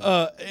 but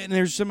and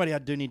there's somebody I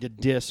do need to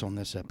diss on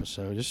this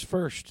episode.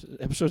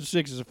 Episode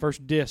 6 is the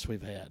first diss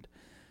we've had.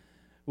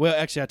 Well,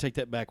 actually, I take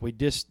that back. We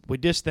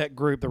dissed that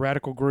group, the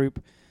Radical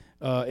group.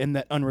 In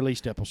that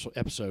unreleased episode.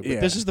 But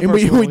this is the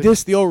first one. We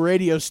dissed the old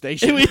radio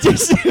station. We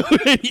dissed the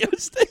old radio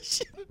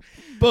station.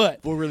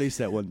 But we'll release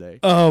that one day.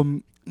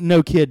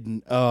 No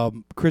kidding.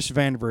 Chris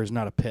Vandiver is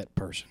not a pet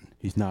person.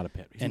 He's not a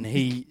pet. And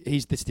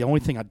that's the only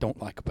thing I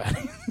don't like about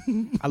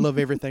him. I love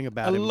everything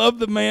about him. I love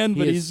the man,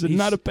 but he's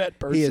not a pet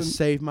person. He has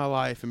saved my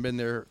life and been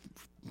there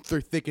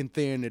through thick and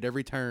thin at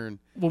every turn.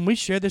 When we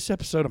share this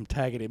episode, I'm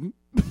tagging him.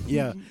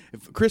 Yeah.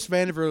 If Chris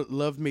Vandiver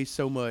loved me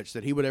so much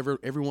that he would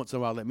every once in a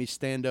while let me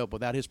stand up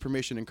without his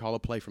permission and call a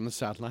play from the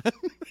sideline.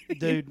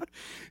 Dude,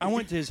 I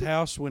went to his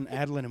house when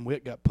Adeline and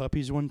Whit got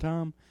puppies one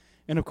time.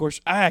 And, of course,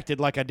 I acted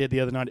like I did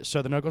the other night at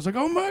Southern Oak. I was like,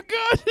 oh, my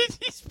God,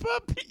 he's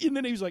puppy. And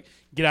then he was like,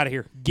 get out of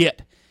here.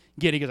 Get.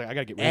 He goes, like, I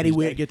got to get rid of these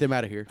Whit, get them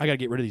out of here. I got to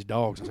get rid of these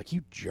dogs. I was like,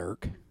 you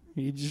jerk.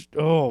 He just,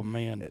 oh,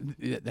 man.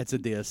 That's a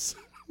diss.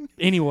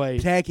 Anyway.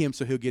 Tag him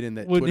so he'll get in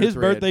that when Twitter his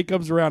thread. birthday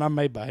comes around, I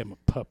may buy him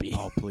a puppy.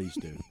 Oh, please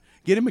do.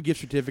 Get him a gift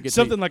certificate.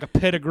 Something like a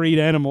pedigreed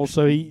animal.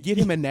 So he Get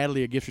him and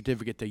Natalie a gift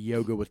certificate to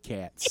yoga with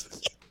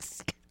cats.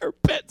 Or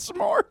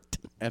PetSmart.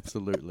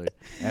 Absolutely.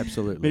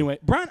 Absolutely. Anyway,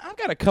 Brian, I've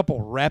got a couple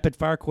rapid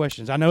fire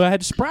questions. I know I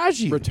had to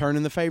surprise you.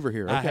 Returning the favor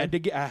here.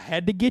 Okay. I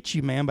had to get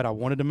you, man, but I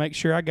wanted to make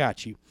sure I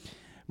got you.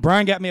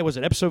 Brian got me. Was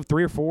it episode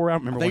 3 or 4? I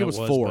don't remember. I think when it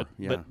was 4. But,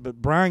 Yeah.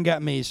 but Brian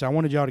got me, so I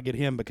wanted y'all to get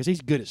him because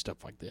he's good at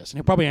stuff like this, and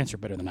he'll probably answer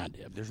better than I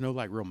did. There's no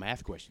like real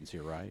math questions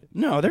here, right?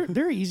 No,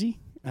 they're easy.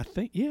 I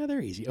think. Yeah,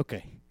 they're easy.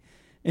 Okay,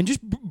 and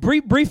just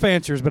brief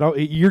answers, but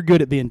you're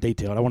good at being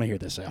detailed. I want to hear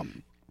this out.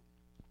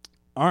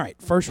 All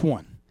right, first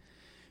one.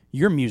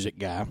 You're a music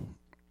guy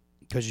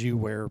because you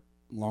wear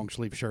long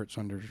sleeve shirts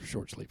under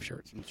short sleeve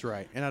shirts. That's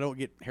right. And I don't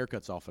get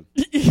haircuts often.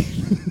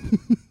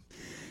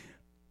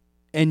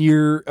 And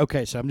you're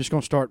okay. So I'm just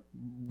going to start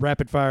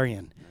rapid fire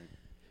in.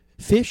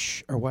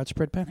 Fish or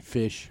widespread panic?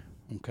 Fish.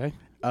 Okay.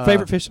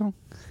 Favorite Fish song?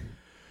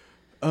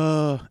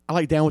 I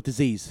like Down with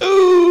Disease.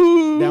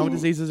 Ooh. Down with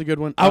Disease is a good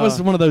one. I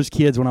was one of those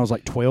kids when I was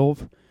like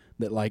 12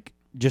 that like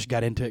just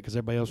got into it because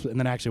everybody else, and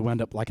then I actually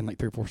wound up liking like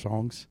 3 or 4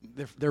 songs.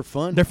 They're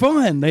fun. They're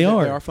fun. They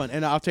are. They are fun.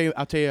 And I'll tell you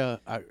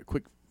a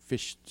quick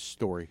Fish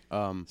story.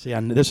 See,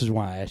 this is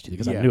why I asked you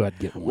because I knew I'd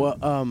get one.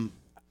 Well,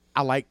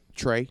 I like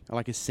Trey. I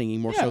like his singing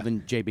more so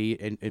than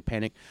JB and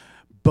Panic.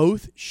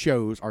 Both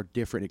shows are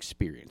different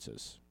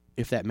experiences,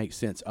 if that makes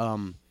sense.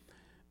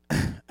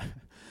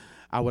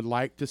 I would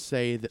like to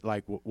say that,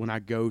 like, when I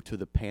go to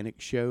the Panic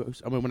shows,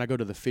 when I go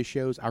to the Fish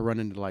shows, I run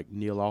into, like,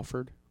 Neil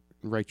Alford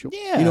and Rachel.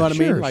 Yeah, you know what I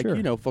mean? sure, Like,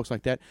 sure. Folks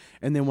like that.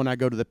 And then when I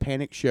go to the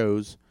Panic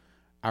shows,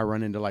 I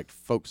run into, like,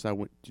 folks I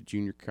went to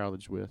junior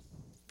college with.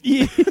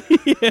 Yeah.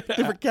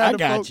 Different kind I of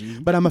got folks.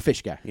 you. But I'm a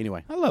Fish guy,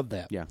 anyway. I love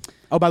that. Yeah.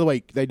 Oh, by the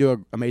way, they do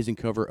an amazing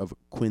cover of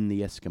Quinn the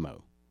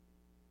Eskimo.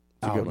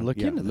 It's a I'll good one. look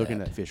Yeah, into look that.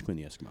 into that Fish, Quinn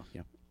the Eskimo.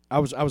 Yeah. I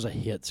was a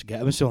hits guy.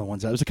 I was the only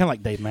ones. I was kind of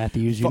like Dave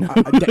Matthews, you know.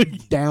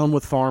 Down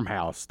with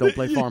Farmhouse. Don't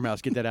play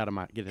Farmhouse. Get it out of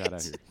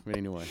here. But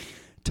anyway,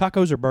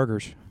 Tacos or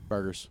burgers?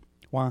 burgers.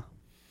 Why?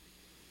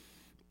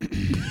 I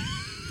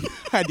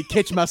had to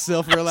catch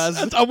myself, realize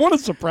I want to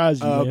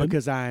surprise you, man.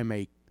 because I am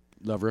a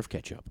lover of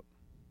ketchup.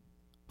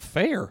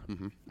 Fair.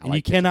 Mm-hmm. And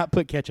you cannot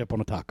put ketchup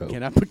on a taco.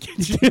 Can I put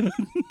ketchup?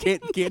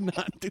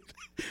 Cannot do.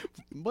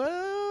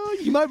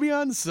 Well, you might be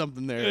onto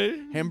something there.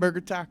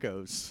 Hamburger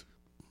tacos.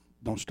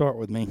 Don't start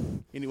with me.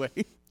 Anyway,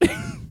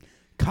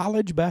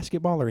 College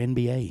basketball or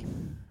NBA?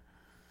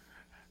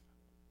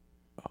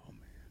 oh man,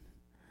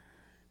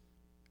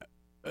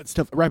 that's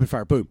tough. Rapid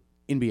fire. Boom.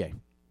 NBA.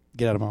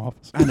 Get out of my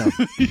office. I know.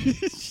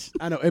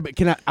 I know. But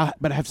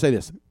but I have to say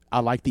this. I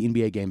like the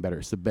NBA game better.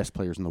 It's the best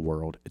players in the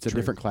world. It's a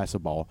different class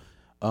of ball.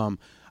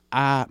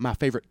 My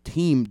favorite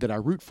team that I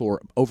root for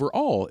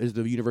overall is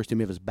the University of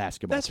Memphis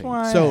basketball That's team.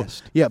 why I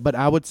asked. Yeah, but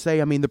I would say,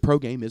 the pro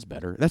game is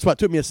better. That's why it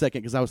took me a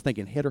second because I was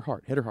thinking head or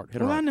heart, head or heart,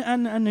 head or Well, heart.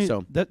 I knew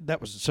So-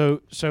 that was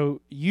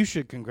so. You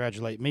should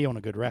congratulate me on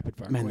a good rapid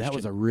fire. Man, that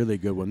was a really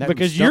good one. That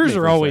because stumped me yours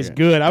for are a always second.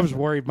 good. I was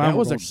worried mine That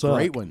was a gonna suck.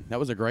 great one. That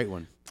was a great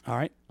one. All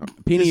right,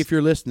 Penny, if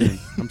you're listening,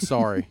 I'm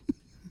sorry.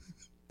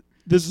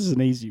 this is an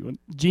easy one.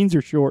 Jeans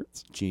or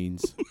shorts?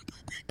 Jeans,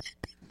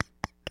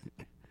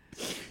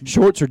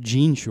 Shorts or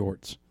jean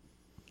shorts?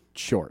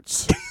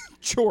 shorts,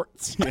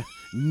 Shorts.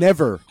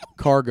 never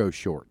cargo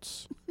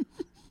shorts.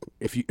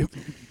 If you,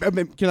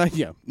 can I?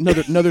 Yeah,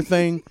 another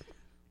thing.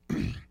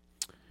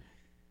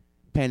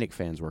 Panic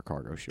fans wear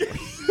cargo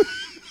shorts.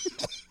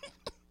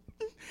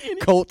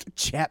 Colt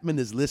Chapman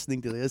is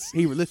listening to this.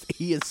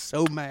 He is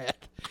so mad.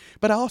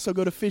 But I also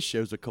go to Fish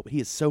shows with Colt. He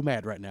is so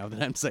mad right now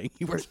that I'm saying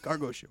he wears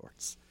cargo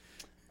shorts.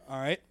 All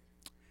right.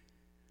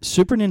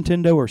 Super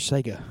Nintendo or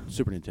Sega?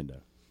 Super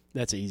Nintendo.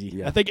 That's easy.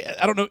 Yeah.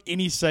 I don't know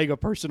any Sega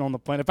person on the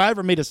planet. If I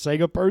ever meet a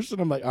Sega person,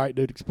 I'm like, all right,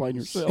 dude, explain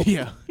yourself.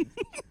 Yeah.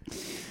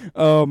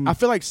 I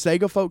feel like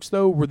Sega folks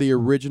though were the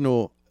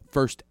original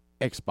first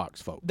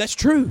Xbox folks. That's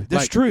true.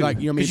 That's true. Like,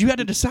 you know what I mean? Because you had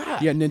to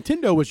decide. Yeah,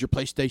 Nintendo was your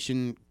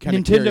PlayStation kind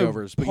of Nintendo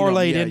carryovers. But,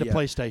 parlayed yeah, into yeah.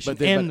 PlayStation But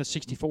then- and but- the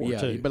 64 Yeah,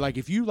 too. but like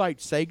if you liked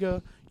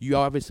Sega, you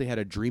obviously had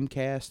a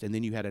Dreamcast and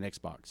then you had an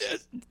Xbox.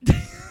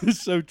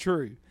 It's so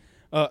true.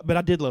 But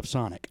I did love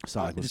Sonic.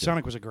 Sonic was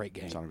Sonic was a great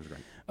game. Sonic was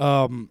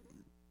great.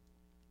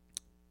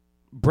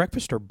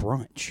 Breakfast or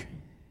brunch?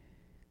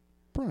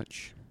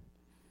 Brunch.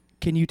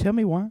 Can you tell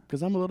me why?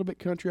 Because I'm a little bit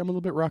country, I'm a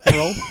little bit rock and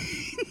roll.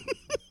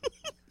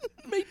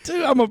 Me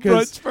too. I'm a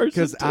brunch person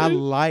Because I too.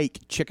 like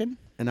chicken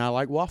and I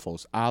like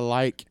waffles. I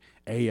like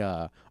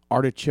a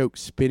artichoke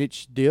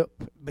spinach dip.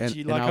 But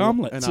you like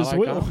omelets and I as like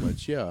well.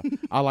 omelets, yeah.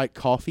 I like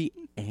coffee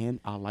and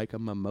I like a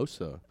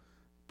mimosa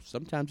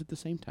sometimes at the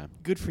same time.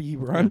 Good for you,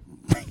 Brian.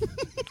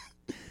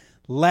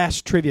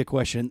 Last trivia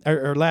question,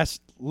 or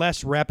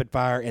last rapid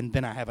fire, and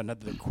then I have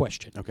another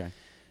question. Okay.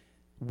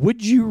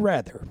 Would you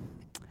rather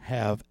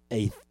have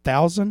a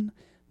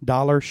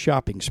 $1,000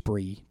 shopping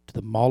spree to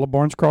the Mall of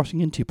Barnes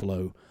Crossing in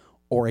Tupelo,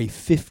 or a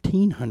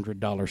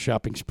 $1,500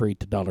 shopping spree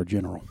to Dollar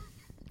General?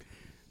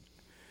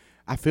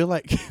 I feel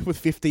like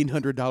with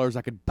 $1,500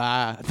 I could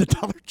buy the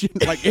Dollar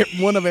General, like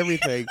one of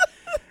everything,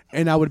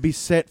 and I would be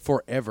set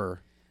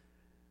forever.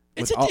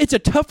 It's a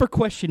tougher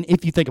question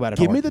if you think about it.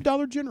 Give me the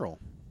Dollar General.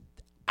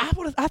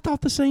 I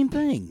thought the same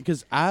thing,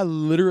 because I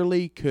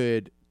literally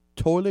could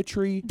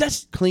toiletry,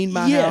 clean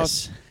my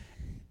house,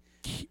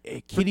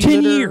 kitty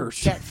 10 litter,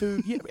 years, cat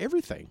food,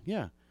 everything.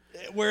 Yeah.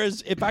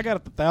 Whereas if I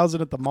got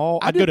 $1,000 at the mall,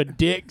 I'd go to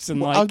Dick's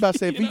and I was about to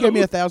say, if you gave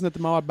me $1,000 at the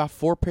mall, I'd buy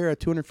 4 pair of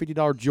 $250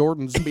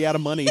 Jordans and be out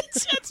of money.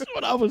 That's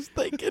what I was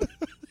thinking.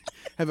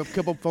 Have a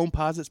couple phone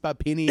posits by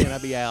penny and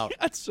I'd be out.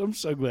 I'm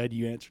so glad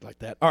you answered like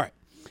that. All right.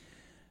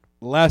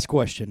 Last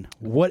question.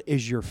 What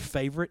is your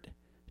favorite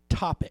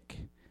topic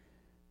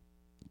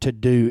to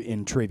do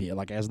in trivia,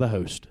 like as the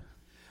host?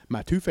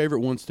 My 2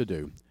 favorite ones to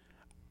do,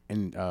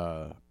 and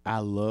I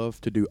love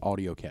to do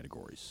audio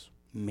categories.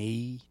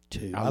 Me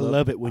too. I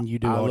love it when you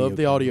do audio. I love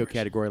the audio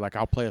category. Like,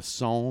 I'll play a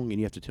song and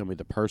you have to tell me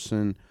the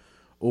person,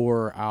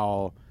 or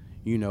I'll,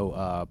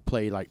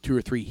 play like 2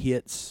 or 3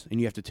 hits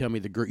and you have to tell me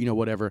the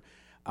whatever.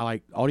 I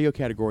like audio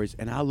categories,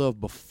 and I love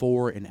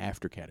before and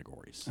after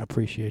categories. I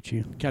appreciate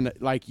you. Kind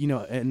of like,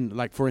 and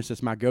like, for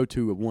instance, my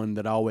go-to one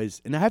that I always,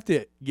 and I have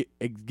to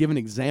give an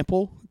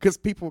example because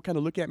people kind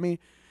of look at me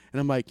and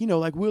I'm like,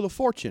 like Wheel of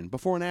Fortune,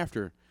 before and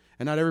after.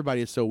 And not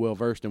everybody is so well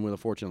versed in Wheel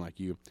of Fortune like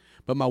you.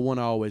 But my one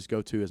I always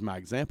go to as my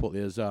example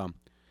is, it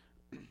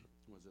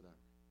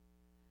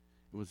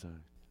was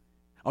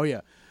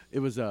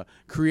a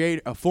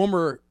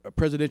former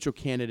presidential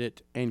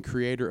candidate and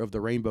creator of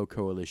the Rainbow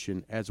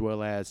Coalition, as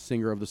well as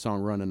singer of the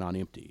song "Running on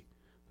Empty."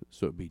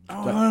 So it'd be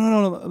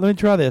no. Let me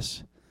try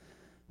this.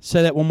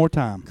 Say that one more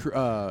time.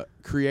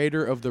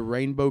 Creator of the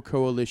Rainbow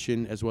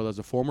Coalition, as well as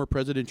a former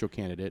presidential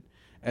candidate,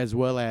 as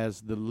well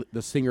as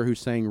the singer who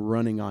sang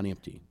 "Running on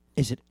Empty."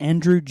 Is it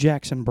Andrew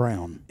Jackson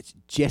Brown? It's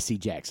Jesse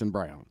Jackson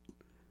Brown.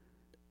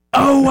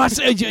 Oh, I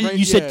said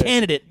you said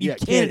candidate. Yeah,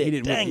 candidate. He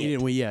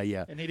didn't win.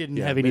 Yeah. And he didn't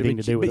have anything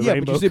to do with the but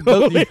Rainbow you said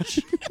both.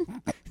 Coalition.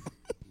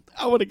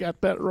 I would have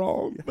got that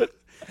wrong, but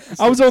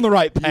I was on the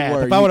right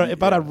path.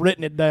 If I'd have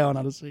written it down,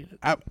 I'd have seen it.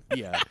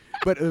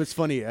 But it was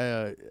funny.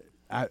 I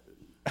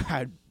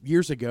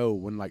years ago,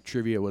 when like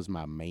trivia was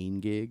my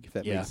main gig, if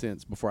that makes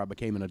sense, before I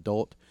became an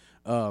adult,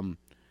 I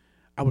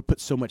would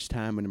put so much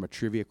time into my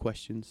trivia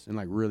questions and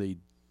like really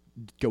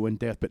go in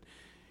depth. But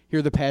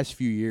here the past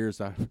few years,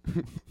 I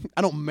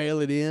don't mail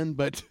it in,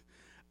 but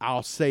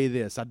I'll say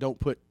this: I don't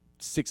put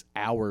 6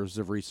 hours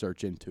of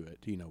research into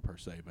it, per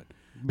se.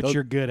 But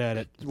you're good at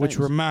it, which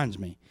reminds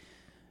me.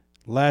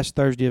 Last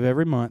Thursday of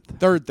every month.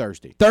 Third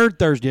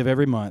Thursday of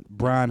every month,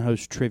 Brian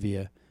hosts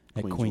trivia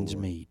at Queens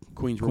Mead.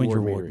 Queens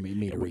Reward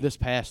Meadery. This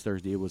past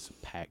Thursday, it was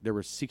packed. There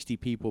were 60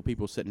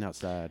 people sitting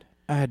outside.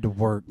 I had to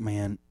work,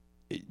 man.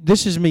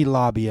 This is me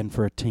lobbying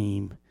for a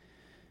team.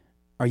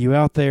 Are you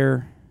out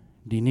there?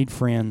 Do you need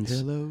friends?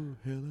 Hello.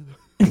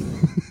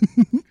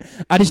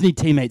 I just need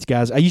teammates,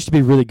 guys. I used to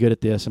be really good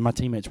at this, and my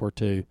teammates were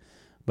too.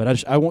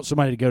 But I want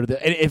somebody to go to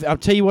the. And I'll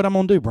tell you what I'm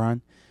going to do,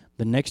 Brian.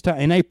 The next time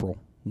in April,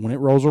 when it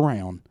rolls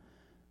around,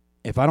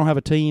 if I don't have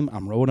a team,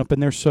 I'm rolling up in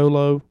there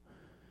solo,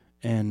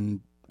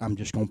 and I'm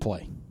just going to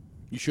play.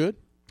 You should.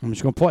 I'm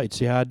just going to play to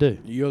see how I do.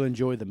 You'll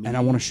enjoy the meeting. And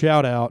I want to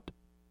shout out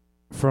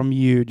from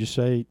you, just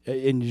say,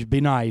 and just be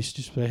nice.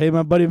 Just say, hey,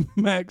 my buddy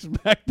Max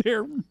back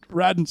there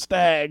riding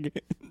stag.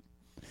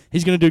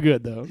 He's going to do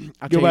good, though.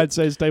 Go by and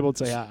say his table and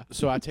say hi.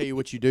 So I tell you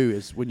what you do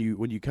is when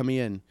you come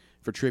in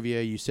for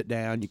trivia, you sit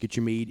down, you get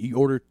your mead, you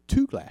order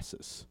 2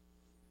 glasses,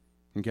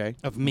 okay?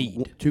 Of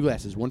mead. 2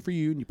 glasses, one for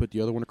you, and you put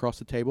the other one across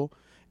the table.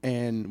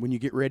 And when you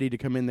get ready to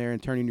come in there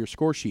and turn in your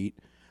score sheet,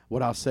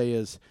 what I'll say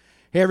is,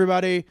 hey,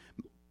 everybody,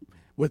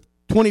 with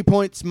 20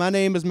 points, my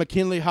name is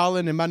McKinley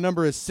Holland, and my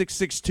number is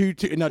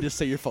 6622. And I'll just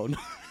say your phone.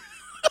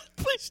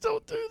 Please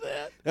don't do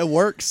that. It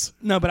works.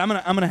 No, but I'm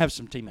gonna have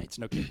some teammates.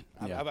 No kidding.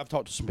 I've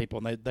talked to some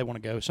people, and they want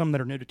to go. Some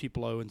that are new to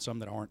Tupelo and some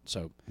that aren't.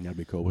 So that'd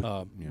be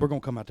cool. We're gonna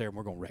come out there and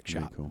we're gonna wreck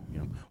shop. Cool.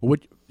 Yeah. Well,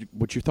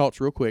 what's your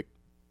thoughts, real quick?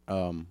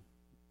 Going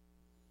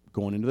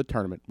into the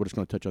tournament, we're just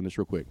gonna touch on this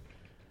real quick.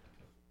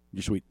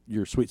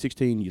 Your Sweet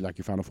 16. You like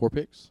your Final Four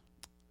picks?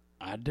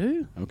 I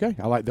do. Okay.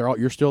 I like.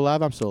 You're still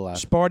alive. I'm still alive.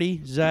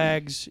 Sparty,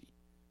 Zags,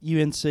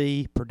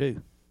 UNC,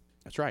 Purdue.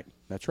 That's right.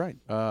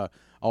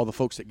 All the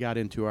folks that got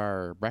into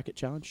our bracket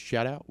challenge,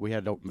 shout out. We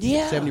had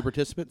 70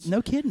 participants.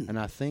 No kidding. And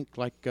I think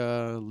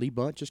Lee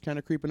Bunch is kind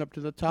of creeping up to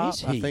the top.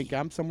 I think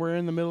I'm somewhere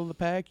in the middle of the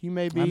pack. You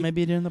may be. I may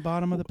be in the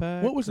bottom of the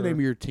pack. What was the name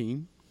of your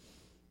team?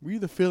 Were you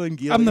the Phil and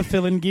Gil? I'm the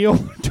Phil and Gil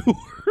tour.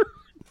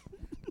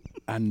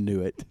 I knew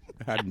it.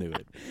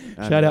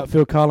 Shout out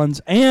Phil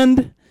Collins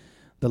and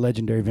the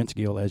legendary Vince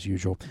Gill, as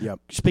usual. Yep.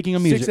 Speaking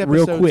of 6 music,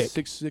 episodes, real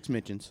quick, six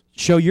mentions.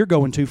 show you're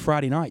going to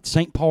Friday night,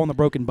 St. Paul and the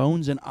Broken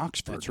Bones in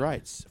Oxford. That's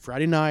right.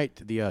 Friday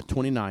night, the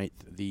 29th,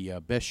 the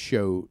best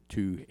show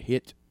to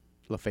hit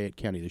Lafayette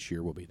County this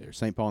year will be there.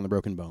 St. Paul and the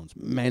Broken Bones.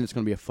 Man, it's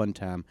going to be a fun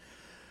time.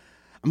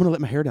 I'm going to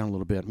let my hair down a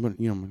little bit. I'm going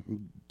to,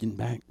 I'm getting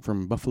back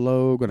from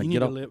Buffalo. Going to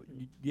get up.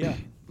 Yeah.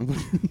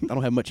 I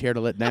don't have much hair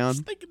to let down. I was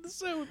thinking the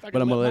same.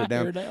 But I'm going to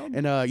let it down.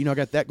 And, I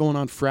got that going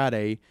on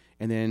Friday.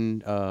 And then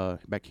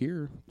back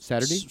here,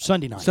 Saturday.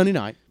 Sunday night. Sunday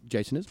night,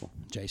 Jason Isbell.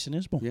 Jason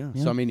Isbell.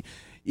 Yeah. So, I mean,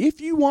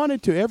 if you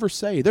wanted to ever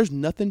say there's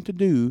nothing to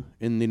do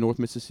in the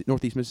Northeast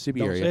Mississippi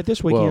Don't area. say it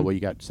this weekend. Well, you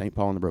got St.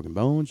 Paul and the Broken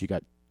Bones. You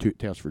got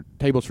Tables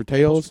for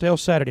Tales.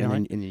 Tales Saturday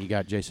night. And then you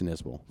got Jason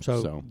Isbell.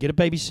 So get a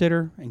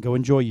babysitter and go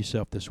enjoy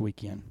yourself this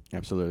weekend.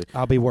 Absolutely.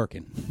 I'll be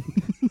working.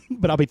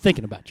 But I'll be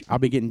thinking about you. I'll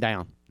be getting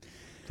down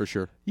for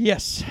sure.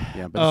 Yes.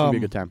 Yeah, but it's going to be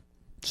a good time.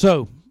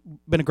 So,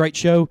 been a great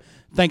show.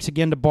 Thanks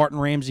again to Barton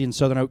Ramsey and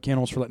Southern Oak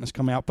Kennels for letting us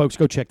come out. Folks,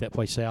 go check that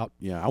place out.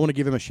 Yeah, I want to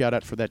give him a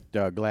shout-out for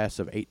that glass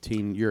of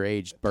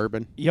 18-year-aged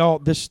bourbon.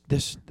 Y'all,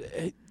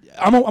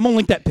 I'm going to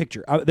link that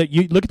picture.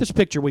 You look at this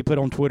picture we put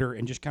on Twitter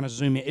and just kind of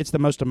zoom in. It's the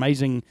most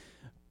amazing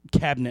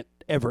cabinet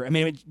ever. I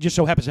mean, it just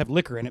so happens to have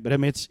liquor in it, but I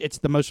mean, it's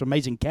the most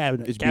amazing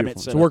cabinet. It's cabinet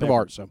beautiful. It's a work of ever.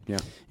 art. So, yeah,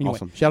 anyway,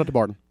 awesome. Shout out to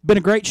Barton. Been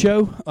a great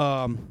show.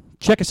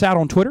 Check us out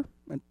on Twitter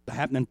at The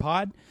Happening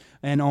Pod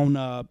and on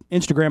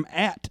Instagram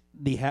at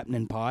The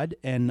Happening Pod,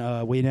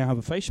 and we now have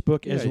a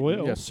Facebook as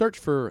well. Yeah, search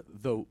for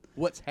the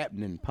What's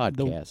Happening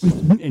podcast,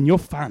 and you'll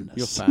find us.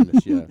 You'll find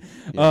us.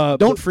 Yeah.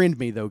 Don't friend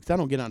me though, because I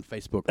don't get on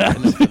Facebook right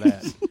enough for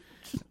that.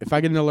 If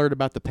I get an alert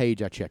about the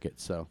page, I check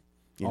it. So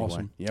anyway.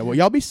 Awesome. Yeah. Well,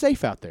 y'all be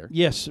safe out there.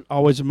 Yes,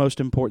 always the most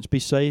important. Be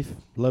safe.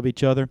 Love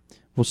each other.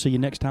 We'll see you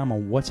next time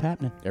on What's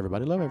Happening.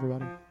 Everybody love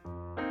everybody.